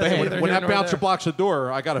to pay the band. When that bouncer blocks the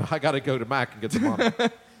door, I gotta go to Mac and get the money.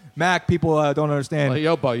 Mac, people don't understand.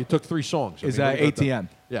 Yo, Bo, you took 3 songs. Is what about that? ATM.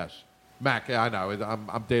 Yes. Mac, yeah, I know.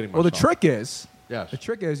 I'm dating myself. Well, the trick is, Yes.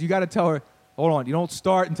 you got to tell her, hold on, you don't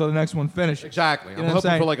start until the next one finishes. Exactly. You I'm know what hoping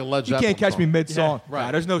saying? for like a Led Zeppelin You can't catch me song. mid-song. Yeah, right.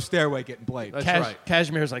 Nah, there's no stairway getting played. That's Cash, right.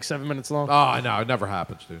 Cashmere's like 7 minutes long. Oh, I know. It never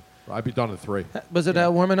happens, dude. I'd be done in 3. Was it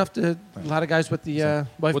warm enough to a lot of guys with the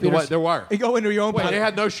wife With the beaters? there were. You go into your own Wait, pocket. they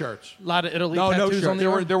had no shirts. A lot of Italy No tattoos shirts. on the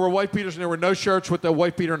There arm? were white beaters and there were no shirts with the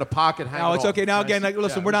white beater in the pocket hanging No, it's off. okay. Now again, like,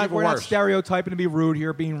 listen, Yeah, we're it was not even we're not worse. stereotyping to be rude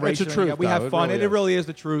here, being racist. It's the truth, We have though. It fun, really and it is. really is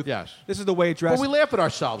the truth. Yes. This is the way it's dressed. But we laugh at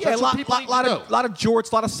ourselves. Yeah, That's what people need to do. lot of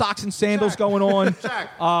jorts, a lot of socks and sandals going on.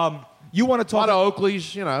 Exactly. You want to A talk lot of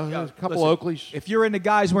Oakleys, a couple listen, of Oakleys. If you're into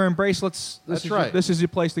guys wearing bracelets, That's right. This is your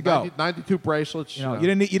place to go. 92 bracelets. You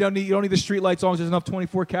don't need the street lights on. There's enough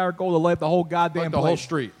 24-karat gold to light up the whole goddamn Like the place. whole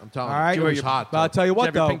street. I'm telling All you. right, It was hot. But I'll tell you what,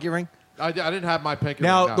 Did you have though. your pinky ring? I didn't have my pinky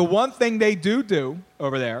Now, ring. the one thing they do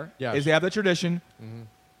over there Yes. is they have the tradition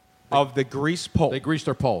of the grease pole. They greased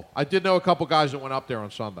their pole. I did know a couple guys that went up there on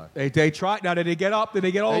Sunday. They tried. Now, did they get up? Did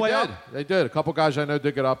they get all the way did. up? They did. A couple guys I know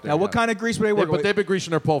did get up there. Now, what kind of grease were they working But with? they've been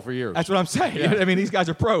greasing their pole for years. That's what I'm saying. Yeah. I mean, these guys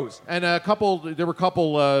are pros. And there were a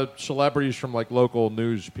couple celebrities from like local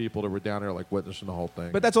news people that were down there like witnessing the whole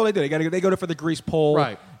thing. But that's all they do. They go for the grease pole,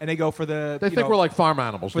 Right. And they go for the. They think we're like farm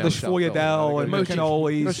animals. for down the in South Philly. Schfoyadel and the You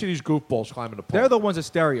cannolis. don't see these goofballs climbing the pole. They're the ones that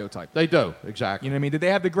stereotype. They do exactly. You know what I mean? Did they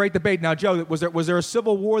have the great debate? Now, Joe, was there a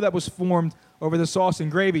civil war that was formed over the sauce and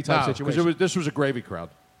gravy type No, situation? because this was a gravy crowd.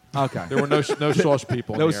 Okay. There were no sauce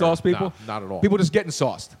people. in No the area. sauce people? No, not at all. People just getting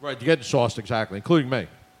sauced. Right, you're getting sauced exactly, including me.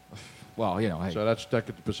 Well, hey. So that's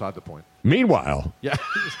beside the point. Meanwhile, Yeah.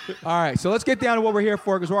 All right, so let's get down to what we're here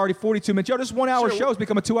for because we're already 42 minutes. Joe, this 1 hour Sure. show has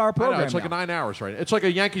become a 2-hour I know, program. it's like now. 9 hours, right? It's like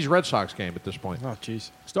a Yankees-Red Sox game at this point. Oh,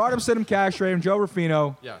 jeez. Stardom, Sidham, Castrator, and Joe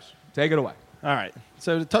Ruffino. Yes. Take it away. All right.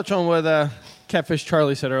 So to touch on what Catfish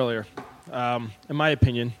Charlie said earlier, in my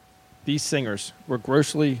opinion, these singers were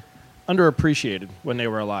grossly underappreciated when they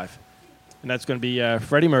were alive. And that's going to be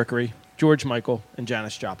Freddie Mercury, George Michael, and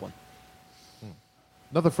Janis Joplin.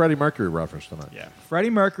 Another Freddie Mercury reference tonight. Yeah. Freddie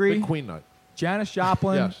Mercury, Big Queen night. Janis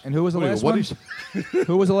Joplin. Yes. And who was the What do you- last what one? do you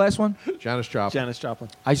Who was the last one? Janis Joplin. Janis Joplin.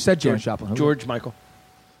 I said Janis Joplin. Who- George Michael.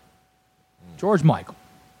 George Michael.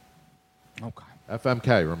 Okay.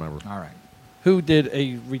 FMK, remember. All right. Who did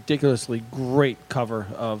a ridiculously great cover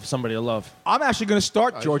of Somebody to Love? I'm actually going to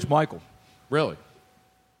start George Michael. Really?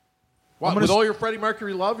 What, I'm gonna with s- all your Freddie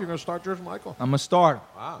Mercury love, you're going to start George Michael? I'm going to start him.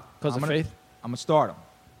 Wow. Because of faith? I'm going to start him.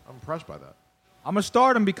 I'm impressed by that. I'm going to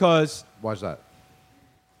start him because Why's that?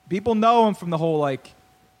 people know him from the whole, like,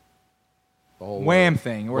 The whole Wham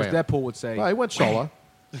thing, or as Wham. Deadpool would say. Well, he went solo.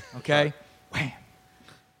 Okay? Wham.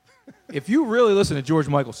 If you really listen to George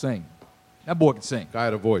Michael sing, that boy can sing. Guy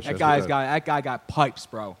had a voice. That yes, he guy got pipes,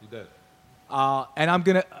 bro. did. He did. And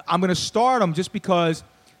I'm gonna start him just because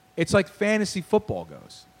it's like fantasy football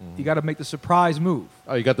goes. You got to make the surprise move.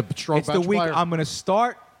 Oh, you got the strong It's the bench week. player? I'm gonna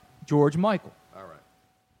start George Michael. All right.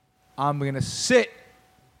 I'm gonna sit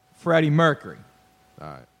Freddie Mercury. All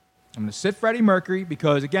right. I'm gonna sit Freddie Mercury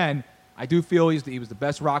because again, I do feel he was the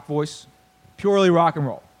best rock voice, purely rock and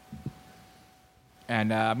roll.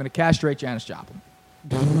 And I'm gonna castrate Janis Joplin.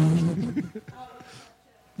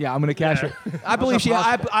 Yeah, I'm gonna castrate. I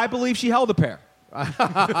believe she held a pair.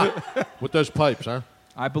 With those pipes, huh?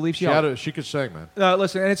 I believe she She, held. she could sing, man.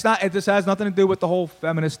 Listen, and it's not. This has nothing to do with the whole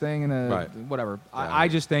feminist thing and Right. whatever. I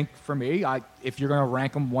just think for me, if you're gonna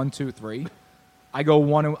rank them 1, 2, 3, I go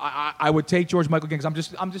one. I would take George Michael again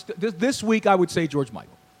because I'm just this week I would say George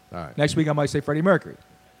Michael. All right. Next week I might say Freddie Mercury.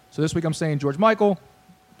 So this week I'm saying George Michael,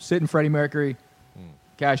 sitting Freddie Mercury,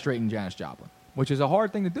 castrating Janis Joplin, which is a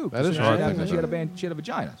hard thing to do. That is a hard thing to She do. had a band. She had a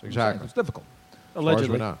vagina. So Exactly. It's difficult. As far as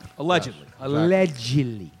we know. Allegedly. Yes, exactly.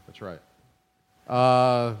 Allegedly. That's right.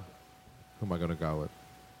 Who am I going to go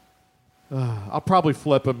with? I'll probably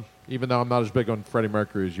flip him, even though I'm not as big on Freddie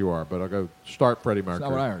Mercury as you are. But I'll go start Freddie Mercury. That's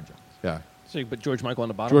not what I heard, John. Yeah. So you put George Michael on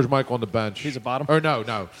the bottom? George Michael on the bench. He's a bottom? Or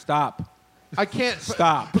no. Stop. I can't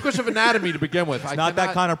Stop. because of anatomy to begin with. It's I not that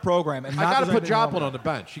cannot- kind of program. And I not got to there's put anything wrong Joplin with on the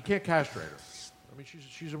bench. You can't castrate her. I mean,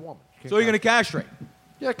 she's a woman. So you're going to castrate?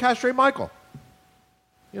 Yeah, castrate Michael.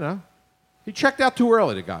 You know, he checked out too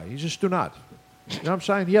early. The guy. He's just do not. You know what I'm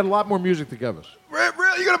saying? He had a lot more music to give us. Really?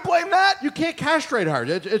 You're going to blame that? You can't castrate her.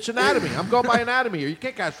 It's anatomy. I'm going by anatomy here. You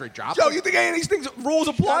can't castrate Joplin. Joe, you think any of these things rules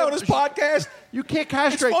apply on this podcast? You can't It's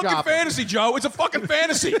castrate fucking Joplin. fantasy, Joe. It's a fucking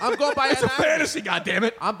fantasy. I'm going by It's a anatomy. fantasy,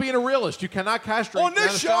 goddammit. I'm being a realist. You cannot castrate On this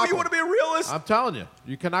Janis show, Joplin. you want to be a realist? I'm telling you.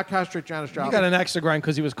 You cannot castrate Janis Joplin. You got an axe to grind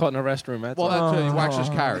because he was caught in a restroom. That's Well, all. that's it. He waxed his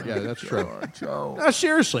carrot. Yeah, that's true. Joe. No,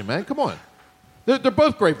 seriously, man. Come on. They're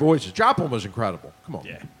both great voices. Joplin was incredible. Come on.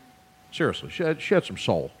 Yeah. Seriously. She had some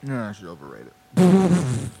soul. Yeah, she's overrated. How many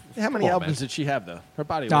Come on, albums did she have, though? Her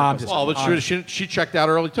body Nah, I'm was just- Well, but she checked out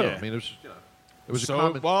early, too. Yeah. I mean, it was a So,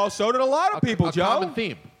 common, well, so did a lot of people, a Joe. common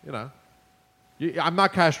theme, you know. I'm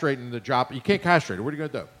not castrating the Joplin. You can't castrate her. What are you going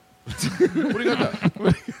to do? What are you going to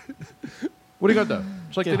do? What are you going to do?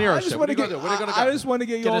 It's like De Niro said. What are you going to do? What are you going to I do? just want to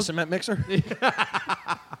get you Get all, a cement mixer?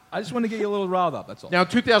 I just want to get you a little riled up. That's all. Now, in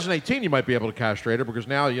 2018, you might be able to castrate her because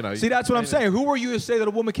now, you know. See, that's what I'm saying. Who are you to say that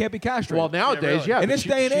a woman can't be castrated? Well, nowadays, yeah. In but this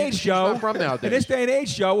day and age, she's Joe. not from nowadays. In this day and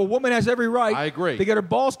age, Joe, a woman has every right. I agree. To get her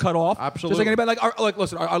balls cut off. Absolutely. Just like anybody. Like,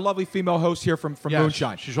 listen, our lovely female host here from Yes,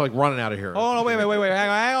 Moonshine. She's like running out of here. Oh no! Wait!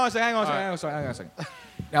 Hang on a second.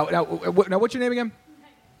 Now, what's your name again?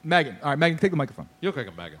 Megan. All right, Megan, take the microphone. You'll kick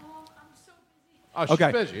him, Megan. Oh, she's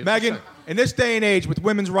Okay, busy. It's Megan. the same. In this day and age, with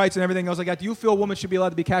women's rights and everything else like that, do you feel a woman should be allowed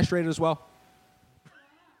to be castrated as well?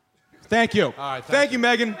 Thank you. All right, thank you,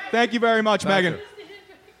 Megan. Thank you very much, Megan. you.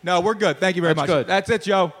 No, we're good. Thank you very That's much. good. That's it,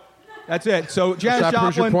 Joe. That's it. So, Does Janis that prove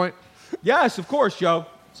your Joplin. point? Yes, of course, Joe.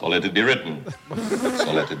 So let it be written.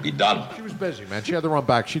 So let it be done. She was busy, man. She had to run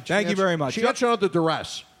back. Thank you very much. She answered under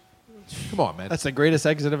duress. Come on, man. That's the greatest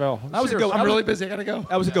exit of all. That was a good. I'm really busy. I got to go.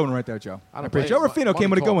 That was a good one right there, Joe. I don't appreciate blame Joe you. Ruffino came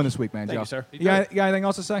with a good Money one this week, man. Thank Joe. you, sir. You got anything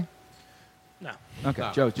else to say? No. Okay,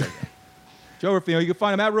 Joe. Joe Ruffino. You can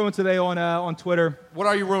find him at Ruin today on Twitter. What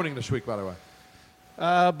are you ruining this week, by the way?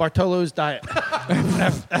 Bartolo's diet.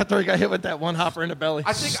 After he got hit with that one hopper in the belly.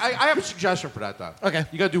 I think I have a suggestion for that, though. Okay.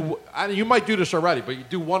 You got to do. You might do this already, but you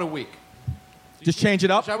do one a week. Just change it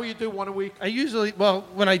Is up. that what you do? One a week? I usually,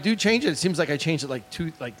 when I do change it, it seems like I change it like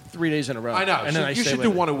 3 days in a row. I know. And So then I you stay should with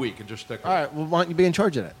do it. one a week and just stick with All right. Well, why don't you be in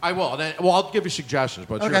charge of that? I will. And then, well, I'll give you suggestions,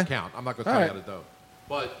 but it's your Okay. account. I'm not going to All tell you right. how to do it.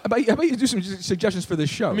 But How about you do some suggestions for this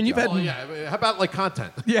show? I mean, you've Joe? had. well, yeah. How about like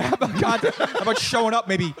content? Yeah, how about content? How about showing up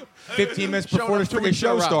maybe 15 minutes Showing before up this 2 freaking weeks in a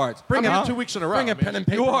show row. starts? Bring Huh? it 2 weeks in a row. Bring a I mean, pen and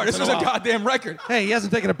paper. You are. This once is in a while. goddamn record. Hey, he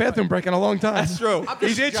hasn't taken a bathroom break in a long time. That's true. I'm just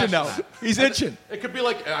He's itching suggesting though. that. He's itching. It could be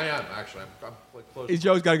like I am actually. I'm like close.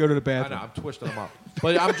 Joe's got to go to the I bathroom. know. I'm twisting them up.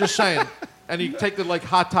 But I'm just saying. And you take the like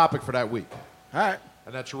hot topic for that week, All right.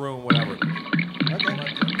 and that's room whatever.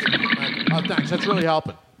 Okay. Oh, thanks. That's really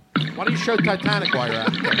helping. Why don't you show Titanic while you're at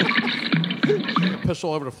it? Piss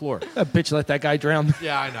all over the floor. That bitch let that guy drown.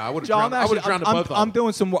 Yeah, I know. I would have John, drowned, drowned I'm, both of I'm them.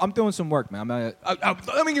 doing some. I'm doing some work, man.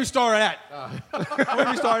 Let me get started at. Let me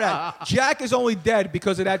get started at. Jack is only dead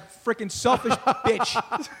because of that freaking selfish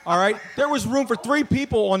bitch. All right, there was room for 3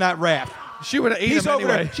 people on that raft. She would have ate He's him over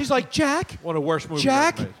anyway. there. She's like, Jack. One of the worst movies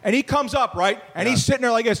Jack, ever made. and he comes up right, and he's sitting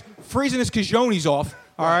there like this, freezing his cajones off.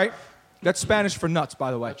 All right. That's Spanish for nuts,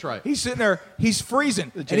 by the way. That's right. He's sitting there, he's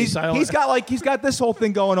freezing, and Jay Silent. he's got this whole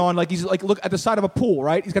thing going on, like he's like look at the side of a pool,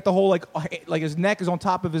 right? He's got the whole like his neck is on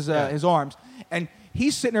top of his arms, and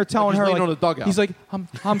he's sitting there telling he's her leaning like on the dugout. he's like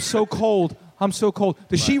I'm so cold, I'm so cold.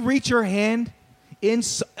 Does she reach her hand in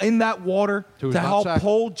that water To his to help nutsack?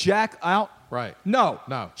 pull Jack out? Right. No.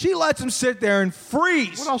 She lets him sit there and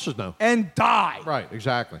freeze. What else is new? And die. Right,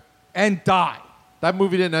 exactly. And die. That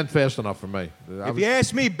movie didn't end fast enough for me. If you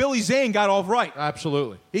ask me, Billy Zane got off right.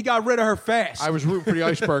 Absolutely. He got rid of her fast. I was rooting for the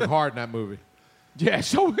iceberg hard in that movie. Yeah,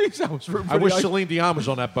 so I was rooting for I the wish ice- Celine Dion was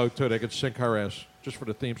on that boat, too. They could sink her ass just for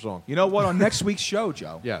the theme song. You know what? On next week's show,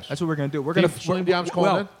 Joe. Yes. That's what we're going to do. We're Theme- going to Celine Dion's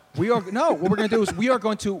calling in? What we're going to do is we're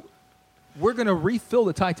going to refill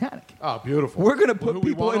the Titanic. Oh, beautiful. We're going to Who put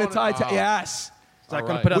we people want in a on it? Titanic. Oh. Yes. Is that All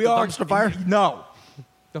going right. to put out We the are dumpster fire? No.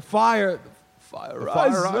 The fire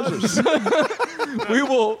rises. We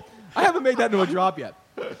will. I haven't made that into a drop yet.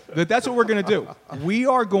 But that's what we're going to do. We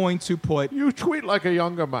are going to put. You tweet like a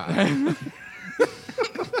younger man.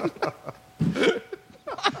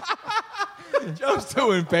 Joe's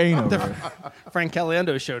too in pain over it. Frank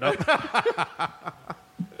Caliendo showed up.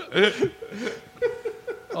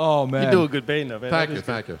 Oh man, You do a good bane though, man. Thank That you, is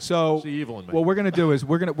thank you. So It's the evil in me. what we're gonna do is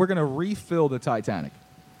we're gonna refill the Titanic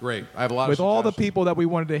Great. I have a lot with of all the suggestions. people that we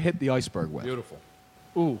wanted to hit the iceberg with. Beautiful.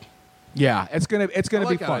 good. Ooh. Yeah, it's gonna I like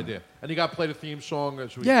be that fun. idea. And you got to play the theme song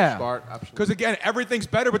as we Yeah, start. Absolutely. because again, everything's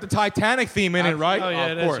better with the Titanic theme in it, right? Oh, yeah,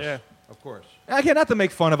 it of is, course. yeah. Of course. Again, not to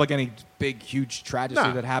make fun of like any big, huge tragedy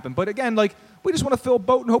Nah. that happened, but again, like we just want to fill a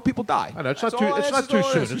boat and hope people die. I know, it's That's not too, all- it's that's not too all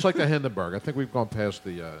it soon. is. It's like the Hindenburg. I think we've gone past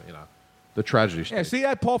the, the tragedy stage. Yeah, see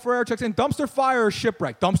that? Paul Ferrer checks in. Dumpster fire or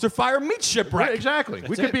shipwreck? Dumpster fire meets shipwreck. Right, exactly.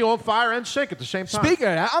 We could it. be on fire and sick at the same time. Speaking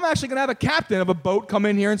of that, I'm actually going to have a captain of a boat come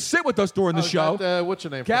in here and sit with us during the Oh, is show. that, what's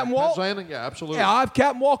your name? Captain From Walt? Pennsylvania? Yeah, absolutely. Yeah, I'll have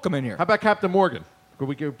Captain Walt come in here. How about Captain Morgan? Could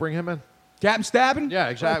we bring him in? Captain Stabbin? Yeah,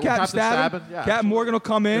 exactly. Captain Captain Stabbin. Stabbin, yeah, Captain absolutely. Morgan will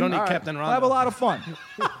come in. We don't need All right. Captain We'll have a Rondo. lot of fun.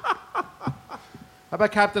 How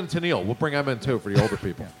about Captain Tennille? We'll bring him in, too, for the older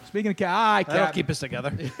people. Speaking of Captain, That'll Captain. keep us together.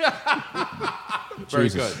 Very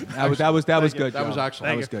Jesus. good. That was good, you. Joe. That was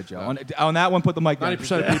excellent. That was good, Joe. On that one, put the mic down.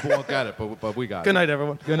 90% of people won't get it, but we got Good it. night,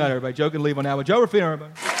 everyone. Good night, everybody. Joe can leave on that one. Joe Rufino,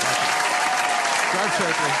 everybody. Drive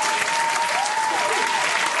safely.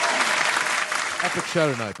 Epic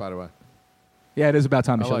show tonight, by the way. Yeah, it is about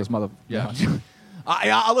time to I show like this mother. Yeah.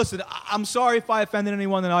 Listen, I'm sorry if I offended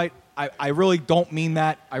anyone tonight. I really don't mean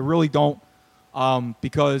that. I really don't.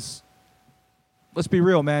 Because, let's be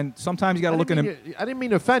real, man. Sometimes you got to look at him. I didn't mean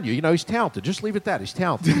to offend you. You know, he's talented. Just leave it at that. He's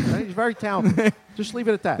talented. Right? He's very talented. Just leave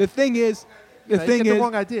it at that. The thing is, You get the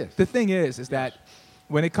wrong ideas. The thing is that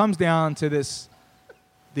when it comes down to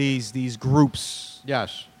these groups,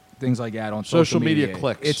 Yes. things like that on Social media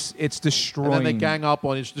clicks. it's destroying. And then they gang up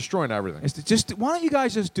on it's destroying everything. It's just why don't you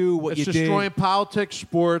guys just do what It's you destroying did? politics,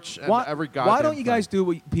 sports, and every goddamn Why don't you guys thing. do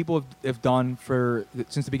what people have done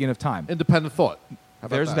since the beginning of time? Independent thought. How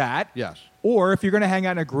about There's that. Yes. Or if you're going to hang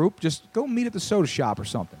out in a group, just go meet at the soda shop or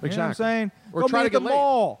something. You know what I'm Exactly. saying? Or go try meet to at the get laid.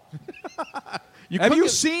 mall. Have could you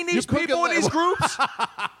get- seen you these could get people in laid. these groups?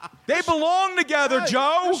 They belong together, Hey,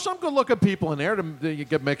 Joe. There's some good-looking people in there that you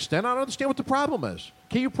get mixed in. I don't understand what the problem is.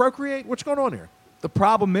 Can you procreate? What's going on here? The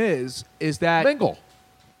problem is that Mingle.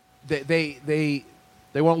 they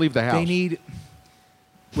won't leave the house. They need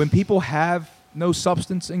when people have no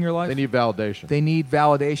substance in your life. They need validation. They need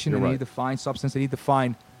validation. You're They right. need to find substance. They need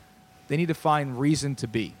to find reason to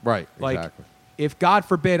be. Right. Like, exactly. if God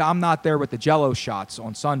forbid I'm not there with the Jello shots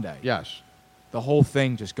on Sunday. Yes. The whole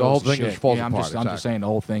thing just goes The whole to thing shit. just falls I'm apart, just I'm just exactly. saying the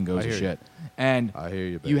whole thing goes I to hear shit. you. And I hear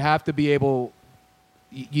you, baby. you have to be able.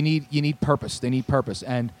 You need purpose. They need purpose,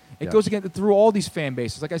 and it Yes. goes again through all these fan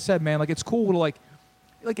bases. Like I said, man, like it's cool to like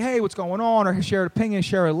hey, what's going on, or share an opinion,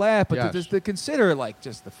 share a laugh, but Yes. to consider like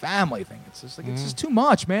just the family thing. It's just like it's just too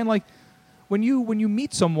much, man. Like when you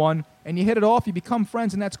meet someone and you hit it off, you become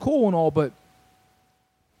friends, and that's cool and all, but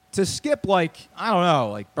to skip like I don't know,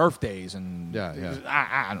 like birthdays and Yeah.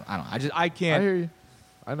 I don't. I can't. I hear you.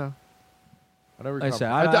 I know. I know where you're Like I said,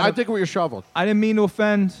 coming from. I I think what you're shoveling. I didn't mean to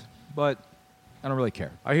offend, but I don't really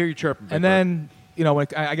care. I hear you chirping. And then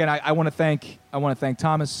I want to thank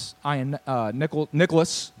Thomas Ian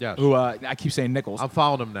Nicholas. Yes. Who I keep saying Nichols. I'm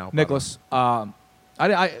following him now. by the Nicholas. I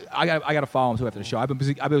I got to follow him too after the show.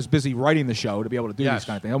 I was busy writing the show to be able to do these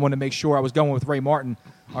kind of things. I wanted to make sure I was going with Ray Martin,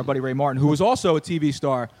 our buddy Ray Martin, who was also a TV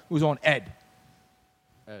star, who was on Ed.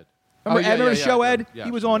 Remember the show Ed? Yeah,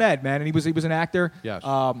 he was on Ed, man, and he was an actor. Yes.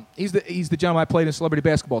 He's the gentleman I played in a celebrity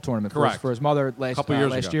basketball tournament for his mother last year. Yeah,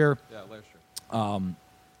 last year.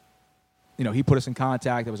 He put us in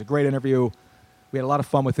contact. It was a great interview. We had a lot of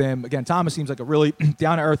fun with him. Again, Thomas seems like a really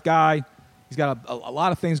down-to-earth guy. He's got a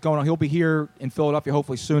lot of things going on. He'll be here in Philadelphia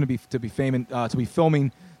hopefully soon to be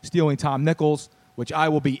filming Stealing Tom Nichols, which I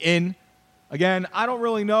will be in. Again, I don't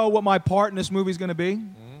really know what my part in this movie is going to be.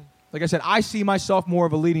 Mm-hmm. Like I said, I see myself more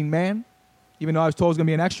of a leading man, even though I was told I was going to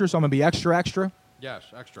be an extra, so I'm going to be extra. Yes,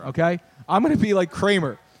 extra. Okay? I'm going to be like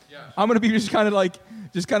Kramer. Yes. I'm going to be just kind of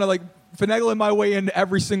like finagling my way into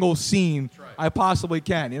every single scene I possibly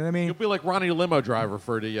can. You know what I mean? You'll be like Ronnie the limo driver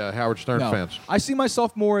for the Howard Stern fans. I see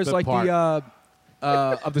myself more as like the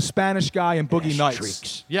of the Spanish guy in Boogie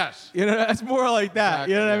Nights. Yes. You know, that's more like that.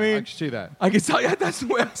 Exactly. You know what I mean? I can see that. I can tell you that's the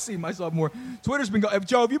way I see myself more. Twitter's been going.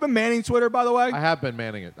 Joe, have you been manning Twitter, by the way? I have been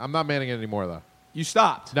manning it. I'm not manning it anymore, though. You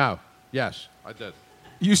stopped? No. Yes, I did.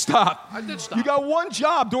 You stopped. I did stop. You got one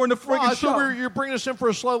job during the friggin' show. You're bringing us in for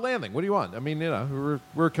a slow landing. What do you want? I mean,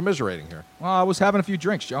 we're commiserating here. Well, I was having a few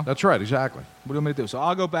drinks, Joe. That's right, exactly. What do you want me to do? So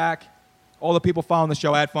I'll go back. All the people following the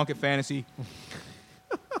show at Funkin' Fantasy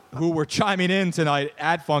who were chiming in tonight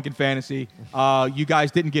at Funkin' Fantasy, you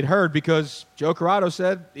guys didn't get heard because Joe Corrado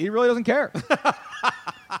said he really doesn't care.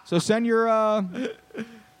 So send your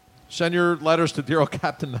letters to Dear Old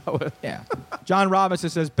Captain Noah. Yeah. John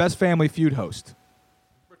Robinson says, best Family Feud host.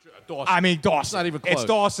 Dawson. I mean, Dawson. It's not even close. It's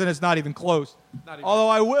Dawson. It's not even close. Not Although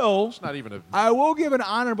I will give an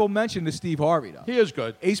honorable mention to Steve Harvey, though. He is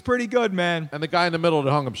good. He's pretty good, man. And the guy in the middle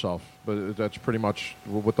that hung himself. But that's pretty much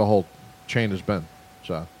what the whole chain has been.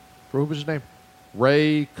 So, what was his name?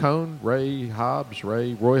 Ray Cohn? Ray Hobbs?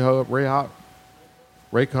 Ray Combs?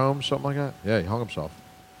 Something like that? Yeah, he hung himself.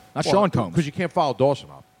 Not Sean Combs. Because you can't follow Dawson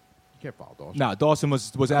up. You can't follow Dawson. No, Dawson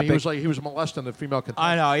was epic. He was molesting the female contestant.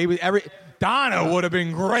 I know. He was Donna would have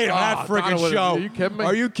been great on that freaking show. Are you kidding me?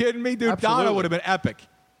 Are you kidding me, dude? Absolutely. Donna would have been epic.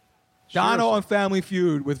 Donna on Family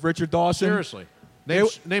Feud with Richard Dawson. Seriously.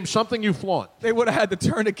 Name something you flaunt. They would have had to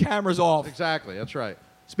turn the cameras off. Exactly. That's right.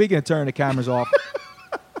 Speaking of turning the cameras off.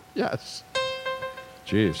 Yes.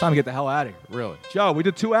 Jeez. Time to get the hell out of here. Really? Joe, we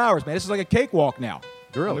did 2 hours, man. This is like a cakewalk now.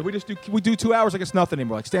 Really? I mean, we do 2 hours like it's nothing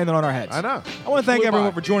anymore, like standing on our heads. I know. I want to thank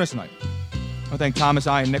everyone for joining us tonight. I want to thank Thomas,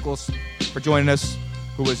 Ian Nicholas for joining us,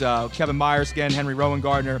 who was Kevin Myers again, Henry Rowan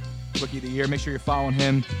Gardner, Rookie of the Year. Make sure you're following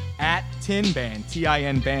him at Tin Band,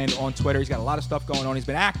 T-I-N Band on Twitter. He's got a lot of stuff going on. He's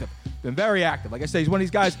been active. Been very active. Like I said, he's one of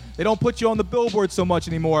these guys, they don't put you on the billboard so much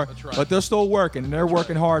anymore. That's right. But they're still working, and they're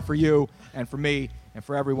working hard for you and for me and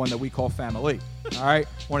for everyone that we call family. All right?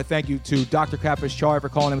 I want to thank you to Dr. Catfish Charlie for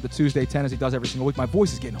calling in with the Tuesday 10 as he does every single week. My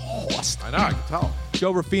voice is getting hoarse. I know, I can tell.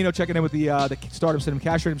 Joe Ruffino checking in with the Stardom Cinema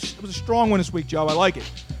Cash Rate. It was a strong one this week, Joe. I like it.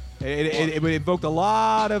 It evoked a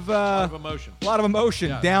lot of emotion. A lot of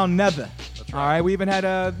emotion Yeah. down nether. That's All right. We even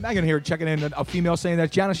had Megan here checking in, a female saying that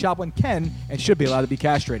Janis Joplin can and should be allowed to be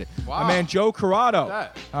castrated. Wow. My man Joe Corrado.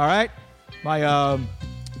 That. All right. My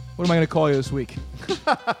what am I going to call you this week?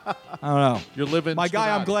 I don't know. You're living. My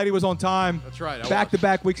guy, I'm glad he was on time. That's right.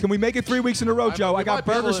 Back-to-back weeks. Can we make it 3 weeks in a row, Joe? I got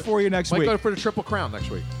burgers for you next Might week. go for the Triple Crown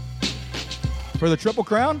next week. For the Triple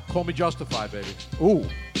Crown? Call me Justified, baby. Ooh.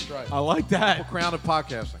 That's right. I like that. Triple Crown of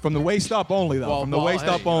podcasting. From the waist up only, though. From the waist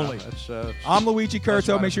up only. I'm Luigi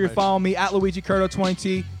Curto. Make sure you're following me at Luigi Curto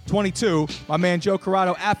 2022. My man Joe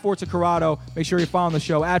Corrado at Forza Corrado. Make sure you're following the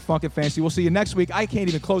show at Funkin' Fantasy. We'll see you next week. I can't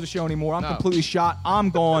even close the show anymore. I'm completely shot. I'm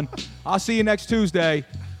gone. I'll see you next Tuesday.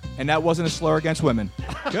 And that wasn't a slur against women.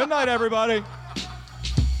 Good night, everybody.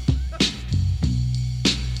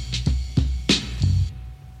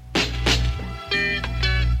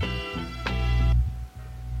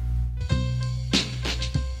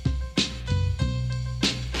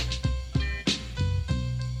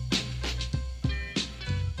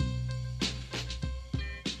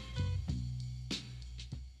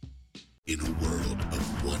 In a world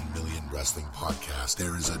of 1 million wrestling podcasts,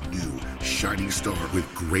 there is a new shining star with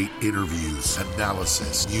great interviews,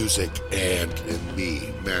 analysis, music, and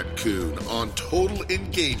me, Matt Coon, on total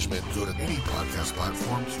engagement. Go to any podcast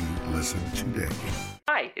platform to listen today.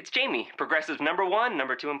 Hi, it's Jamie, Progressive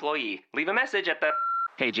number 2 employee. Leave a message at the...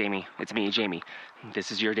 Hey, Jamie, it's me, Jamie. This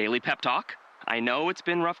is your daily pep talk. I know it's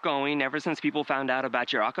been rough going ever since people found out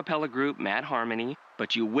about your a cappella group, Mad Harmony,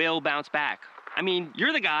 but you will bounce back. I mean,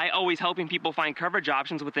 you're the guy always helping people find coverage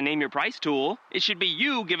options with the Name Your Price tool. It should be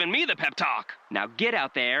you giving me the pep talk. Now get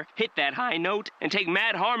out there, hit that high note, and take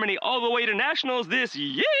Mad Harmony all the way to nationals this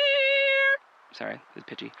year! Sorry, it's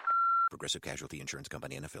pitchy. Progressive Casualty Insurance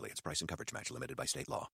Company and Affiliates. Price and coverage match limited by state law.